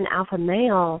more of an alpha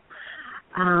male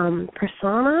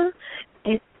persona,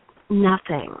 it's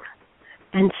nothing.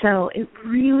 And so it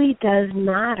really does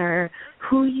matter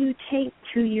who you take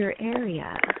to your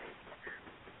area.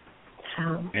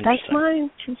 So that's my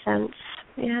 2 cents.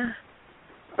 Yeah.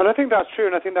 And I think that's true,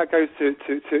 and I think that goes to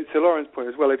Lauren's point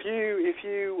as well. If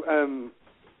you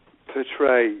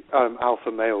portray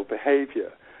alpha male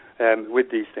behaviour with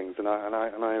these things, and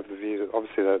I have the view that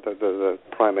obviously the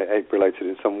primate ape related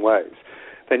in some ways,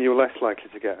 then you're less likely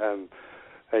to get a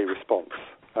response,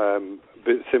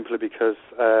 but simply because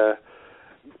they're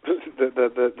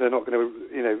not going to,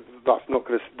 that's not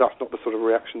the sort of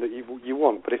reaction that you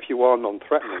want. But if you are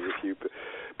non-threatening, if you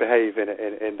behave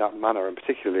in that manner, and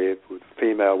particularly with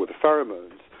female with the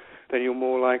pheromones, then you're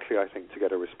more likely, I think, to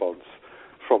get a response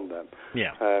from them.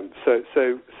 Yeah. So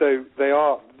they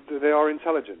are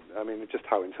intelligent. I mean, just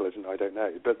how intelligent, I don't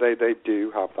know, but they do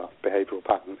have that behavioural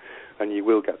pattern, and you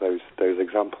will get those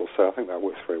examples. So I think that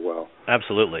works very well.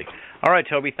 Absolutely. All right,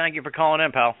 Toby, thank you for calling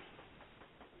in, pal.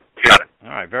 Got it. All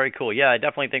right, very cool. Yeah, I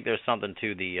definitely think there's something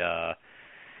to the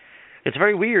it's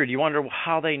very weird. You wonder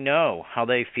how they know, how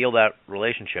they feel that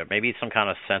relationship. Maybe it's some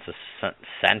kind of sense of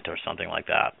scent or something like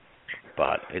that.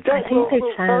 But it's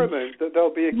pheromones. They'll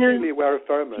be acutely aware of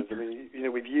pheromones. I mean,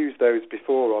 we've used those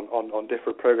before on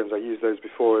different programs. I used those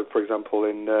before, for example,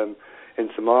 in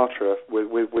Sumatra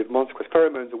with monster.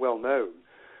 Pheromones are well known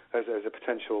as a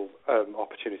potential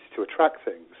opportunity to attract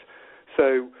things.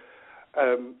 So,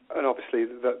 and obviously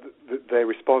they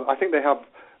respond. I think they have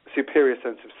superior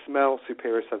sense of smell,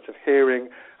 superior sense of hearing,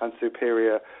 and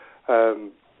superior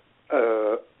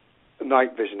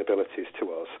night vision abilities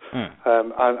to us,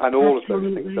 and all of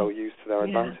those things they'll use to their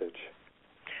advantage.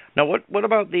 Now, what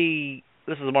about this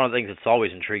is one of the things that's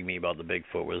always intrigued me about the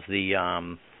Bigfoot, was the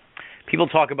people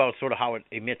talk about sort of how it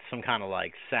emits some kind of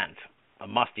like scent, a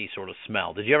musty sort of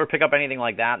smell. Did you ever pick up anything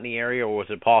like that in the area, or was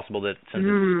it possible that since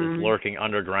it's lurking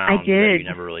underground, I did. that you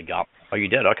never really got? Oh, you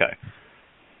did? Okay.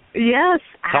 Yes,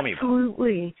 Tell me about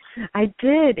absolutely. I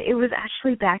did. It was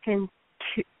actually back in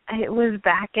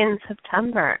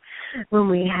September when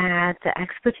we had the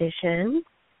expedition.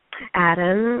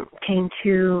 Adam came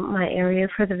to my area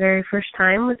for the very first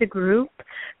time with a group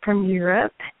from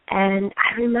Europe, and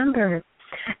I remember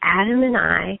Adam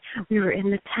and we were in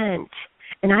the tent,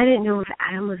 and I didn't know if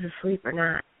Adam was asleep or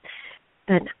not,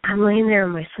 but I'm laying there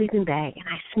in my sleeping bag, and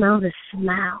I smell this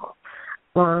smell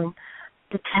along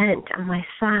the tent on my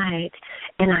side,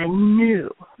 and I knew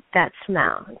that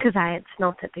smell because I had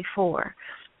smelt it before,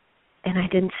 and I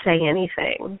didn't say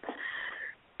anything.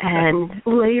 And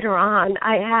later on,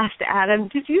 I asked Adam,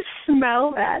 did you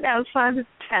smell that outside the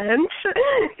tent?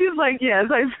 He's like,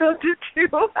 yes, I smelled it too.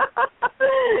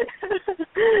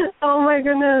 Oh, my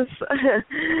goodness.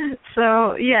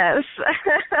 So, yes.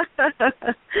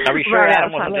 Are we sure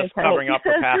Adam wasn't just covering up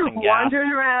for passing gas? Wandering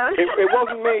around. It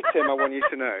wasn't me, Tim, I want you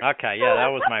to know. Okay, yeah,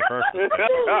 that was my first.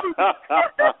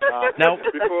 No.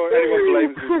 Before anyone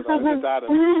blames me for that, it's Adam.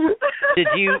 Did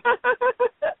you...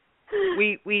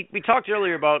 We talked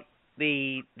earlier about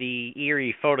the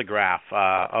eerie photograph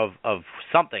of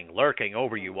something lurking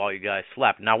over you while you guys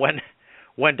slept. Now,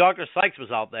 when Dr. Sykes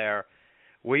was out there,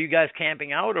 were you guys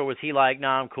camping out, or was he like, "No,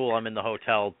 I'm cool. I'm in the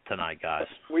hotel tonight, guys"?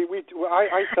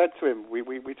 I said to him, we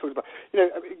talked about,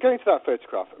 going to that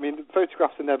photograph. I mean,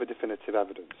 photographs are never definitive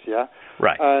evidence, yeah.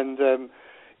 Right. And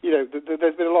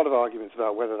there's been a lot of arguments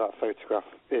about whether that photograph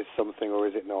is something or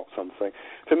is it not something.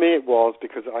 For me, it was,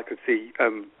 because I could see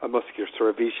a musculature,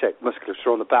 a V-shaped musculature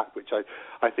on the back, which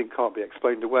I think can't be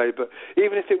explained away. But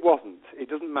even if it wasn't, it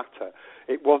doesn't matter.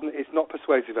 It wasn't. It's not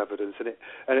persuasive evidence, and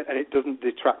it doesn't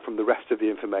detract from the rest of the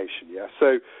information. Yeah.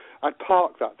 So I'd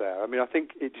park that there. I mean, I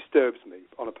think it disturbs me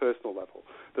on a personal level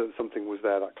that something was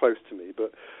there that close to me,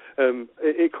 but.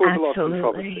 It caused a lot of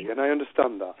controversy, and I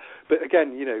understand that. But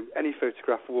again, any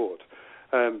photograph would.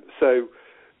 So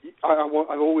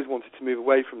I've always wanted to move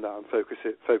away from that and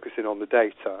focusing on the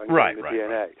data and the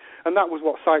DNA. And that was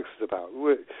what Sykes was about.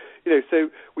 So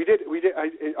we did.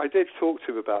 I did talk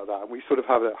to him about that, and we sort of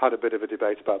had a bit of a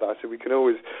debate about that. So we can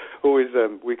always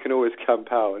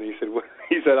camp out. And he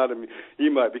said, Adam,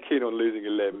 you might be keen on losing a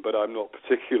limb, but I'm not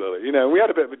particularly. We had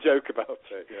a bit of a joke about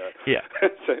it. Yeah.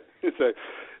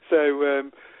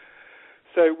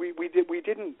 So we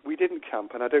didn't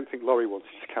camp, and I don't think Laurie wanted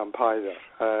to camp either.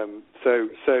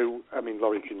 So I mean,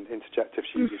 Laurie can interject if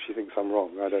she thinks I'm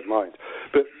wrong. I don't mind.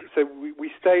 But so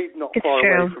we stayed not far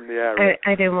away from the area.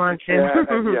 I didn't want to.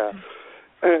 Yeah.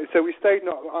 So we stayed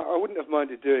not. I wouldn't have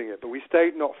minded doing it, but we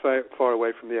stayed not far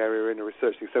away from the area in a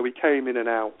researching. So we came in and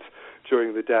out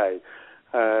during the day.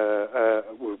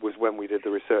 Was when we did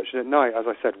the research, and at night, as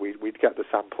I said, we'd get the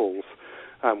samples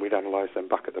and we'd analyse them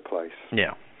back at the place.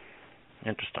 Yeah,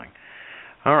 interesting.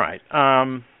 All right.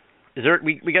 Is there?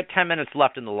 We got 10 minutes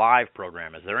left in the live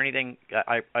program. Is there anything?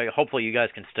 I hopefully you guys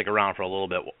can stick around for a little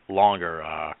bit longer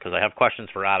because I have questions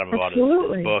for Adam about his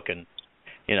book, and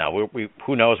we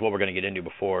who knows what we're going to get into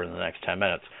before in the next 10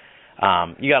 minutes.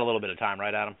 You got a little bit of time,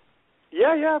 right, Adam?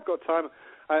 Yeah, I've got time.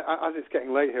 As it's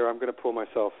getting late here, I'm going to pour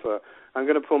myself a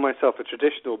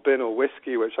traditional bin or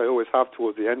whiskey, which I always have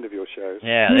towards the end of your shows.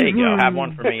 Yeah, there you go. Have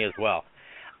one for me as well.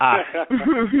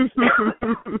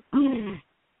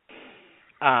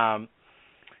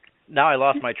 Now I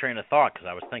lost my train of thought because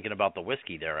I was thinking about the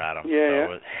whiskey there, Adam.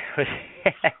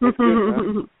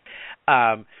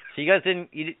 So you guys didn't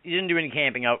do any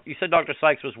camping out. You said Dr.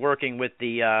 Sykes was working with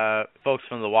the folks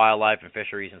from the wildlife and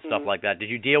fisheries and stuff like that. Did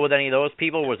you deal with any of those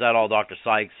people, or was that all Dr.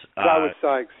 Sykes? That was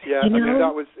Sykes, yeah.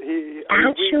 That was he.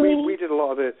 Actually, we did a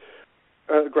lot of it.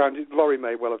 Ground. Laurie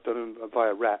may well have done it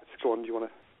via rats. Go on, do you want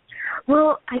to?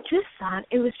 Well, I just thought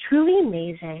it was truly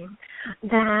amazing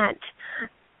that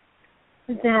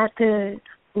the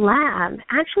lab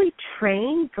actually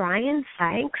trained Brian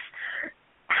Sykes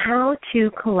how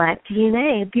to collect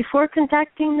DNA before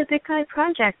conducting the Big Eye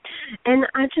Project. And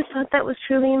I just thought that was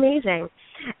truly amazing.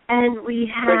 And we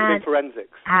had forensics.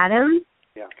 Adam.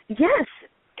 Yeah. Yes,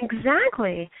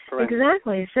 exactly. Forensics.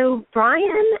 Exactly. So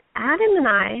Brian, Adam, and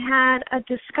I had a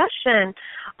discussion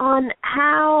on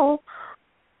how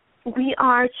we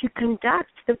are to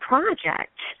conduct the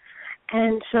project.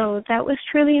 And so that was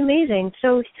truly amazing.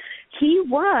 So he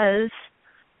was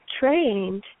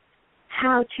trained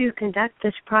how to conduct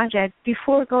this project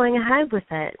before going ahead with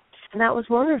it. And that was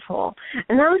wonderful.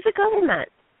 And that was the government.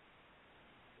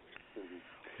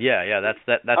 Yeah, that's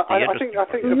the interesting I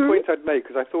think the point I'd make,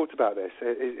 because I thought about this,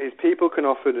 is people can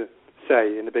often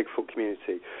say in the Bigfoot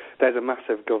community there's a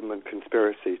massive government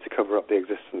conspiracy to cover up the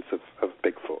existence of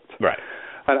Bigfoot. Right.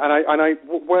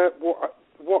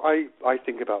 What I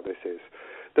think about this is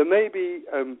there may be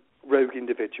rogue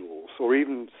individuals or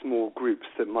even small groups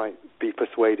that might be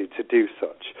persuaded to do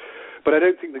such, but I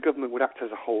don't think the government would act as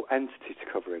a whole entity to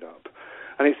cover it up.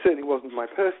 And it certainly wasn't my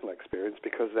personal experience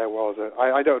because there was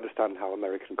I don't understand how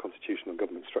American constitutional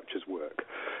government structures work,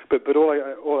 but all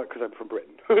because I'm from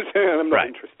Britain and I'm not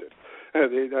interested.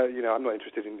 I'm not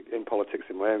interested in politics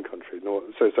in my own country, so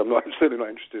I'm certainly not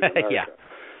interested in America.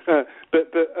 Yeah.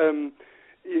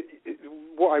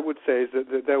 what I would say is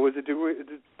that there was a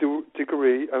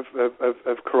degree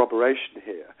of corroboration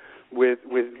here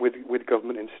with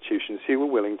government institutions who were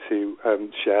willing to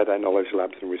share their knowledge,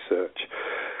 labs, and research.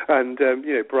 And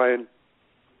Brian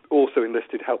also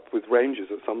enlisted help with Rangers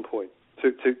at some point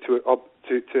to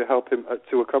help him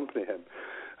to accompany him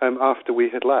after we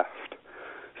had left.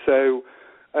 So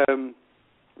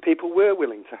people were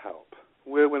willing to help.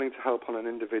 We're willing to help on an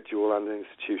individual and an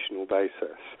institutional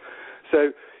basis.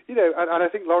 So, and I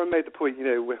think Lauren made the point,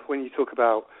 when you talk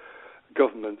about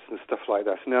governments and stuff like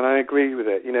that, and I agree with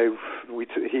it,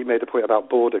 he made the point about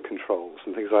border controls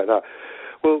and things like that.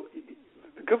 Well,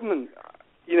 the government,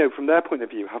 from their point of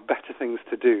view, have better things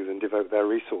to do than devote their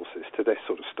resources to this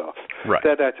sort of stuff. Right.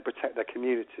 They're there to protect their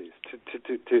communities,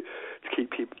 to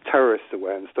keep terrorists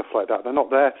away and stuff like that. They're not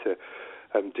there to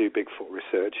do Bigfoot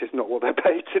research. It's not what they're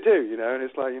paid to do, and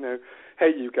it's like,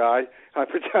 hey, you guy, I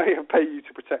pay you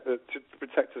to protect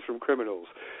us from criminals.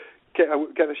 Get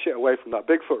the shit away from that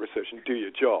Bigfoot research and do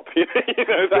your job.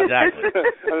 Exactly.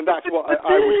 And that's what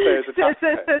I would say as a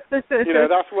taxpayer.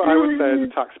 That's what I would say as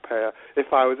a taxpayer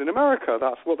if I was in America.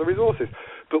 That's what the resource is.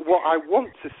 But what I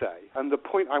want to say, and the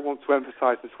point I want to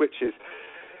emphasize and switch is,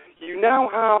 you now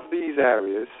have these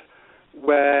areas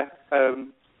where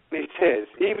it is,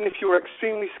 even if you're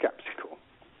extremely skeptical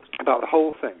about the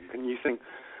whole thing, and you think,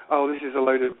 oh, this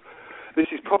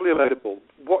is probably a load of bull.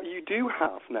 What you do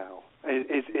have now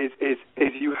is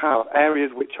you have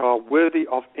areas which are worthy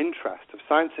of interest, of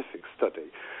scientific study,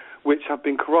 which have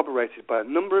been corroborated by a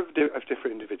number of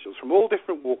different individuals from all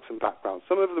different walks and backgrounds,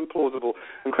 some of them plausible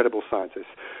and credible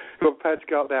scientists, who are prepared to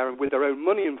go out there and with their own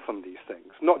money and fund these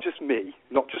things. Not just me,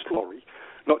 not just Laurie,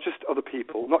 not just other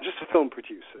people, not just film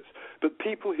producers, but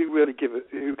people who really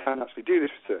who can actually do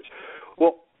this research.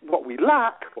 What we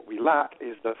lack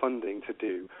is the funding to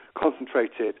do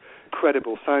concentrated,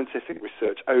 credible scientific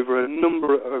research over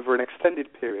an extended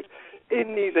period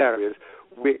in these areas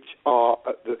which are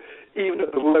even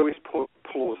at the lowest point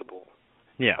plausible.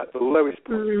 Yeah. At the lowest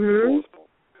point plausible.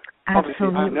 Obviously,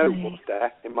 Absolutely. I know what's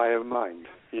there in my own mind.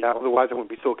 Otherwise I wouldn't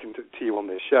be talking to you on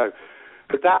this show.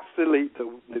 But that's the leap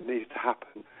that needs to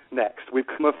happen next. We've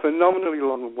come a phenomenally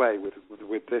long way with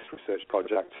this research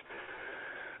project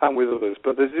and with others,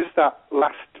 but there's just that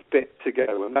last bit to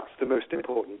go, and that's the most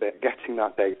important bit, getting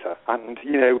that data. And,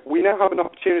 we now have an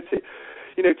opportunity.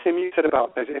 Tim, you said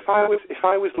about this. If I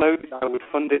was loaded, I would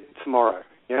fund it tomorrow,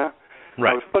 yeah?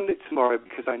 Right. I would fund it tomorrow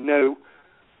because I know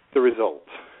the result.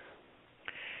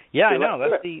 Yeah, So I know.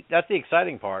 That's the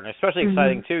exciting part, and especially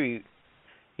exciting, too.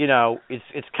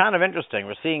 It's kind of interesting.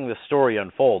 We're seeing this story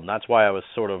unfold, and that's why I was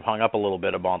sort of hung up a little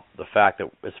bit about the fact that,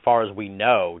 as far as we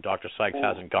know, Dr. Sykes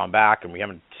hasn't gone back, and we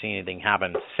haven't seen anything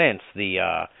happen since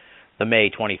the May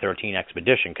 2013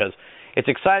 expedition. Because it's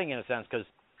exciting in a sense, because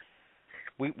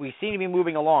we seem to be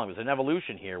moving along. There's an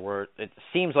evolution here where it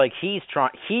seems like he's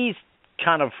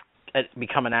kind of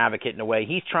become an advocate in a way.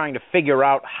 He's trying to figure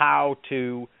out how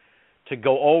to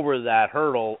go over that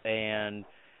hurdle and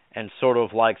sort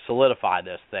of like solidify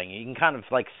this thing. You can kind of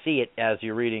like see it as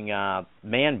you're reading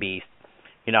Man Beast,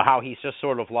 how he's just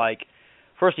sort of like,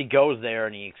 first he goes there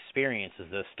and he experiences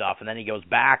this stuff, and then he goes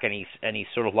back and he's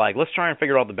sort of like, let's try and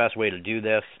figure out the best way to do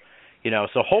this,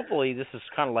 so hopefully this is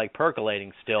kind of like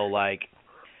percolating still, like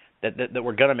that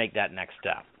we're going to make that next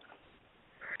step.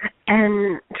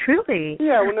 And truly,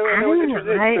 yeah, well, there was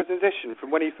a transition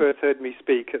from when he first heard me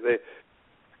speak at the.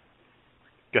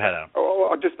 Go ahead, Adam.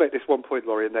 I'll just make this one point,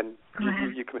 Laurie, and then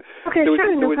you can. Okay, there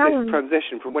sure, was no this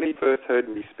transition from when he first heard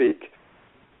me speak.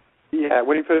 Yeah,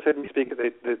 when he first heard me speak at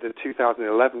the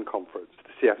 2011 conference,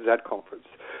 the CFZ conference,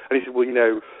 and he said, well,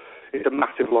 it's a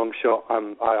massive long shot.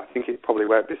 I think it probably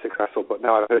won't be successful, but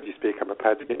now I've heard you speak, I'm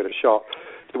prepared to give it a shot.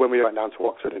 So when we went down to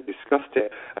Oxford and discussed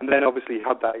it, and then obviously he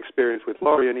had that experience with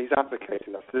Laurie, and he's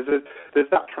advocating that. So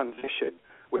there's that transition,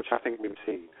 which I think we've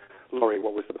seen. Laurie,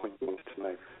 what was the point you wanted to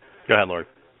make? Go ahead, Laurie.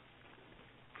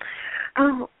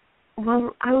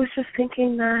 Well, I was just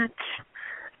thinking that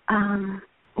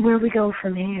where we go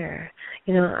from here.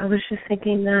 I was just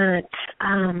thinking that,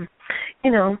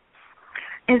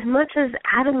 as much as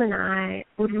Adam and I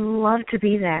would love to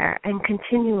be there and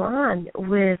continue on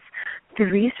with the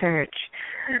research,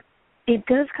 it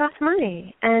does cost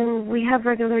money, and we have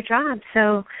regular jobs.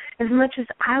 So as much as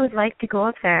I would like to go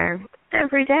up there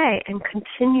every day and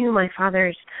continue my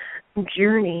father's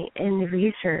journey in the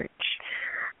research,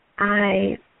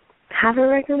 I have a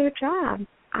regular job.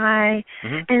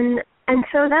 And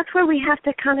so that's where we have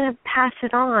to kind of pass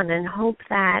it on and hope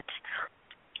that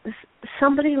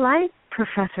somebody like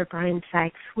Professor Brian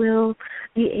Sykes will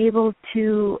be able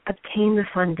to obtain the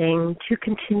funding to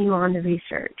continue on the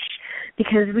research.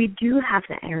 because we do have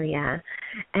the area,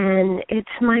 and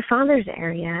it's my father's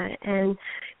area and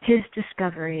his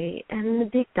discovery and the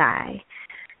big guy,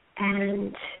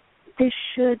 and this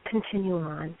should continue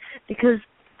on because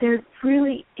there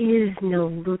really is no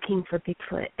looking for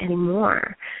Bigfoot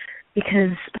anymore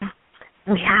because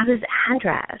we have his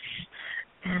address,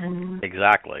 and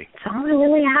exactly. that's all I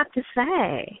really have to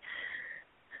say.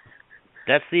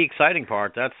 That's the exciting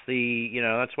part. That's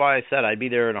that's why I said I'd be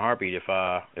there in a heartbeat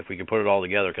if we could put it all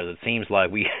together, because it seems like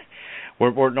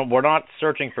we're not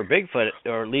searching for Bigfoot,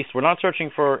 or at least we're not searching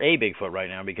for a Bigfoot right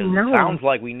now, because it sounds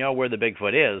like we know where the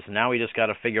Bigfoot is. Now we just got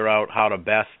to figure out how to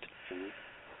best,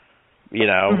 like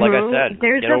I said,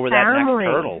 there's get over that next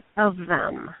hurdle. Of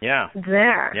them. Yeah.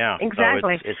 There. Yeah.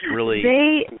 Exactly. So it's really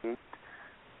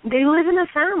they live in a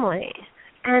family.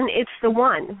 And it's the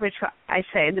one, which I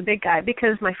say, the big guy,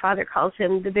 because my father calls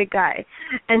him the big guy.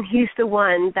 And he's the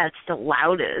one that's the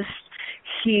loudest.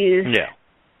 He's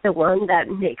the one that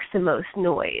makes the most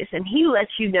noise. And he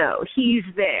lets you know he's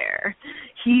there.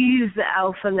 He's the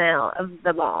alpha male of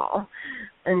them all.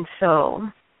 And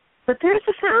so, but there's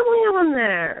a family of them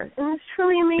there. And it's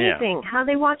truly amazing how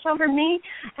they watch over me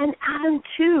and Adam,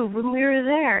 too, when we were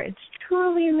there. It's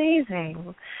truly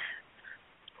amazing.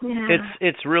 Yeah.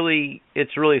 It's really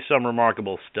some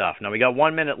remarkable stuff. Now we got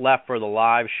 1 minute left for the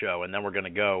live show, and then we're going to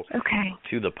go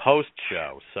to the post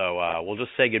show. So we'll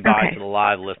just say goodbye to the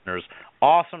live listeners.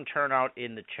 Awesome turnout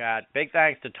in the chat. Big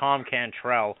thanks to Tom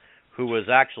Cantrell, who was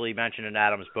actually mentioned in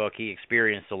Adam's book. He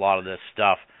experienced a lot of this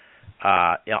stuff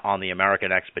on the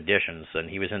American expeditions, and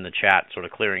he was in the chat, sort of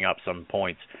clearing up some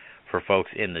points for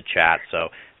folks in the chat. So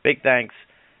big thanks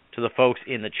to the folks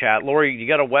in the chat. Lori, you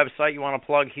got a website you want to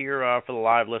plug here for the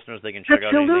live listeners? They can check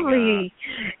out anything. Absolutely.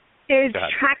 It's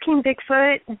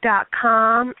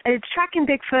trackingbigfoot.com. It's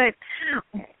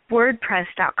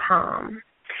trackingbigfoot.wordpress.com.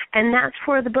 And that's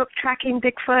for the book Tracking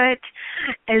Bigfoot,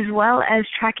 as well as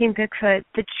Tracking Bigfoot,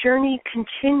 The Journey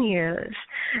Continues.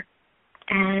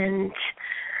 And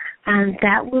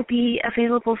that will be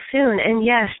available soon. And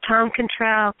yes, Tom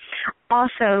Cantrell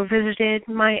also visited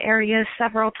my area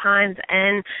several times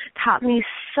and taught me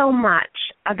so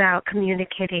much about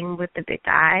communicating with the big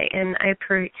guy. And I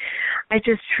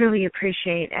just truly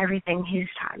appreciate everything he's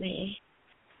taught me.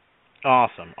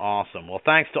 Awesome. Well,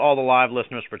 thanks to all the live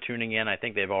listeners for tuning in. I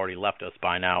think they've already left us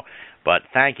by now. But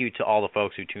thank you to all the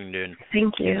folks who tuned in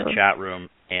in the chat room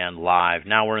and live.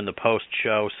 Now we're in the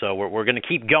post-show, so we're going to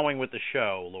keep going with the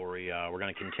show, Lori. We're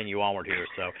going to continue onward here.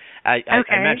 So I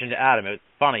mentioned to Adam, it's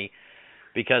funny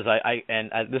because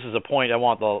this is a point I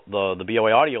want the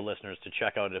BOA audio listeners to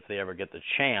check out if they ever get the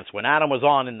chance. When Adam was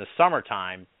on in the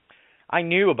summertime, I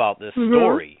knew about this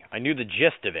story. I knew the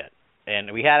gist of it.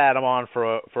 And we had Adam on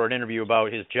for an interview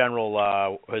about his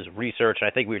general his research.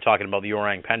 I think we were talking about the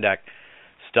Orang Pendek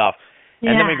stuff.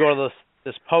 And then we go to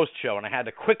this post show, and I had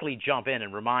to quickly jump in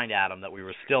and remind Adam that we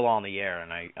were still on the air.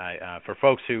 And I for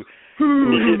folks who I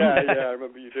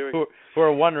remember you doing who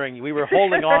are wondering, we were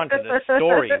holding on to this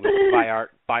story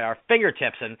by our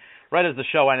fingertips. And right as the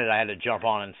show ended, I had to jump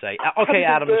on and say, "Okay,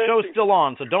 Adam, the show's still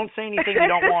on, so don't say anything you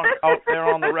don't want out there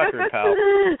on the record, pal."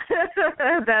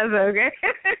 That's okay.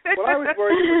 Well,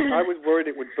 I was worried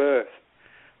it would burst.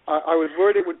 I was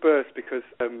worried it would burst because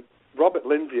Robert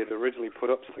Lindsay had originally put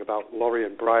up something about Laurie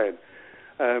and Brian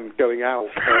going out.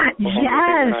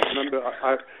 Yes. I remember.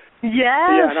 Yes.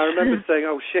 Yeah, and I remember saying,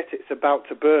 "Oh shit, it's about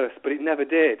to burst," but it never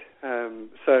did.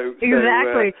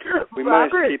 Exactly. We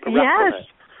managed to keep a wrap on it.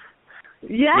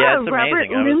 Yeah, Robert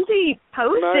Lindsay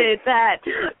posted that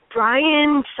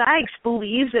Brian Sykes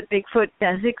believes that Bigfoot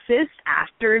does exist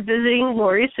after visiting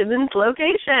Laurie Simmons'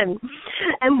 location,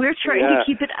 and we're trying to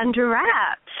keep it under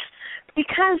wraps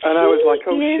because and I was like,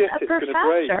 "Oh he is shit, a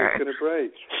professor. It's gonna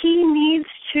break. He needs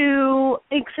to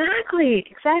exactly.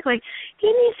 He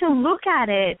needs to look at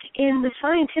it in the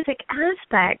scientific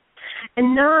aspect,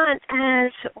 and not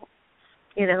as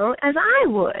as I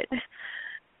would."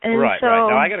 And right.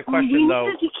 Now I got a question though.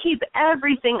 We need to keep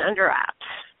everything under wraps.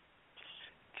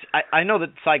 I know that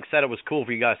Sykes said it was cool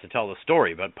for you guys to tell the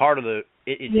story, but part of you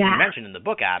mentioned in the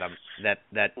book, Adam, that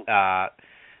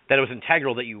it was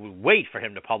integral that you would wait for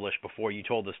him to publish before you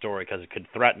told the story because it could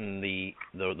threaten the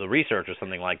research or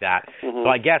something like that. So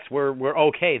I guess we're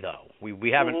okay though.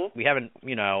 We haven't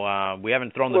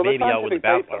thrown the baby out with the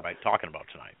bathwater by talking about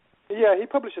tonight. Yeah, he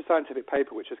published a scientific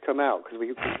paper which has come out because we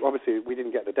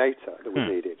didn't get the data that we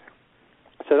needed,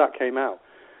 so that came out.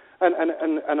 And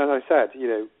as I said,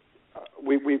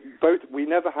 we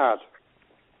never had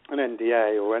an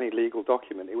NDA or any legal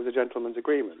document. It was a gentleman's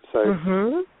agreement. So,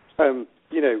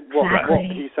 what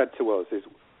he said to us is,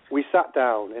 we sat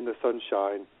down in the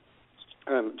sunshine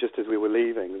just as we were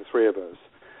leaving, the three of us.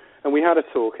 And we had a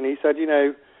talk, and he said,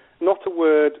 not a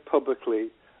word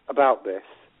publicly about this,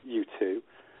 you two,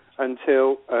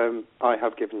 until I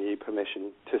have given you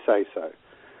permission to say so.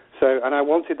 So, and I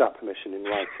wanted that permission in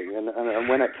writing, and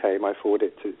when it came, I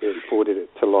forwarded it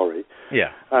to Laurie.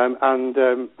 Yeah. And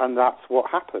that's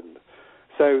what happened.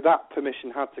 So that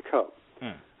permission had to come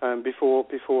before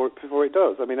it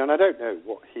does. I mean, and I don't know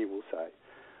what he will say,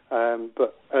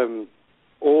 but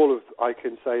I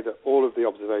can say that all of the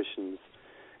observations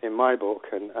in my book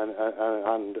and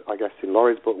I guess in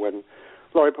Laurie's book, when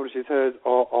Laurie publishes hers,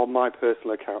 are my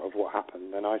personal account of what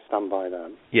happened, and I stand by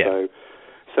them. Yeah.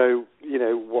 So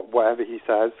whatever he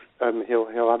says,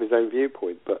 he'll have his own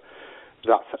viewpoint, but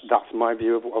that's my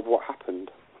view of what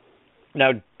happened.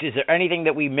 Now, is there anything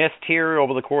that we missed here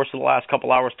over the course of the last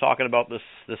couple hours talking about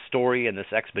this story and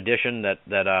this expedition that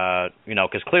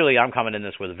because clearly I'm coming in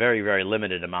this with a very, very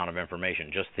limited amount of information,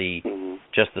 just the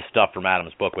stuff from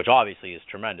Adam's book, which obviously is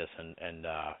tremendous and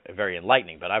very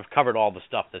enlightening. But I've covered all the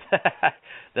stuff that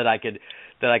that I could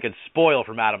spoil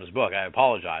from Adam's book. I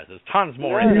apologize. There's tons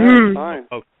more in there. Fine.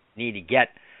 Folks need to get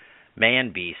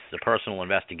Man Beast, the personal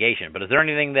investigation. But is there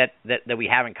anything that we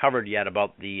haven't covered yet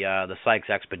about the Sykes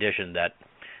expedition that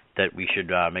we should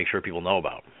make sure people know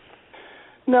about?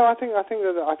 No, I think that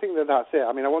that's it.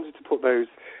 I mean, I wanted to put those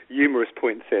humorous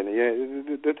points in.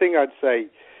 The thing I'd say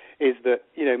is that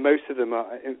most of them are.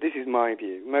 This is my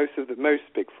view. Most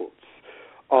Bigfoots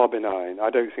are benign. I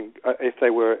don't think if they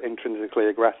were intrinsically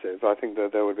aggressive, I think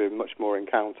that there would be much more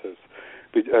encounters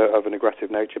of an aggressive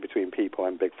nature between people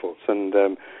and Bigfoots, and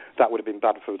that would have been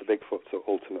bad for the Bigfoots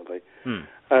ultimately.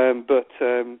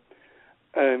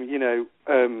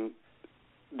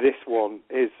 This one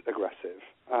is aggressive,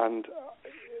 and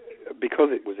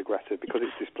because it was aggressive, because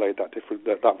it's displayed that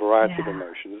variety of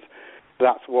emotions,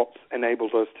 that's what's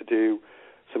enabled us to do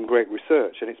some great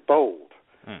research, and it's bold.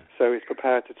 So it's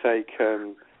prepared to take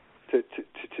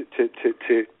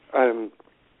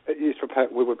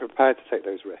we were prepared to take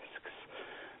those risks.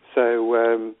 So,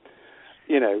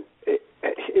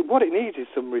 what it needs is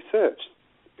some research.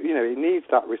 It needs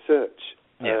that research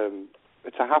to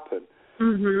happen.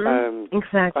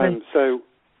 Exactly. So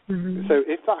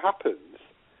if that happens,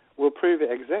 we'll prove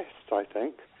it exists, I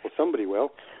think, or somebody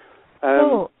will.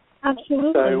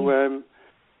 Absolutely. So,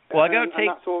 I got to take.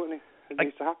 That's all that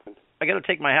needs to happen. I got to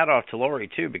take my hat off to Laurie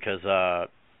too, because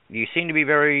you seem to be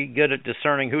very good at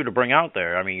discerning who to bring out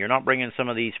there. I mean, you're not bringing some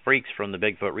of these freaks from the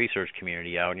Bigfoot research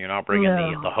community out, and you're not bringing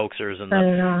the hoaxers and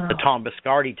the Tom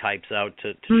Biscardi types out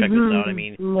to check this out. I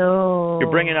mean,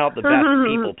 you're bringing out the best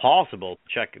people possible to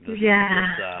check this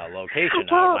location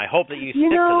out. And I hope that you stick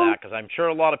to that, because I'm sure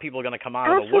a lot of people are going to come out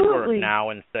of the woodwork now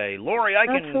and say, Laurie, I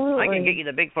can get you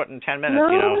the Bigfoot in 10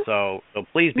 minutes. So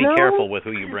please be careful with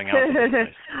who you bring out to this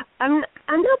place. I'm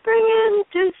not bringing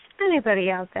just anybody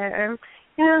out there.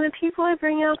 The people I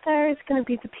bring out there is going to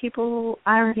be the people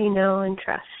I already know and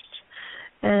trust.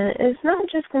 And it's not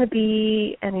just going to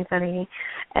be anybody.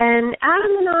 And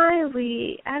Adam and I,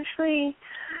 we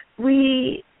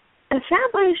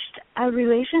established a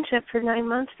relationship for 9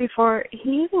 months before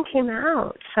he even came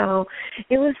out. So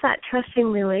it was that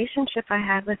trusting relationship I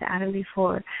had with Adam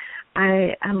before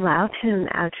I allowed him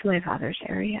out to my father's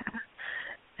area.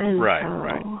 And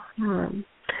right.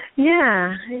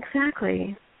 Yeah,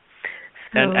 exactly.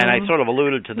 And I sort of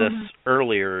alluded to this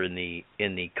earlier in the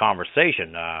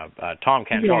conversation. Tom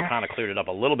Cantrell kind of cleared it up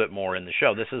a little bit more in the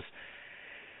show. This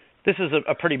is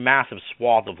a pretty massive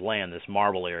swath of land, this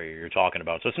Marble area you're talking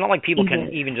about. So it's not like people can,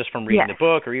 even just from reading the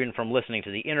book or even from listening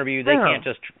to the interview, they can't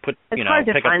just pick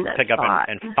up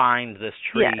and find this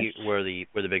tree where the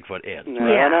Bigfoot is. No,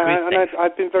 and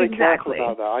I've been very careful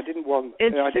about that. I didn't want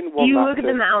you that look at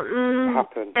the mountain,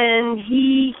 happen. And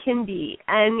he can be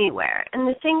anywhere. And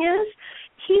the thing is,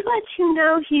 he lets you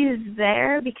know he's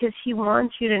there because he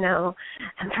wants you to know.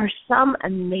 And for some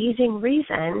amazing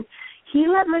reason, he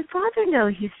let my father know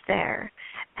he's there.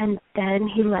 And then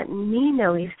he let me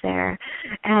know he's there.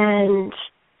 And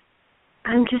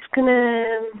I'm just going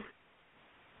to,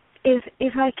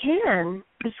 if I can,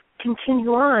 just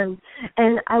continue on.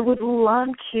 And I would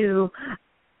love to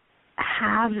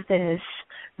have this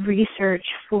research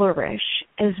flourish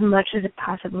as much as it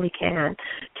possibly can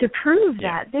to prove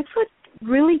that Bigfoot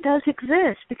really does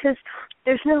exist, because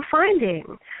there's no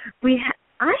finding.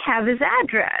 I have his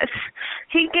address.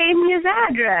 He gave me his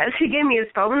address. He gave me his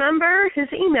phone number,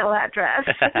 his email address.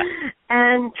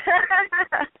 and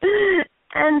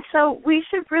so we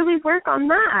should really work on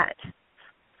that.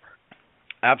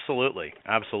 Absolutely.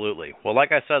 Well,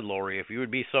 like I said, Laurie, if you would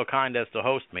be so kind as to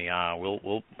host me,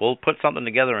 we'll put something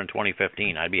together in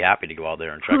 2015. I'd be happy to go out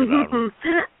there and check it out.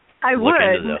 I look would,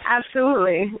 into this.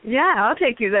 absolutely. Yeah, I'll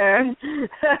take you there.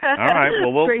 All right.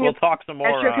 Well, we'll talk some more.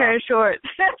 Extra pair of shorts.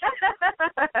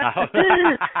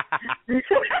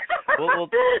 we'll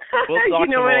talk you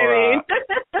know some what more. I mean?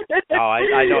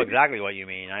 I know exactly what you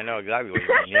mean.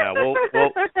 Yeah, we'll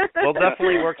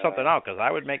definitely work something out because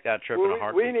I would make that trip in a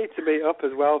heartbeat. We need to meet up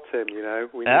as well, Tim. You know,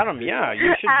 Adam. Yeah,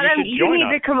 you should. Adam, you should join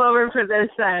need us. to come over for this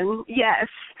then. Yes.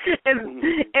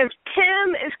 If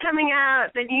Tim is coming out,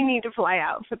 then you need to fly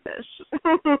out for this.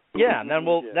 Yeah, and then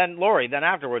Lori, then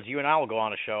afterwards, you and I will go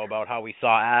on a show about how we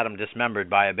saw Adam dismembered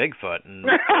by a Bigfoot. And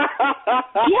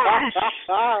Yes.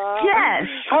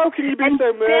 How can you be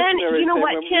so mercenary? Then, you know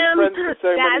what, Tim?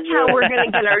 That's how we're going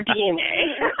to get our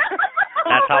DNA.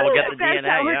 That's how we'll get the That's DNA.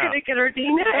 How we're yeah. going to get our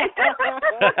DNA.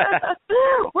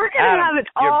 We're going to have it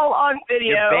all on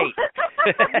video.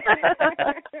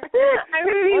 I'm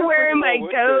going to be wearing my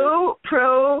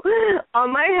GoPro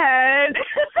on my head.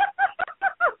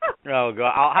 Oh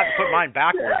God! I'll have to put mine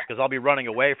backwards because I'll be running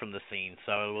away from the scene.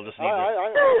 So we'll just need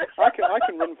I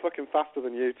can run fucking faster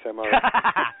than you, Tim.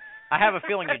 I have a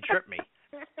feeling you'd trip me.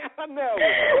 No,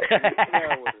 I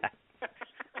wouldn't.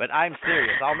 But I'm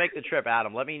serious. I'll make the trip,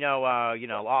 Adam. Let me know.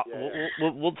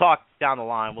 We'll talk down the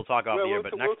line. We'll talk off the air.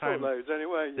 But next time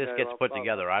this gets put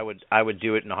together, I would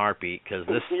do it in a heartbeat because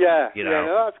this.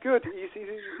 No, that's good.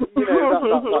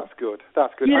 That's good.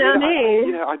 That's good.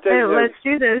 Let's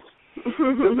do this.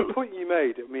 The point you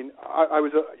made, I mean, I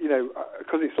was,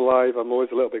 because it's live, I'm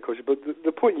always a little bit cautious, but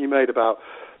the point you made about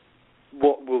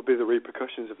what will be the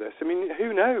repercussions of this, I mean,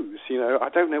 who knows, I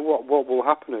don't know what will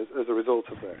happen as a result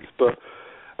of this, but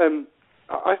I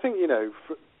think,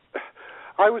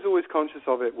 I was always conscious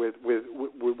of it with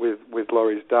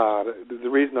Laurie's dad. The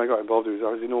reason I got involved was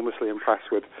I was enormously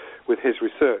impressed with his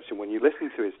research, and when you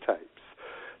listen to his tapes,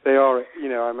 they are,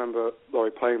 I remember Laurie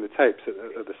playing the tapes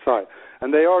at the site,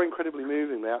 and they are incredibly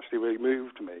moving. They actually really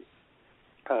moved me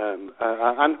and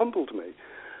humbled me.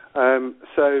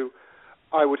 So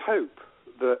I would hope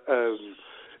that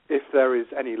if there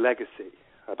is any legacy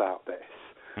about this,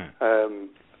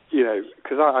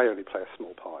 because I only play a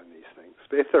small part in these things,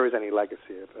 but if there is any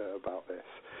legacy about this,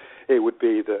 it would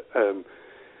be that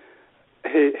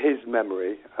his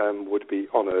memory would be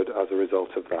honoured as a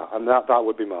result of that, and that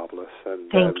would be marvellous.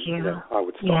 And Thank you. I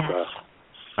would stop there.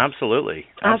 Absolutely.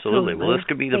 Well, this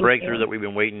could be the breakthrough that we've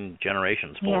been waiting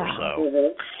generations for. So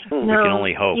we can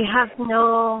only hope. You have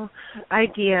no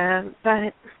idea,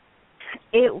 but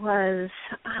it was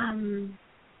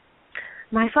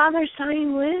my father's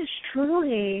dying wish.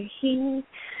 Truly, he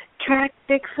tracked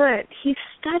Bigfoot. He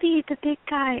studied the big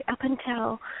guy up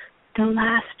until the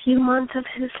last few months of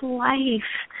his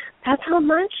life. That's how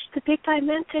much the big guy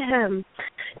meant to him,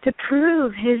 to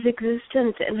prove his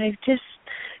existence. And I just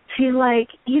feel like,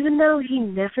 even though he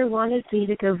never wanted me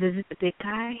to go visit the big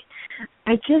guy,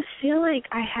 I just feel like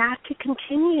I have to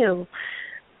continue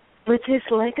with his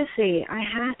legacy. I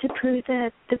have to prove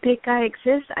that the big guy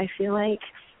exists. I feel like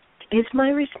it's my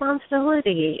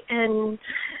responsibility. And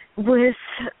with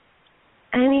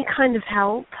any kind of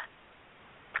help,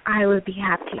 I would be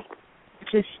happy.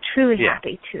 Just truly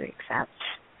happy to accept.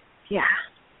 Yeah.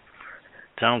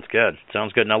 Sounds good.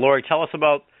 Now, Laurie, tell us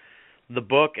about the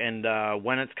book and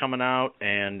when it's coming out.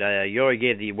 And you already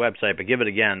gave the website, but give it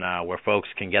again where folks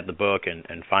can get the book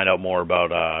and find out more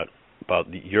about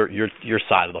your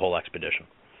side of the whole expedition.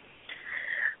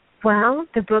 Well,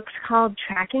 the book's called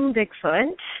Tracking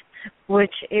Bigfoot,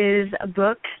 which is a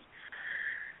book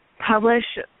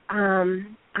published. My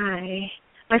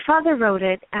father wrote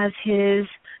it as his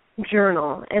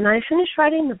journal, and I finished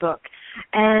writing the book.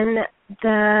 And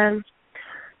the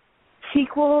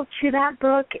sequel to that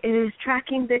book is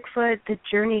Tracking Bigfoot, The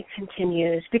Journey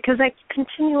Continues, because I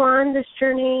continue on this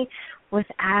journey with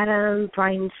Adam,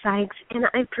 Brian Sykes, and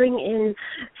I bring in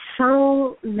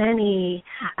so many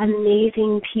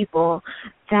amazing people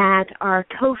that are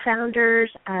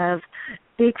co-founders of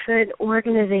Bigfoot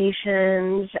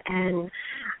organizations, and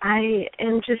I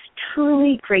am just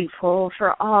truly grateful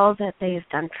for all that they have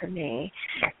done for me.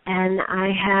 And I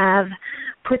have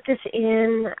put this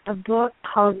in a book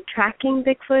called Tracking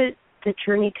Bigfoot, The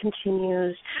Journey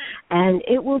Continues, and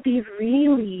it will be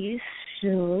released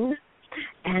soon,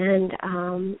 and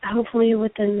hopefully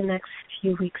within the next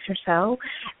few weeks or so.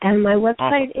 And my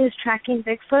website is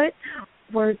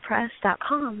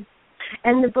trackingbigfoot.wordpress.com.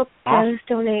 And the book does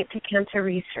donate to cancer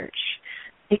research,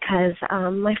 because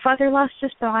my father lost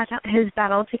his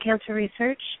battle to cancer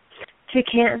research, to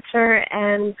cancer,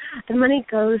 and the money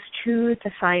goes to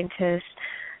the scientists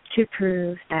to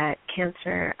prove that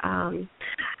cancer,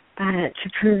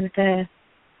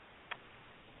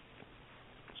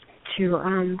 to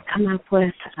come up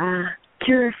with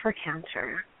cure for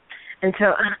cancer. And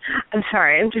so, I'm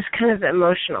sorry, I'm just kind of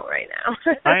emotional right now.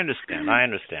 I understand.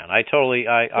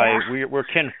 We're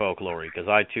kinfolk, Lori, because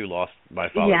I too lost my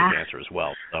father to cancer as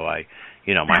well. So my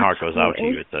heart goes out to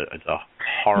you. It's a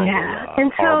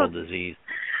horrible disease.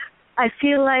 I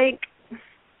feel like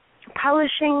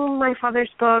publishing my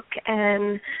father's book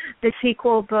and the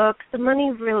sequel book, the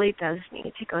money really does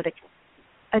need to go to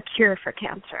a cure for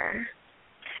cancer.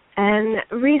 And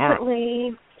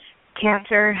recently,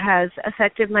 cancer has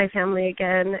affected my family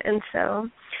again, and so,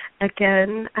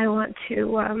 again, I want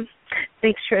to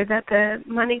make sure that the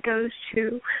money goes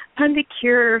to fund a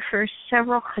cure for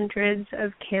several hundreds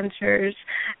of cancers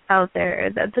out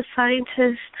there, that the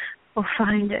scientists will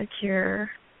find a cure.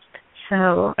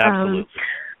 So, absolutely.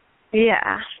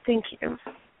 Thank you.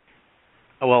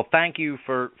 Well, thank you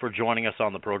for joining us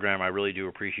on the program. I really do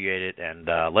appreciate it, and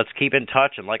let's keep in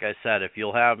touch. And like I said, if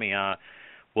you'll have me,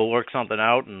 we'll work something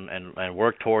out and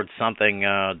work towards something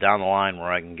down the line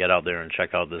where I can get out there and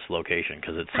check out this location,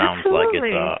 because it sounds like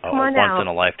it's a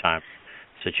once-in-a-lifetime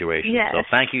situation. Yes. So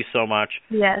thank you so much.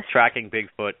 Yes. Tracking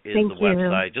Bigfoot is the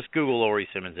website. Just Google Lori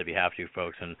Simmons if you have to,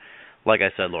 folks. And like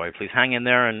I said, Lori, please hang in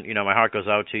there, and my heart goes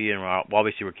out to you, and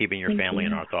obviously we're keeping your family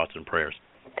in our thoughts and prayers.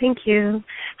 Thank you.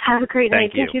 Have a great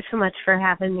night. You. Thank you so much for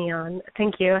having me on.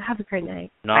 Thank you. Have a great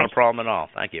night. Not a problem at all.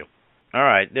 Thank you. All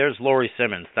right, there's Lori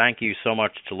Simmons. Thank you so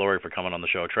much to Lori for coming on the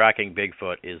show. Tracking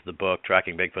Bigfoot is the book.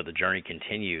 Tracking Bigfoot, The Journey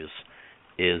Continues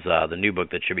is the new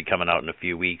book that should be coming out in a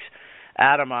few weeks.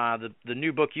 Adam, the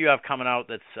new book you have coming out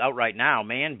that's out right now,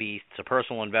 Man Beasts, A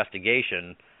Personal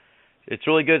Investigation, it's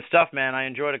really good stuff, man. I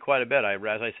enjoyed it quite a bit.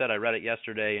 As I said, I read it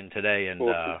yesterday and today, and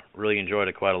really enjoyed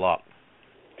it quite a lot.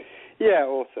 Yeah,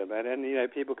 awesome.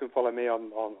 And people can follow me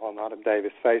on Adam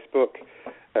Davis Facebook,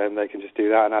 and they can just do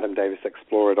that. And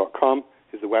AdamDavisExplorer.com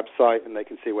is the website, and they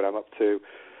can see what I'm up to.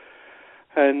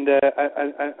 And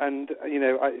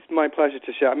it's my pleasure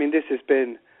to share. I mean, this has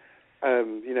been,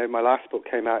 my last book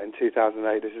came out in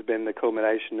 2008. This has been the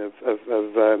culmination of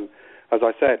as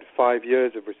I said, 5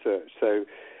 years of research. So,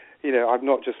 I've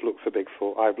not just looked for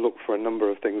Bigfoot. I've looked for a number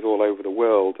of things all over the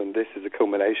world, and this is a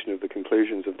culmination of the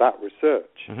conclusions of that research.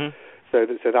 Mm-hmm. So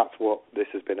that's what this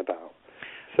has been about.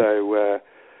 So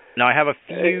now I have a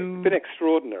few. It's been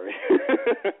extraordinary.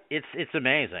 It's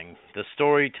amazing. The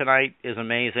story tonight is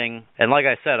amazing, and like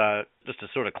I said, just to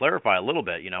sort of clarify a little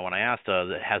bit, when I asked,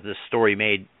 has this story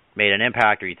made an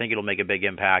impact, or you think it'll make a big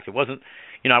impact? It wasn't.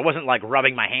 I wasn't like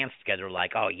rubbing my hands together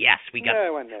like, oh yes, we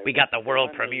got the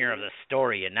world premiere of the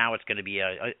story, and now it's going to be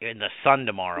in the Sun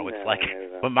tomorrow. It's like,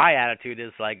 but my attitude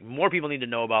is like, more people need to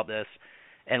know about this,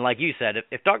 and like you said,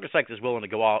 if Dr. Sykes is willing to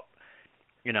go out,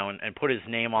 and put his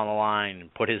name on the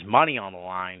line, put his money on the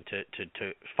line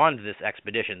to fund this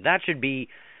expedition, that should be.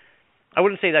 I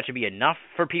wouldn't say that should be enough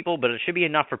for people, but it should be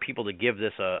enough for people to give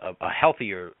this a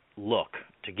healthier look,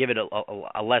 to give it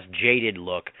a less jaded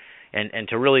look. And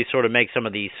to really sort of make some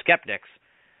of these skeptics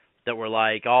that were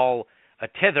like all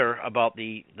tither about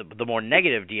the more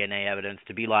negative DNA evidence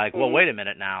to be like, well, wait a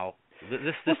minute now,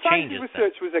 this changes.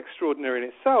 Research was extraordinary in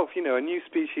itself. A new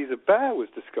species of bear was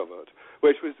discovered,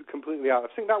 which was completely out of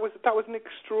sync. That was an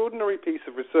extraordinary piece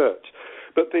of research.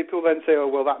 But people then say, oh,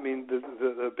 well, that means the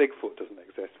Bigfoot doesn't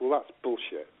exist. Well, that's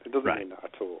bullshit. It doesn't mean that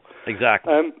at all.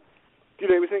 Exactly. It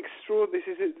was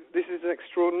this is an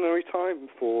extraordinary time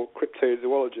for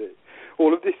cryptozoology.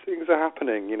 All of these things are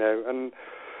happening, and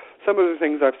some of the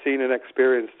things I've seen and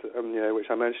experienced, which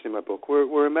I mentioned in my book,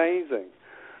 were amazing.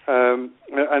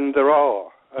 And there are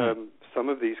some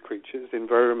of these creatures in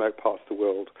very remote parts of the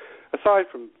world, aside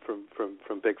from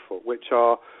Bigfoot, which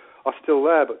are still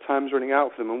there, but time's running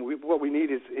out for them. And what we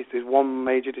need is one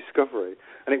major discovery,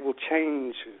 and it will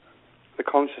change the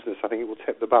consciousness. I think it will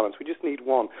tip the balance. We just need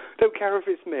one. Don't care if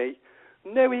it's me.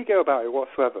 No ego about it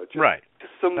whatsoever.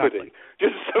 Just somebody. Exactly.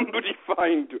 Just somebody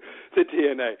find the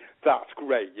DNA. That's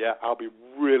great. Yeah, I'll be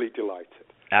really delighted.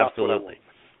 Absolutely.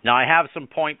 Now I have some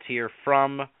points here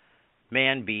from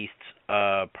Man Beast's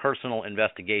personal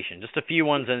investigation. Just a few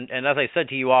ones, and as I said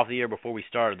to you off the air before we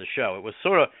started the show,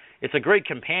 it's a great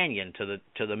companion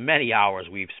to the many hours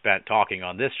we've spent talking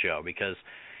on this show, because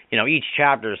each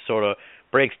chapter sort of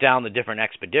breaks down the different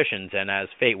expeditions, and as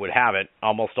fate would have it,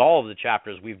 almost all of the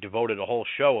chapters we've devoted a whole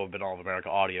show of Banal of America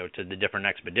Audio to the different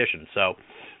expeditions. So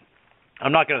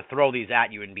I'm not going to throw these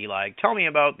at you and be like, tell me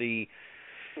about the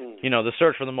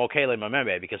search for the Mokele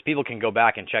Mbembe, because people can go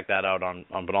back and check that out on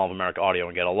Banal of America Audio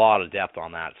and get a lot of depth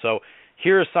on that. So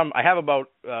here's some. I have about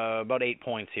 8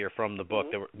 points here from the book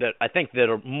that I think that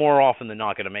are more often than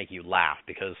not going to make you laugh,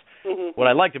 because what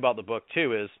I liked about the book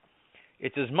too is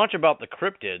it's as much about the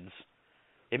cryptids,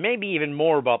 it may be even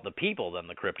more about the people than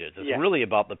the cryptids. It's really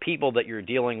about the people that you're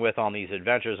dealing with on these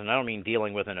adventures, and I don't mean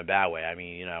dealing with in a bad way. I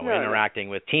mean, interacting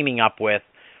with, teaming up with,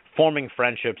 forming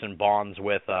friendships and bonds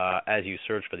with as you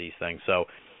search for these things. So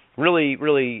really,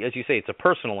 really, as you say, it's a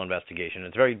personal investigation.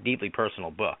 It's a very deeply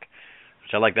personal book,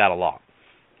 which I like that a lot.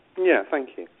 Yeah,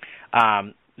 thank you.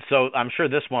 So I'm sure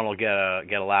this one will get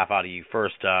a laugh out of you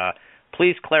first.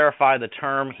 Please clarify the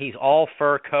term, he's all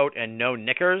fur coat and no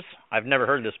knickers. I've never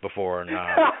heard this before. And,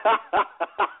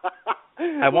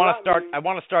 I want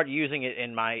to start using it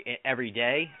in every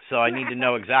day, so I need to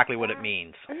know exactly what it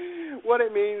means. What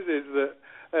it means is that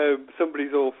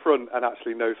somebody's all front and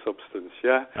actually no substance,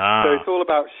 yeah? So it's all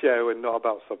about show and not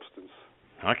about substance.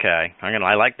 Okay.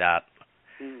 I like that.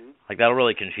 Mm-hmm. Like, that'll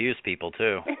really confuse people,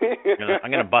 too.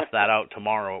 I'm gonna bust that out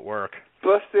tomorrow at work.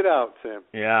 Bust it out, Tim.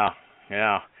 Yeah.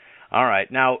 All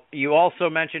right. Now, you also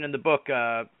mentioned in the book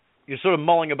you're sort of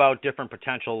mulling about different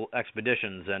potential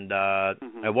expeditions, and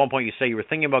at one point you say you were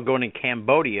thinking about going to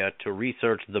Cambodia to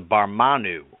research the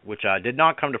Barmanu, which did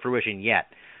not come to fruition yet,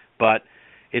 but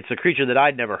it's a creature that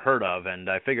I'd never heard of, and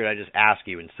I figured I'd just ask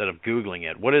you instead of Googling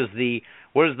it. What is the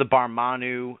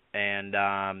Barmanu, and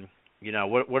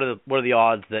what are the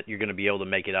odds that you're going to be able to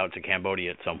make it out to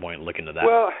Cambodia at some point and look into that?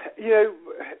 Well,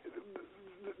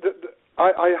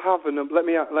 I have a number. Let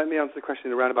me answer the question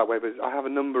in a roundabout way. But I have a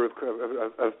number of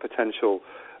potential.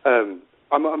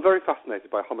 I'm very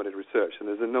fascinated by hominid research, and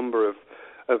there's a number of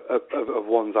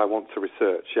ones I want to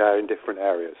research, in different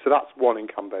areas. So that's one in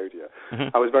Cambodia.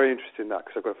 Mm-hmm. I was very interested in that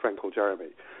because I've got a friend called Jeremy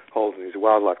Holden, who's a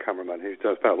wildlife cameraman who's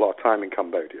spent a lot of time in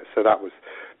Cambodia. So that was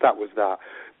that.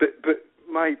 But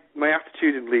my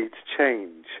attitude in Leeds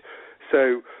changed.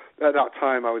 So at that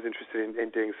time, I was interested in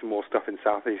doing some more stuff in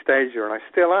Southeast Asia, and I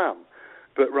still am.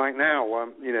 But right now,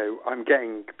 I'm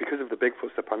getting, because of the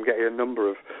Bigfoot stuff, I'm getting a number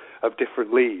of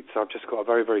different leads. I've just got a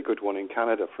very, very good one in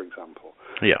Canada, for example.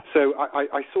 Yeah. So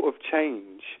I sort of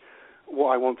change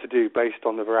what I want to do based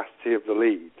on the veracity of the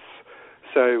leads.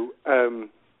 So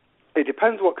it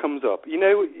depends what comes up.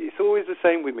 It's always the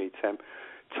same with me, Tim.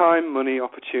 Time, money,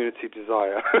 opportunity,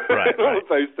 desire. Right. All of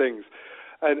those things.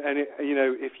 And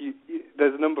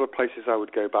there's a number of places I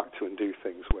would go back to and do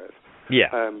things with. Yeah.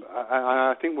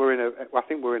 I think we're in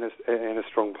a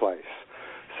strong place.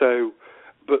 So,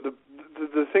 but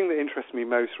the thing that interests me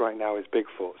most right now is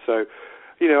Bigfoot. So,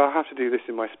 I have to do this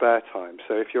in my spare time.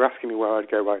 So, if you're asking me where I'd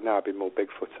go right now, I'd be more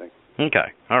Bigfooting.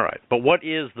 Okay. All right. But what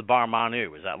is the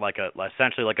Barmanu? Is that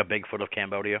essentially like a Bigfoot of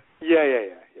Cambodia? Yeah.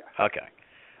 Okay.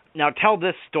 Now tell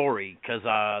this story, because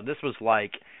this was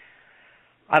like,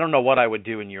 I don't know what I would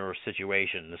do in your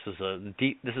situation. This is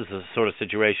a sort of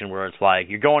situation where it's like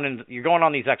you're going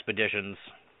on these expeditions.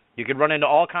 You could run into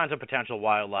all kinds of potential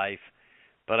wildlife,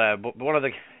 but I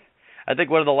think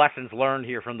one of the lessons learned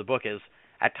here from the book is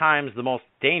at times the most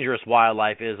dangerous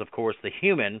wildlife is, of course, the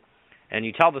human. And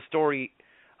you tell the story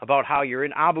about how you're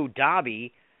in Abu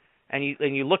Dhabi and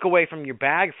you look away from your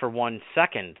bag for 1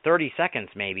 second, 30 seconds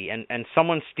maybe, and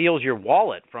someone steals your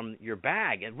wallet from your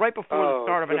bag right before the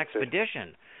start of an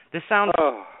expedition. This sounds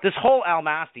this whole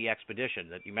Almasty expedition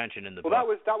that you mentioned in the book. Well,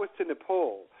 that was to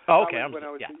Nepal. Oh, okay. I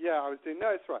was doing.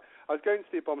 No, it's right. I was going to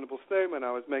the Abominable Snowman.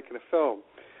 I was making a film,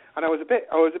 and I was a bit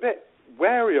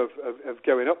wary of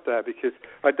going up there because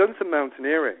I'd done some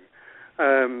mountaineering,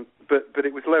 but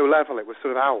it was low level. It was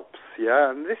sort of Alps,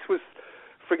 and this was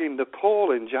frigging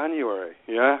Nepal in January,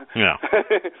 yeah.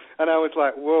 And I was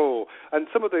like, whoa. And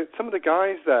some of the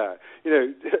guys there,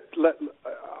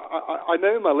 I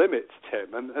know my limits,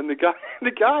 Tim. And the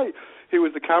guy who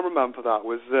was the cameraman for that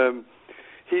was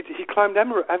he climbed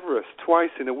Everest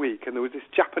twice in a week, and there was this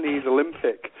Japanese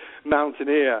Olympic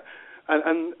mountaineer,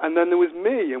 and then there was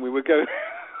me, and we were going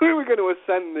to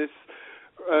ascend this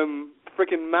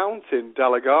frigging mountain,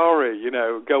 Dalagari,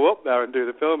 go up there and do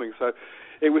the filming. So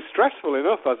it was stressful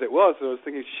enough as it was. So I was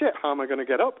thinking, shit, how am I going to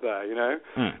get up there?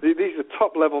 These are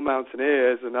top-level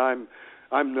mountaineers, and I'm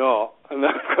not, and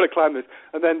I've got to climb this.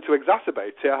 And then to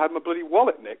exacerbate it, I had my bloody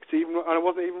wallet nicked, and I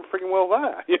wasn't even frigging well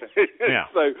there. Yeah.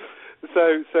 So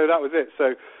that was it.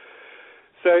 So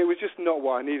it was just not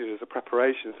what I needed as a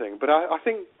preparation thing. But I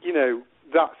think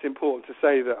that's important to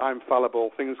say that I'm fallible.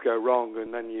 Things go wrong,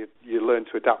 and then you learn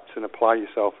to adapt and apply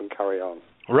yourself and carry on.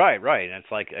 Right. And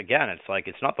it's like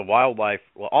it's not the wildlife.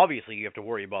 Well, obviously you have to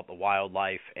worry about the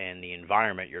wildlife and the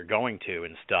environment you're going to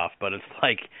and stuff, but it's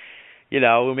like,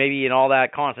 maybe in all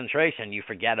that concentration you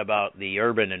forget about the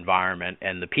urban environment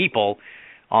and the people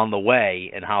on the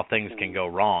way and how things can go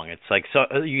wrong. It's like,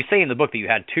 so you say in the book that you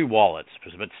had 2 wallets,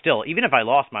 but still, even if I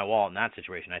lost my wallet in that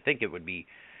situation, I think it would be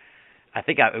I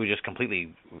think it would just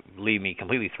completely leave me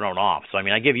completely thrown off. So, I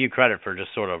mean, I give you credit for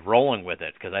just sort of rolling with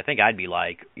it, because I think I'd be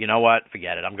like, you know what,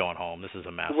 forget it, I'm going home. This is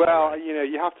a mess. Well, you know,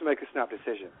 you have to make a snap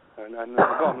decision, and the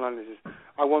bottom line is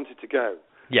I wanted to go.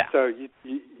 Yeah. So you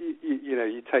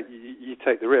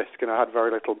take the risk, and I had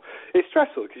very little. It's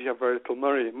stressful because you have very little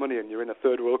money, and you're in a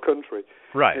third world country.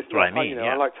 Right. It's that's what I mean. You know,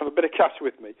 yeah. I like to have a bit of cash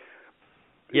with me.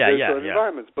 Yeah, Those sort of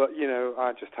environments, but you know,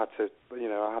 I just had to. You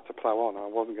know, I had to plow on. I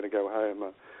wasn't going to go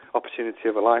home. Opportunity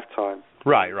of a lifetime.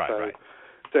 Right.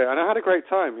 So, and I had a great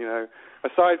time. You know,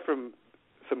 aside from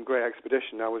some great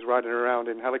expedition, I was riding around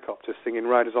in helicopters singing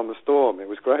 "Riders on the Storm." It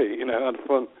was great. You know, I had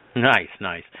fun. Nice.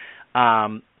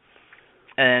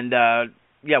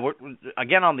 We're,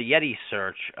 again on the Yeti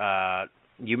search,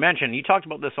 you talked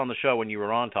about this on the show when you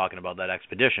were on talking about that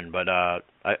expedition, but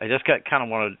I just kind of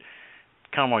wanted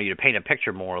you to paint a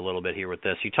picture more a little bit here with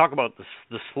this. You talk about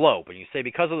the slope, and you say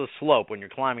because of the slope, when you're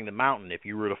climbing the mountain, if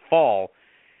you were to fall,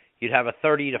 you'd have a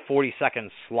 30 to 40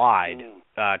 second slide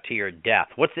to your death.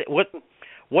 What's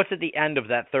at the end of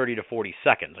that 30 to 40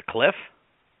 seconds? A cliff?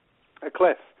 A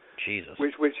cliff. Jesus.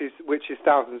 Which is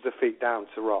thousands of feet down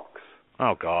to rocks.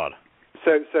 Oh God.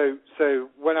 So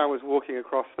when I was walking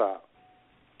across that,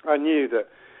 I knew that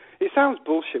it sounds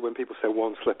bullshit when people say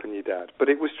one slip and you're dead, but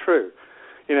it was true.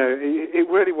 You know, it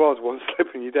really was one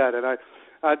slip and you're dead, and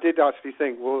I did actually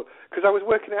think, well, because I was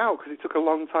working it out, because it took a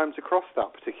long time to cross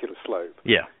that particular slope.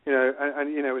 Yeah. You know,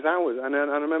 and you know, it was hours, and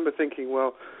I remember thinking,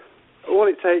 well, all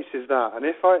it takes is that, and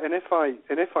if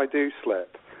I do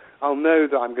slip, I'll know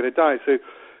that I'm going to die. So,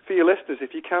 for your listeners,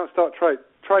 if you can't try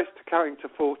counting to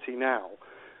 40 now.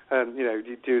 You know,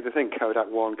 you do the thing, Kodak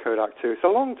 1, Kodak 2. It's a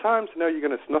long time to know you're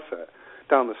going to snuff it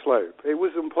down the slope. It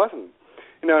was unpleasant.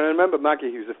 You know, and I remember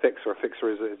Maggie, who's a fixer. A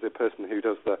fixer is the person who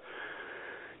does the,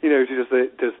 you know, who does the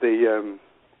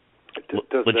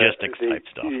logistics type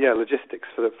stuff. Yeah, logistics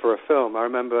for a film. I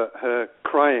remember her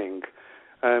crying,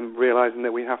 realizing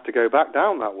that we have to go back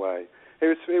down that way.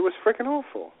 It was freaking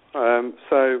awful.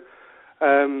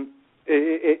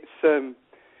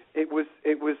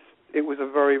 It was a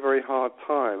very, very hard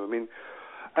time. I mean,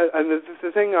 and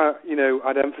the thing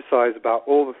I'd emphasise about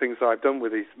all the things that I've done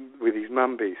with these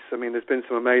man beasts. I mean, there's been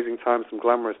some amazing times, some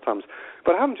glamorous times,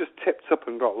 but I haven't just tipped up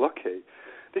and got lucky.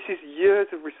 This is years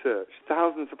of research,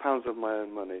 thousands of pounds of my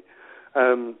own money,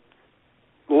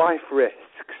 life risks.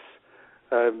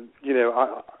 I've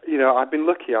been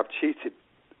lucky. I've cheated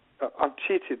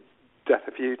death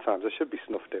a few times. I should be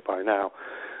snuffed it by now.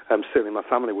 Certainly, my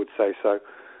family would say so.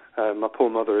 My poor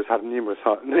mother has had numerous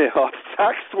near heart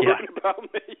attacks worrying about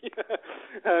me.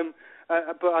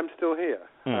 But I'm still here,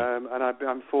 and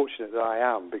I'm fortunate that I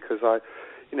am, because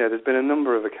there's been a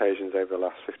number of occasions over the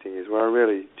last 15 years where I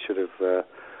really should have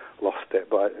lost it,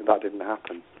 but that didn't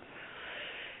happen.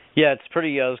 Yeah, it's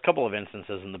pretty. There's a couple of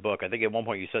instances in the book. I think at one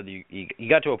point you said you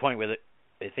got to a point where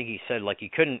I think he said like you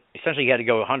couldn't. Essentially, you had to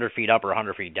go 100 feet up or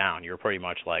 100 feet down. You're pretty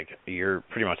much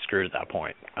screwed at that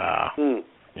point.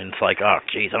 And it's like, oh,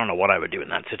 geez, I don't know what I would do in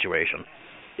that situation.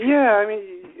 Yeah, I mean,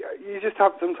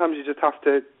 sometimes you just have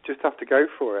to go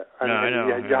for it, and I know.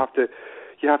 You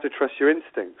have to trust your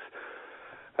instincts,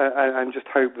 and just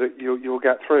hope that you'll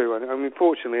get through. And I mean,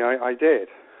 fortunately, I did.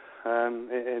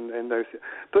 In those,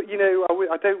 but you know,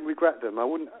 I don't regret them. I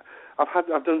wouldn't.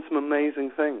 I've done some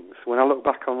amazing things. When I look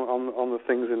back on the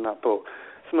things in that book,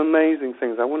 some amazing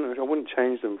things. I wouldn't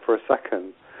change them for a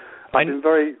second. I've been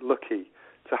very lucky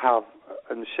to have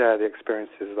and share the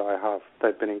experiences that I have.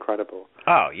 They've been incredible.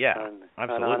 Oh yeah,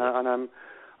 absolutely. And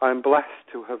I'm blessed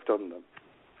to have done them.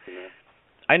 You know?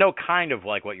 I know kind of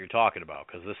like what you're talking about,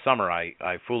 because this summer I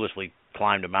foolishly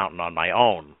climbed a mountain on my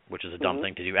own, which is a dumb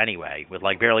thing to do anyway, with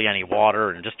like barely any water,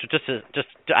 and just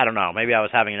I don't know, maybe I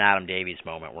was having an Adam Davies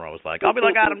moment where I was like, I'll be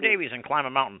like Adam Davies and climb a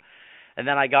mountain, and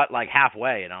then I got like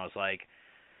halfway and I was like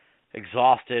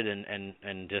exhausted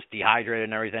and just dehydrated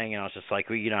and everything, and I was just like,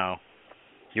 well, you know,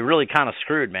 you're really kind of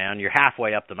screwed, man. You're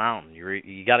halfway up the mountain.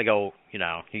 You got to go, you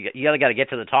know, you got to get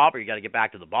to the top, or you got to get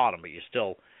back to the bottom, but you're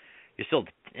still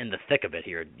in the thick of it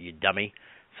here, you dummy.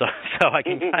 So I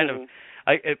can kind of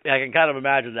I can kind of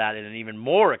imagine that in an even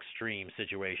more extreme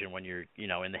situation when you're, you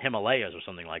know, in the Himalayas or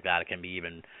something like that. It can be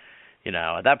even, you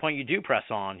know, at that point you do press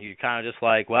on. You kind of just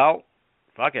like, well,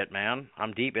 fuck it, man.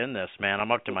 I'm deep in this, man.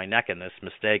 I'm up to my neck in this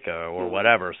mistake or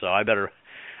whatever. So I better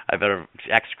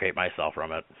extricate myself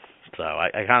from it. So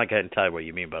I kind of can't tell you what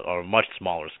you mean, but on a much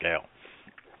smaller scale.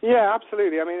 Yeah,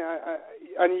 absolutely. I mean,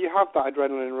 and you have that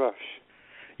adrenaline rush.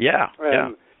 Yeah, yeah.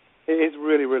 It is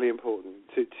really, really important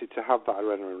to have that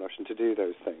adrenaline rush and to do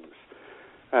those things.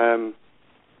 But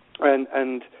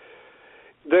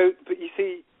you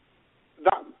see,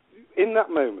 that in that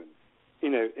moment,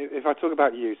 if I talk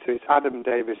about you, so it's Adam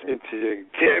Davis interviewing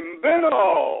Tim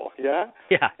Binnell, yeah?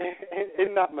 Yeah.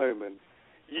 In that moment,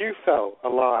 you felt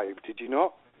alive, did you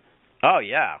not? Oh,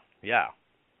 yeah. It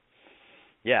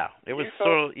was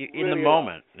sort of in the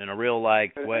moment, in a real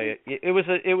way. It was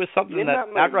something that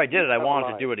moment, after I did it, I wanted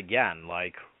alive. to do it again,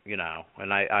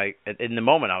 and I in the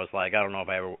moment I was like, I don't know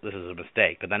if this is a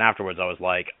mistake, but then afterwards I was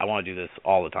like, I want to do this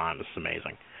all the time. This is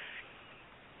amazing.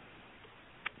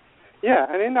 Yeah,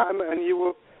 and in that, and you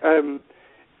were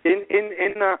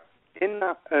in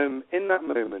that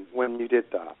moment when you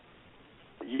did that,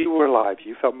 you were alive.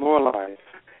 You felt more alive.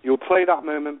 You'll play that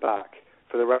moment back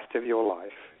for the rest of your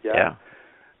life. Yeah.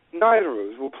 Neither of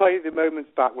us will play the moments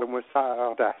back when we're sat at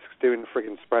our desks doing a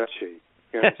frigging spreadsheet.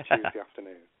 It's Tuesday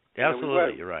afternoon.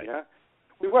 Absolutely, you're right. Yeah,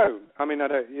 we won't. I mean, I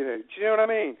don't. Do you know what I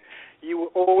mean? You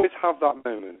will always have that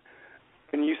moment,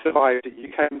 and you survived it. You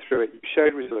came through it. You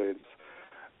showed resilience.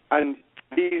 And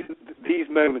these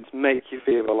moments make you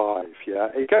feel alive, yeah?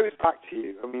 It goes back to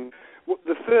you. I mean,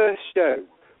 the first show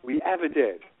we ever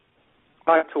did,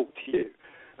 I talked to you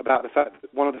about the fact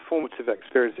that one of the formative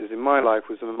experiences in my life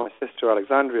was when my sister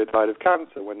Alexandria died of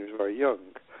cancer when she was very young.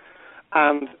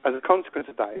 And as a consequence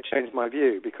of that, it changed my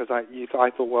view because I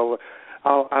thought, well,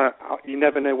 you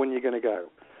never know when you're going to go.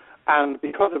 And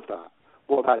because of that,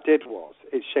 what that did was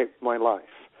it shaped my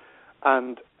life.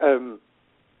 And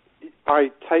I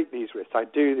take these risks, I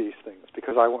do these things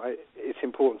because it's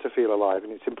important to feel alive,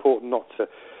 and it's important not to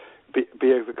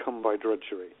be overcome by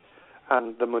drudgery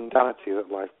and the mundanity that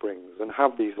life brings, and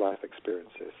have these life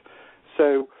experiences.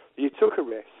 So you took a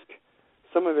risk.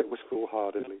 Some of it was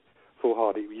foolhardy.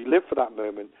 You live for that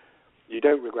moment. You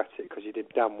don't regret it because you did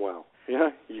damn well.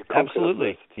 Yeah, you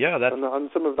absolutely. Yeah, and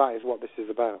some of that is what this is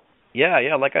about.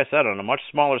 Yeah. Like I said, on a much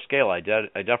smaller scale, I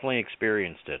definitely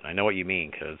experienced it. I know what you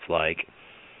mean because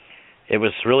it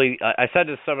was really. I said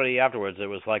to somebody afterwards, it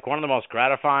was like one of the most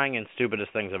gratifying and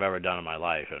stupidest things I've ever done in my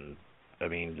life, and I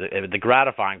mean the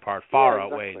gratifying part far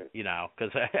outweighed,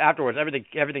 because afterwards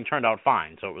everything turned out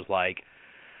fine. So it was like,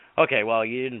 okay, well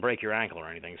you didn't break your ankle or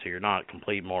anything, so you're not a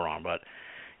complete moron, but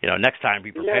next time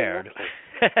be prepared.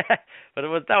 Yeah,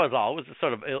 but that was all. It was a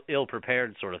sort of ill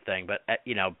prepared sort of thing. But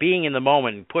being in the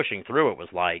moment and pushing through it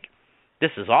was like,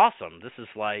 this is awesome. This is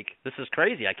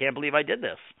crazy. I can't believe I did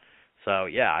this. So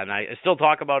yeah, and I still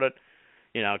talk about it,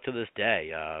 to this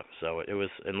day. So it was,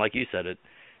 and like you said, it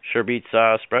sure beats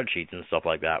spreadsheets and stuff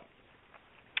like that.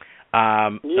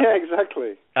 Yeah,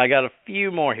 exactly. I got a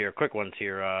few more here, quick ones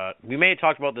here. We may have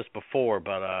talked about this before,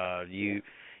 but you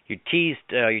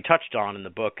touched on in the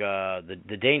book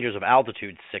the dangers of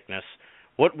altitude sickness.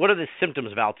 What are the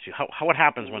symptoms of altitude? What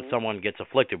happens when someone gets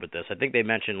afflicted with this? I think they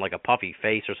mentioned like a puffy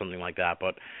face or something like that,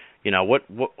 but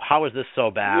how is this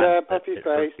so bad? Yeah, puffy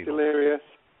face, delirious.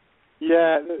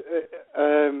 Yeah,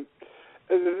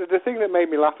 the thing that made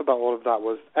me laugh about all of that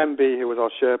was MB, who was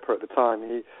our Sherpa at the time.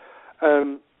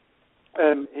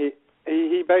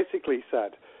 He basically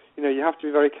said, you have to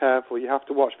be very careful. You have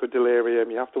to watch for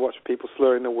delirium. You have to watch for people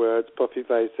slurring the words, puffy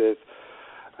faces,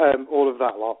 all of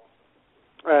that lot,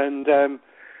 and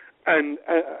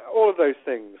all of those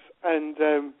things. And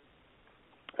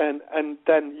then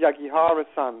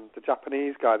Yagihara-san, the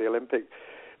Japanese guy, the Olympic,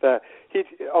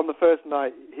 on the first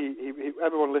night,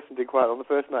 everyone listened in quiet. On the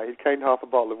first night, he caned half a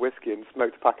bottle of whiskey and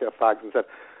smoked a packet of fags and said,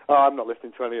 I'm not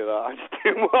listening to any of that. I'm just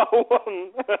doing what I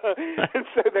want. And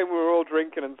so then we were all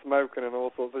drinking and smoking and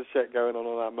all sorts of shit going on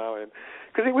that mountain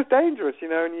because it was dangerous,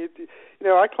 And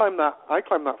I climbed that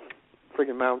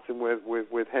frigging mountain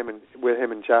with him and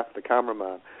Jeff, the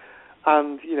cameraman,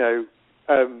 and you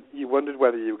wondered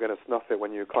whether you were going to snuff it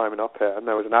when you were climbing up it, and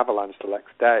there was an avalanche the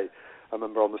next day. I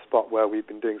remember on the spot where we'd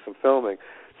been doing some filming.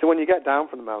 So when you get down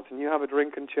from the mountain, you have a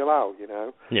drink and chill out,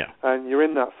 Yeah. And you're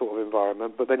in that sort of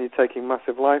environment, but then you're taking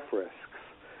massive life risks.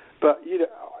 But,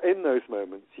 in those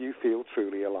moments, you feel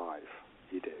truly alive.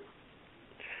 You do.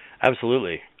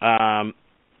 Absolutely.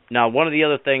 Now, one of the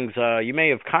other things, you may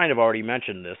have kind of already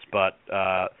mentioned this, but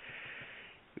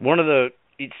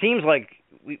it seems like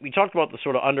we talked about the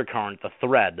sort of undercurrent, the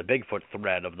thread, the Bigfoot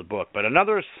thread of the book, but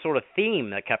another sort of theme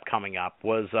that kept coming up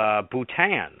was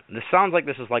Bhutan. This sounds like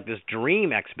this is like this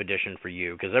dream expedition for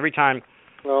you, because every time...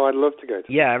 Oh, I'd love to go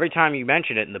to. Yeah, every time you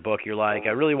mention it in the book, you're like, I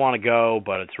really want to go,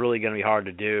 but it's really going to be hard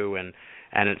to do, and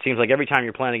it seems like every time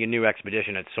you're planning a new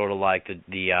expedition, it's sort of like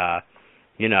the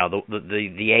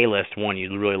A-list one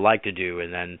you'd really like to do,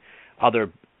 and then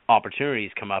other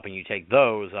opportunities come up and you take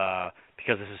those,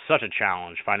 because this is such a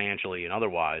challenge financially and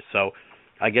otherwise. So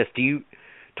I guess, do you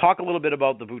talk a little bit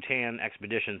about the Bhutan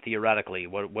expedition theoretically,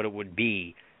 what it would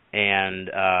be, and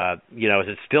is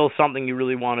it still something you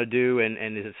really want to do,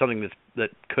 and is it something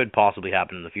that could possibly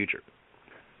happen in the future?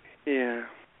 Yeah.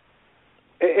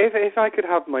 If I could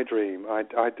have my dream,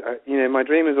 my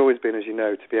dream has always been, as you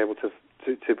know, to be able to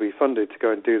be funded to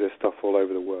go and do this stuff all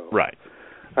over the world. Right.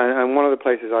 And one of the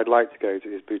places I'd like to go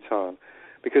to is Bhutan,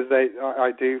 because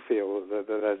I do feel that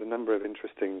there's a number of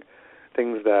interesting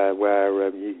things there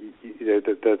where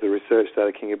the research there.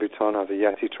 The King of Bhutan has a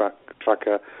Yeti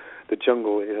tracker. The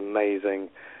jungle is amazing.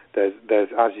 There's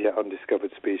as yet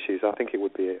undiscovered species. I think it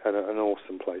would be an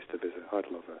awesome place to visit. I'd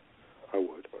love it. I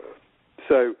would.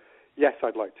 So, yes,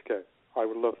 I'd like to go. I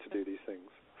would love to do these things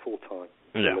full-time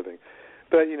for a living.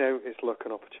 But, it's luck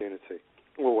and opportunity,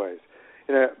 always.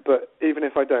 But even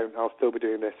if I don't, I'll still be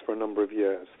doing this for a number of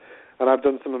years. And I've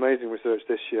done some amazing research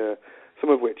this year, some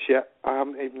of which, I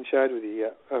haven't even shared with you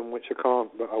yet, which I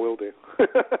can't, but I will do.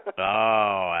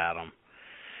 Oh, Adam.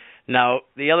 Now,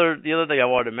 the other thing I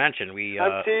wanted to mention,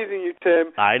 I'm teasing you,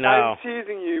 Tim. I know. I'm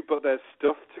teasing you, but there's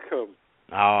stuff to come.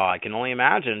 Oh, I can only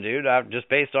imagine, dude. Just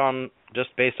based on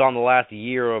the last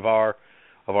year of our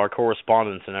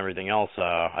correspondence and everything else,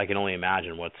 I can only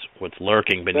imagine what's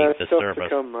lurking beneath the surface. There's stuff to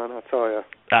come, man. I tell you.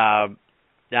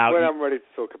 Now, when I'm ready to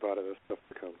talk about it, there's stuff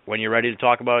to come. When you're ready to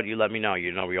talk about it, you let me know.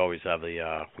 We always have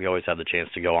the chance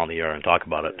to go on the air and talk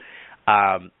about it.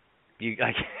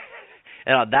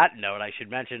 And on that note, I should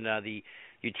mention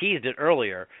you teased it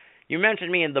earlier. You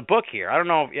mentioned me in the book here. I don't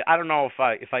know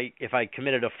if I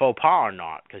committed a faux pas or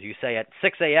not, because you say at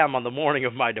 6 a.m. on the morning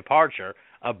of my departure,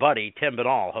 a buddy, Tim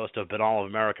Binnall, host of Binnall of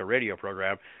America radio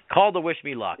program, called to wish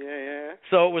me luck. Yeah.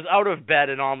 So it was out of bed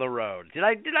and on the road. Did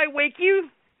I wake you?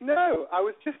 No, I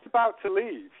was just about to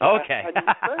leave. Okay. And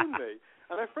you phoned me,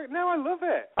 and I love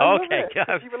it. I love it.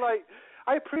 You were like,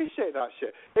 I appreciate that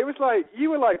shit. It was like, you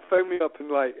were like, phone me up and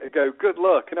like, go, good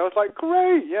luck. And I was like,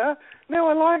 great, yeah? No,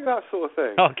 I like that sort of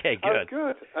thing. Okay, good. I was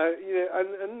good.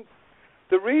 And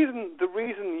the reason,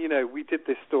 we did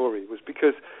this story was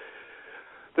because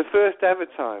the first ever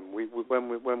time,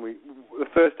 the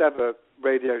first ever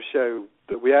radio show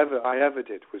that I ever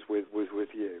did was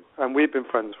with you. And we've been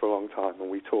friends for a long time,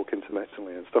 and we talk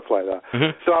intermittently and stuff like that.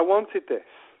 Mm-hmm. So I wanted this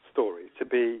story to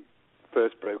be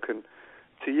first broken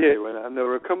to you, and there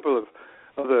were a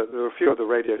few other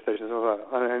radio stations,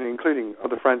 and including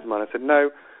other friends of mine. I said,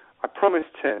 no, I promised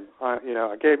Tim.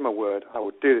 I gave my word I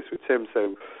would do this with Tim,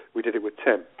 so we did it with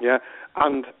Tim. Yeah,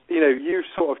 and you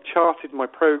sort of charted my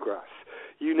progress.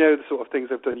 You know the sort of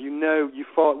things I've done.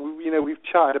 We've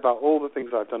chatted about all the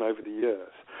things I've done over the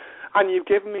years, and you've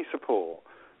given me support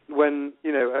when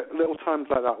at little times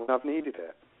like that when I've needed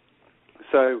it.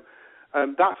 So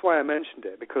that's why I mentioned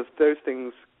it, because those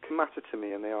things can matter to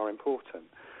me and they are important,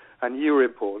 and you were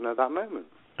important at that moment.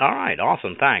 All right,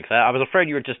 awesome, thanks. I was afraid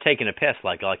you were just taking a piss,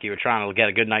 like you were trying to get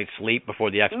a good night's sleep before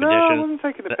the expedition. No, I wasn't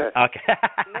taking a piss. Okay.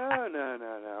 No,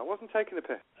 I wasn't taking a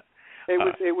piss. It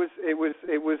was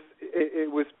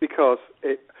because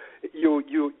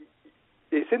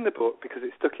it's in the book because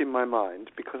it stuck in my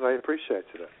mind because I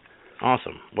appreciated it.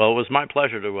 Awesome. Well, it was my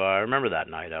pleasure to remember that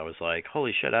night. I was like,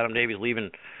 holy shit, Adam Davies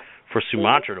leaving for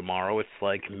Sumatra tomorrow. It's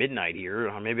like midnight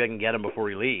here. Maybe I can get him before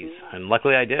he leaves. And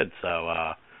luckily I did,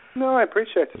 so... No, I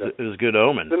appreciated it. It was a good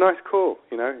omen. It was a nice call,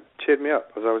 It cheered me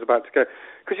up as I was about to go.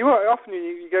 Because often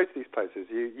you go to these places,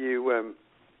 you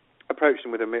approach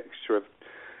them with a mixture of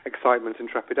excitement and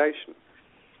trepidation.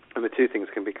 And the two things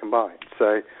can be combined.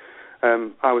 So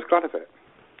I was glad of it.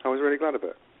 I was really glad of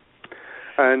it.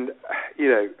 And,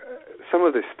 some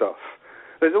of this stuff,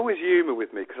 there's always humour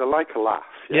with me because I like a laugh.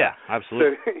 Yeah,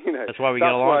 absolutely. So, that's why we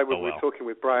get along so well. That's why we're talking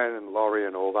with Brian and Laurie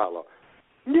and all that lot.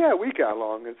 Yeah, we get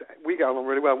along. We get along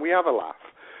really well. We have a laugh.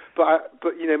 But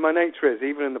my nature is,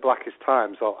 even in the blackest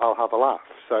times, I'll have a laugh.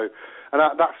 So, and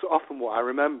that's often what I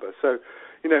remember. So,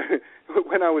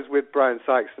 when I was with Brian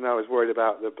Sykes and I was worried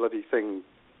about the bloody thing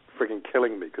frigging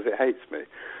killing me because it hates me,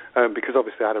 because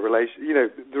obviously I had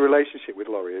the relationship with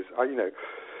Laurie is,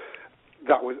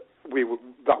 that was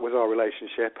our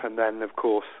relationship, and then of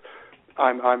course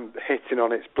I'm hitting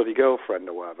on its bloody girlfriend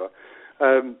or whatever.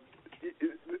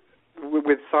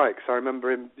 With Sykes, I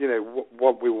remember him.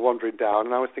 What we were wandering down,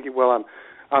 and I was thinking, well,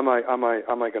 am I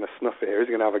going to snuff it here? Is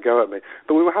he going to have a go at me?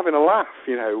 But we were having a laugh.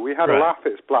 We had a laugh.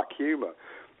 It's black humour,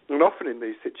 and often in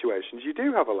these situations, you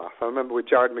do have a laugh. I remember with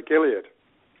Jared McGilliard,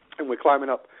 and we're climbing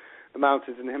up the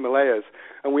mountains in the Himalayas,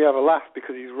 and we have a laugh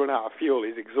because he's run out of fuel,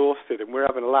 he's exhausted, and we're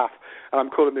having a laugh. And I'm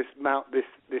calling this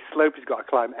slope he's got to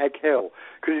climb Egg Hill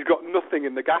because he's got nothing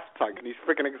in the gas tank and he's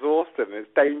freaking exhausted and it's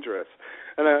dangerous.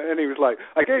 And he was like,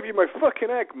 "I gave you my fucking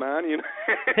egg, man,"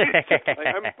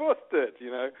 I'm busted,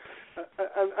 and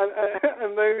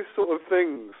those sort of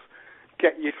things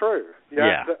get you through.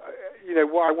 Yeah.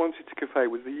 What I wanted to convey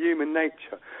was the human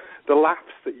nature, the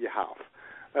laughs that you have.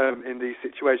 in these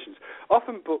situations.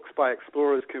 Often books by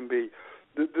explorers can be...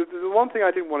 The one thing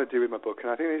I didn't want to do in my book,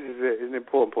 and I think this is an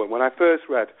important point, when I first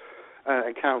read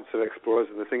accounts of explorers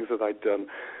and the things that I'd done,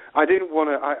 I didn't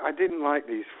like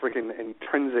these friggin'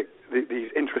 intrinsic,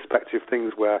 these introspective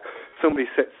things where somebody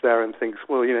sits there and thinks,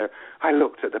 well, you know, I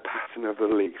looked at the pattern of the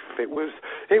leaf. It was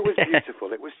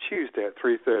beautiful. It was Tuesday at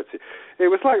 3:30. It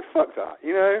was like, fuck that,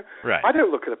 you know. Right. I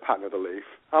don't look at the pattern of the leaf.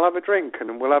 I'll have a drink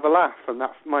and we'll have a laugh, and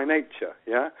that's my nature,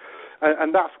 yeah.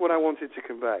 And that's what I wanted to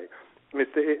convey.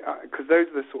 Because those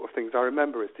are the sort of things I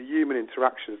remember. It's the human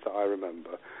interactions that I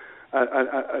remember.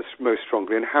 Most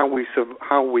strongly, and how we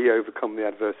overcome the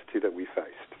adversity that we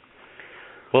faced.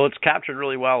 Well, it's captured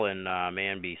really well in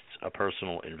Man Beasts: A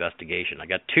Personal Investigation. I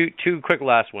got two quick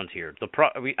last ones here.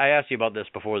 I asked you about this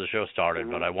before the show started,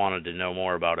 but I wanted to know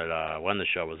more about it when the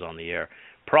show was on the air.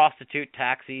 Prostitute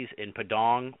taxis in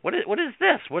Padang. What is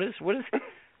this? What is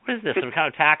this? Some kind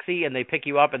of taxi, and they pick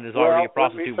you up, and there's already a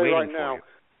prostitute waiting for you.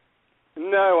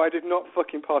 No, I did not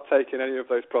fucking partake in any of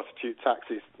those prostitute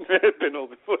taxis. Been all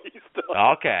before you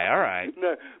start. Okay, all right.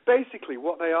 No, basically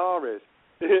what they are is,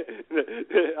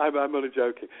 I'm only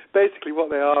joking. Basically what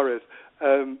they are is,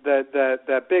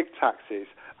 they're big taxis,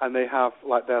 and they're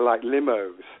like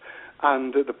limos,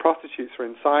 and the prostitutes are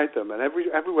inside them. And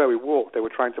everywhere we walked, they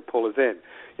were trying to pull us in,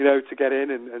 you know, to get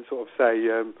in and sort of say,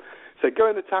 go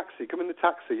in the taxi, come in the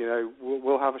taxi, you know,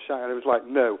 we'll have a chat. And it was like,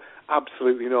 no,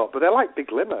 absolutely not. But they're like big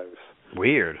limos.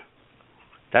 Weird.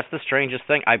 That's the strangest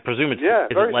thing. I presume it's is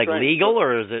it like strange. Legal,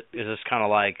 or is this kind of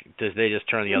like, does they just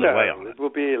turn the other way on it? It will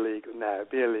be illegal. No, it'd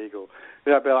be illegal.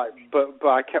 Yeah, I'd be like, but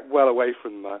I kept well away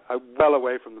from them.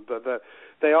 But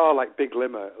they are like big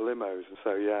limos, and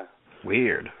so yeah.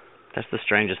 Weird. That's the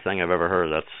strangest thing I've ever heard.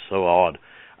 That's so odd.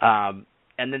 And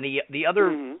then the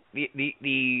other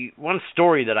the one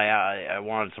story that I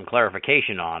wanted some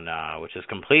clarification on, which is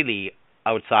completely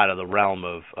outside of the realm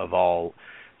of all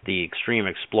the extreme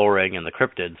exploring and the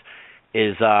cryptids,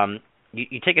 is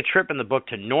you take a trip in the book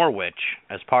to Norwich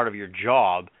as part of your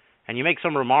job, and you make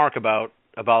some remark about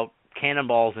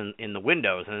cannonballs in the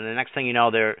windows, and the next thing you know,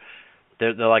 they're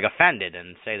like offended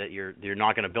and say that you're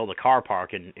not going to build a car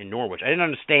park in Norwich. I didn't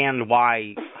understand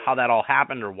how that all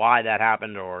happened, or why that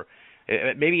happened, or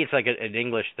maybe it's like an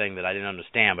English thing that I didn't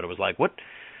understand. But it was like, what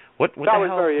the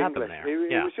hell happened there?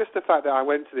 It was just the fact that I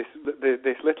went to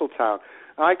this little town.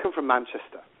 I come from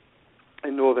Manchester,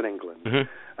 in northern England,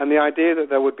 and the idea that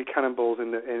there would be cannonballs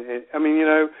in I mean, you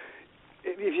know,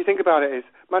 if you think about it,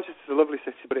 Manchester's a lovely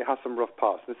city, but it has some rough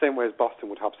parts, in the same way as Boston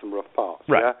would have some rough parts.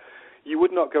 Right. Yeah? You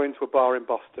would not go into a bar in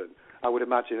Boston, I would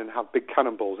imagine, and have big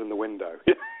cannonballs in the window.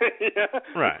 Yeah?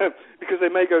 Right. Because they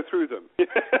may go through them.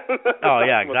 Oh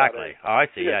yeah, exactly. Oh, I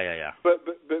see. Yeah. But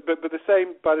by the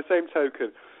same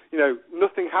token, you know,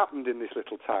 nothing happened in this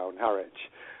little town, Harwich.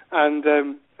 And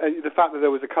the fact that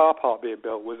there was a car park being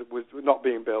built was not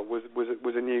being built was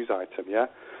a news item, yeah.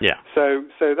 Yeah. So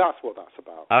that's what that's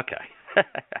about. Okay.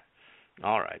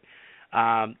 All right.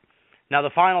 Now the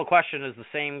final question is the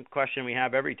same question we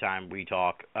have every time we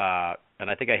talk, and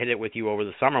I think I hit it with you over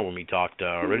the summer when we talked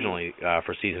originally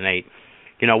for season 8.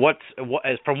 You know,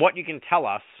 from what you can tell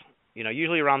us, you know,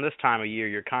 usually around this time of year,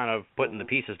 you're kind of putting the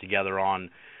pieces together on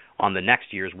the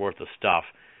next year's worth of stuff.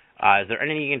 Is there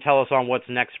anything you can tell us on what's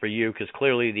next for you? Because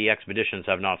clearly the expeditions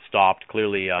have not stopped.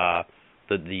 Clearly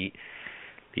the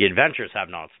adventures have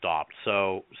not stopped.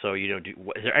 So you know,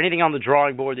 is there anything on the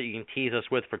drawing board that you can tease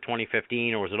us with for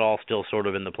 2015, or is it all still sort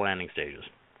of in the planning stages?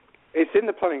 It's in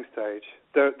the planning stage.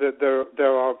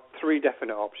 There are 3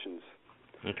 definite options.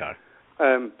 Okay.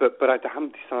 But I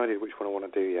haven't decided which one I want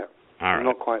to do yet. All right. I'm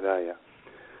not quite there yet.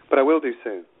 But I will do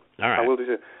soon. All right. I will do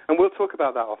soon. And we'll talk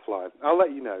about that offline. I'll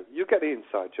let you know. You get the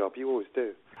inside job. You always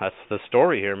do. That's the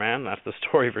story here, man. That's the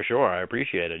story for sure. I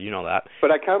appreciate it. You know that. But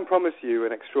I can promise you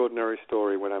an extraordinary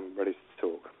story when I'm ready to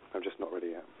talk. I'm just not ready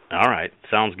yet. All right.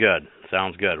 Sounds good.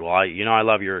 Well, I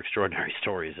love your extraordinary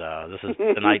stories.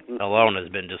 Tonight alone has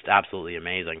been just absolutely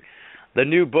amazing. The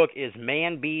new book is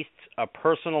Man Beasts: A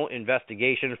Personal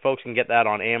Investigation. Folks can get that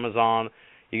on Amazon.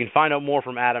 You can find out more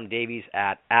from Adam Davies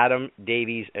at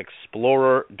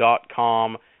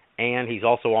AdamDaviesExplorer.com, and he's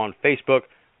also on Facebook.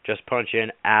 Just punch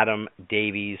in Adam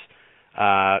Davies.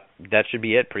 That should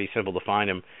be it. Pretty simple to find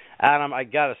him. Adam, I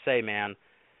got to say, man,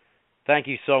 thank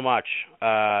you so much.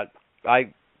 I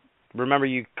remember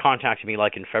you contacted me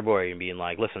like in February and being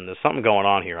like, listen, there's something going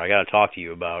on here I got to talk to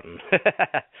you about. And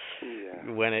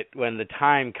when the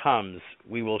time comes,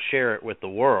 we will share it with the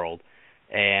world.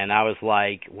 And I was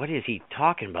like, what is he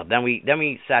talking about? Then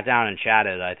we sat down and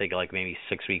chatted, I think like maybe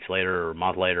 6 weeks later or a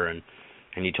month later, and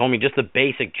you told me just the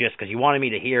basic gist, because you wanted me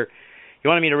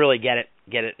to really get it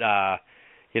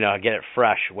get it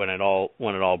fresh when it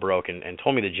all broke, and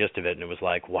told me the gist of it, and it was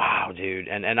like, wow, dude.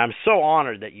 And I'm so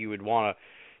honored that you would want to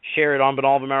share it on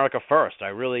Binnall of America first. I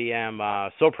really am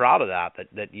so proud of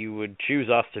that you would choose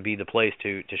us to be the place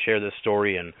to share this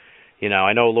story. And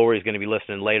I know Lori's going to be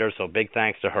listening later, so big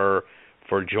thanks to her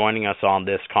for joining us on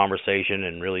this conversation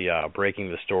and really breaking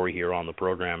the story here on the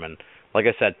program. And like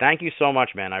I said, thank you so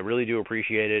much, man. I really do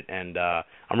appreciate it, and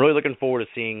I'm really looking forward to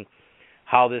seeing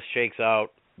how this shakes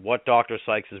out, what Dr.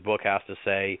 Sykes' book has to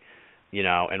say,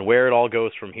 and where it all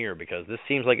goes from here, because this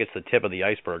seems like it's the tip of the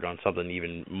iceberg on something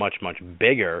even much, much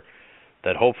bigger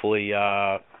that hopefully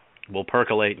will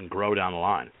percolate and grow down the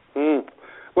line.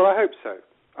 Well, I hope so.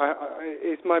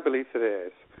 It's my belief that it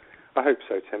is. I hope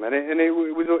so, Tim. And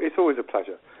it's always a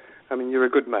pleasure. I mean, you're a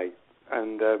good mate,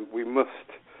 and we must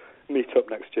meet up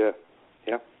next year.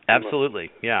 Yeah.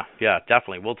 Absolutely. Yeah,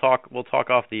 definitely. We'll talk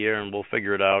off the air, and we'll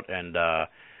figure it out, and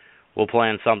we'll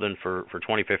plan something for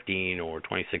 2015 or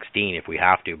 2016 if we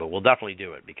have to. But we'll definitely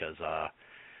do it because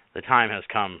the time has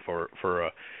come for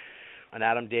an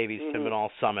Adam Davies Tim Binnall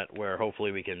Summit where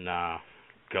hopefully we can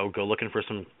go looking for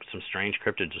some strange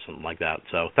cryptids or something like that.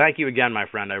 So thank you again, my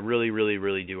friend. I really, really,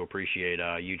 really do appreciate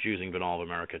you choosing Binnall of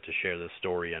America to share this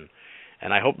story, and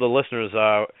I hope the listeners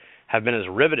have been as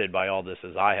riveted by all this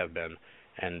as I have been.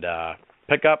 And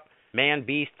pick up Man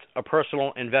Beasts, A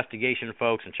Personal Investigation,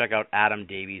 folks, and check out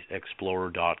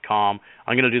AdamDaviesExplorer.com.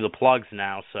 I'm going to do the plugs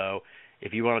now, so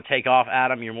if you want to take off,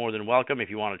 Adam, you're more than welcome. If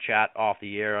you want to chat off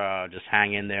the air, just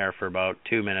hang in there for about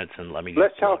 2 minutes and let me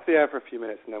Let's chat off the air for a few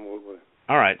minutes, and then we'll...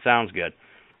 All right, sounds good.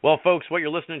 Well, folks, what you're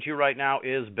listening to right now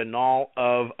is Binnall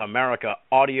of America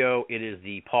Audio. It is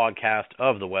the podcast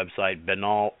of the website,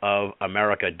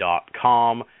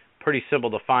 BinnallofAmerica.com. Pretty simple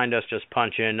to find us. Just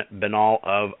punch in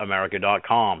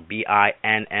BinnallofAmerica.com,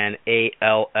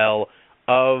 BINNALL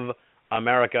of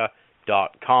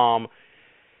America.com.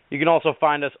 You can also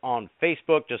find us on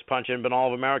Facebook. Just punch in Binnall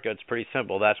of America. It's pretty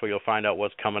simple. That's where you'll find out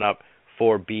what's coming up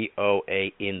for BOA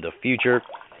in the future.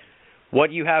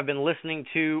 What you have been listening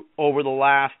to over the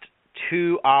last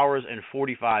 2 hours and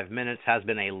 45 minutes has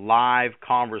been a live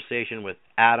conversation with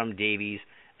Adam Davies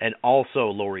and also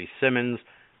Lori Simmons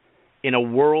in a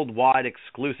worldwide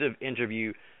exclusive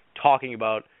interview talking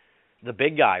about the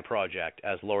Big Guy Project,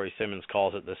 as Lori Simmons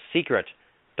calls it, the secret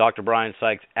Dr. Brian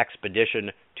Sykes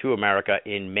expedition to America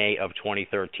in May of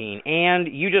 2013. And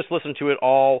you just listened to it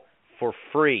all for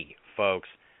free, folks.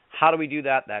 How do we do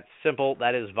that? That's simple.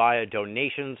 That is via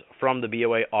donations from the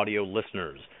BOA audio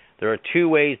listeners. There are 2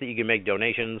 ways that you can make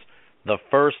donations. The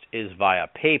first is via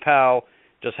PayPal.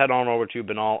 Just head on over to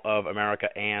Binnall of America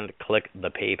and click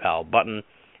the PayPal button.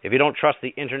 If you don't trust the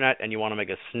internet and you want to make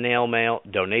a snail mail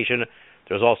donation,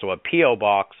 there's also a P.O.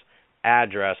 Box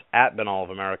address at Binnall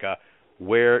of America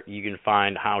where you can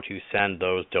find how to send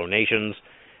those donations.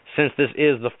 Since this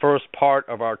is the first part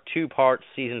of our 2-part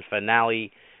season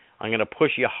finale, I'm going to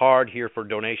push you hard here for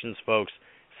donations, folks.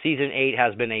 Season 8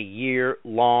 has been a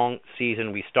year-long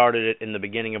season. We started it in the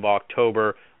beginning of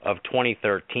October of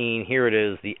 2013. Here it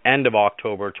is, the end of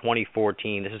October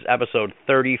 2014. This is episode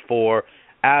 34.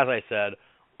 As I said,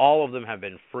 all of them have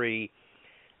been free.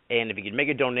 And if you can make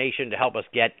a donation to help us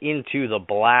get into the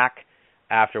black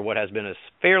after what has been a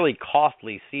fairly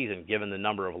costly season, given the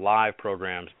number of live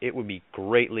programs, it would be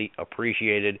greatly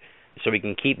appreciated so we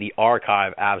can keep the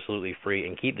archive absolutely free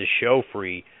and keep the show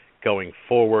free going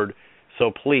forward.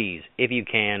 So please, if you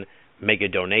can, make a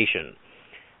donation.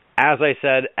 As I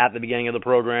said at the beginning of the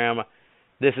program,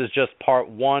 this is just part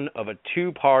 1 of a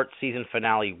 2-part season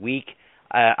finale week.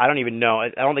 I don't even know. I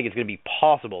don't think it's going to be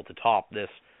possible to top this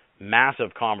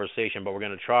massive conversation, but we're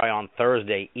going to try on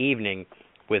Thursday evening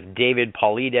with David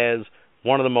Paulides,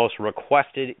 one of the most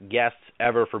requested guests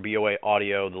ever for BOA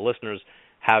Audio. The listeners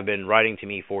have been writing to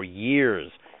me for years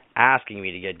asking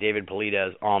me to get David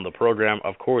Paulides on the program.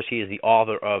 Of course, he is the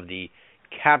author of the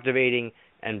captivating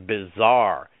and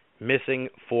bizarre Missing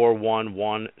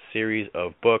 411 series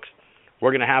of books.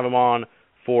 We're going to have him on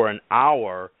for an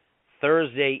hour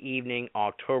Thursday evening,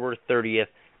 October 30th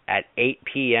at 8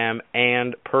 p.m.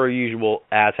 And per usual,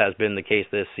 as has been the case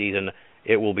this season,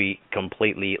 it will be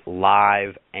completely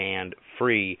live and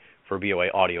free for BOA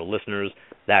audio listeners.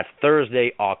 That's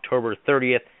Thursday, October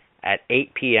 30th at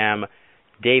 8 p.m.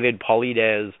 David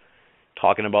Paulides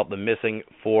talking about the Missing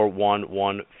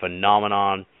 411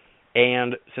 phenomenon.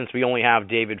 And since we only have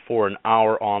David for an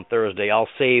hour on Thursday, I'll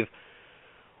save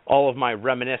all of my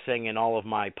reminiscing and all of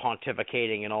my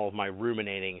pontificating and all of my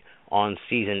ruminating on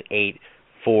Season 8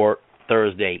 for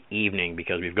Thursday evening,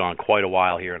 because we've gone quite a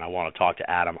while here and I want to talk to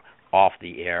Adam off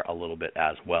the air a little bit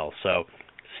as well. So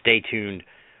stay tuned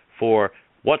for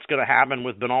what's going to happen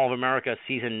with Binnall of America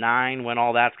Season 9, when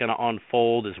all that's going to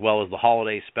unfold, as well as the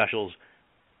holiday specials.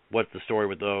 What's the story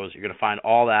with those? You're going to find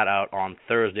all that out on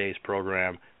Thursday's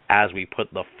program as we put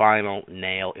the final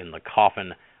nail in the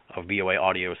coffin of BOA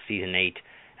Audio Season 8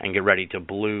 and get ready to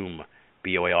bloom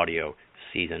BOA Audio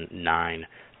Season 9.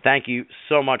 Thank you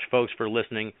so much, folks, for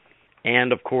listening.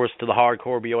 And, of course, to the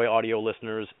hardcore BOA Audio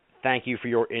listeners, thank you for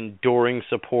your enduring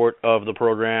support of the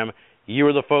program. You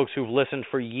are the folks who've listened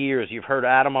for years. You've heard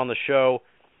Adam on the show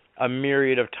a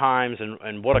myriad of times,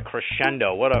 and what a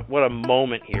crescendo, what a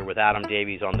moment here with Adam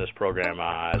Davies on this program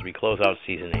as we close out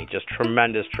Season 8. Just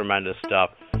tremendous, tremendous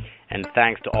stuff. And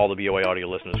thanks to all the BOA Audio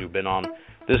listeners who've been on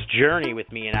this journey with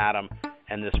me and Adam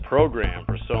and this program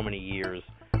for so many years.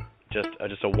 Just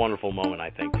a wonderful moment, I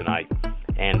think, tonight.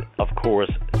 And, of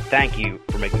course, thank you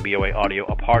for making BOA Audio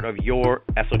a part of your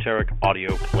esoteric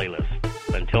audio playlist.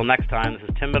 Until next time, this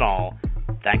is Tim Binnall,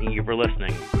 thanking you for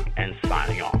listening and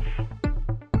signing off.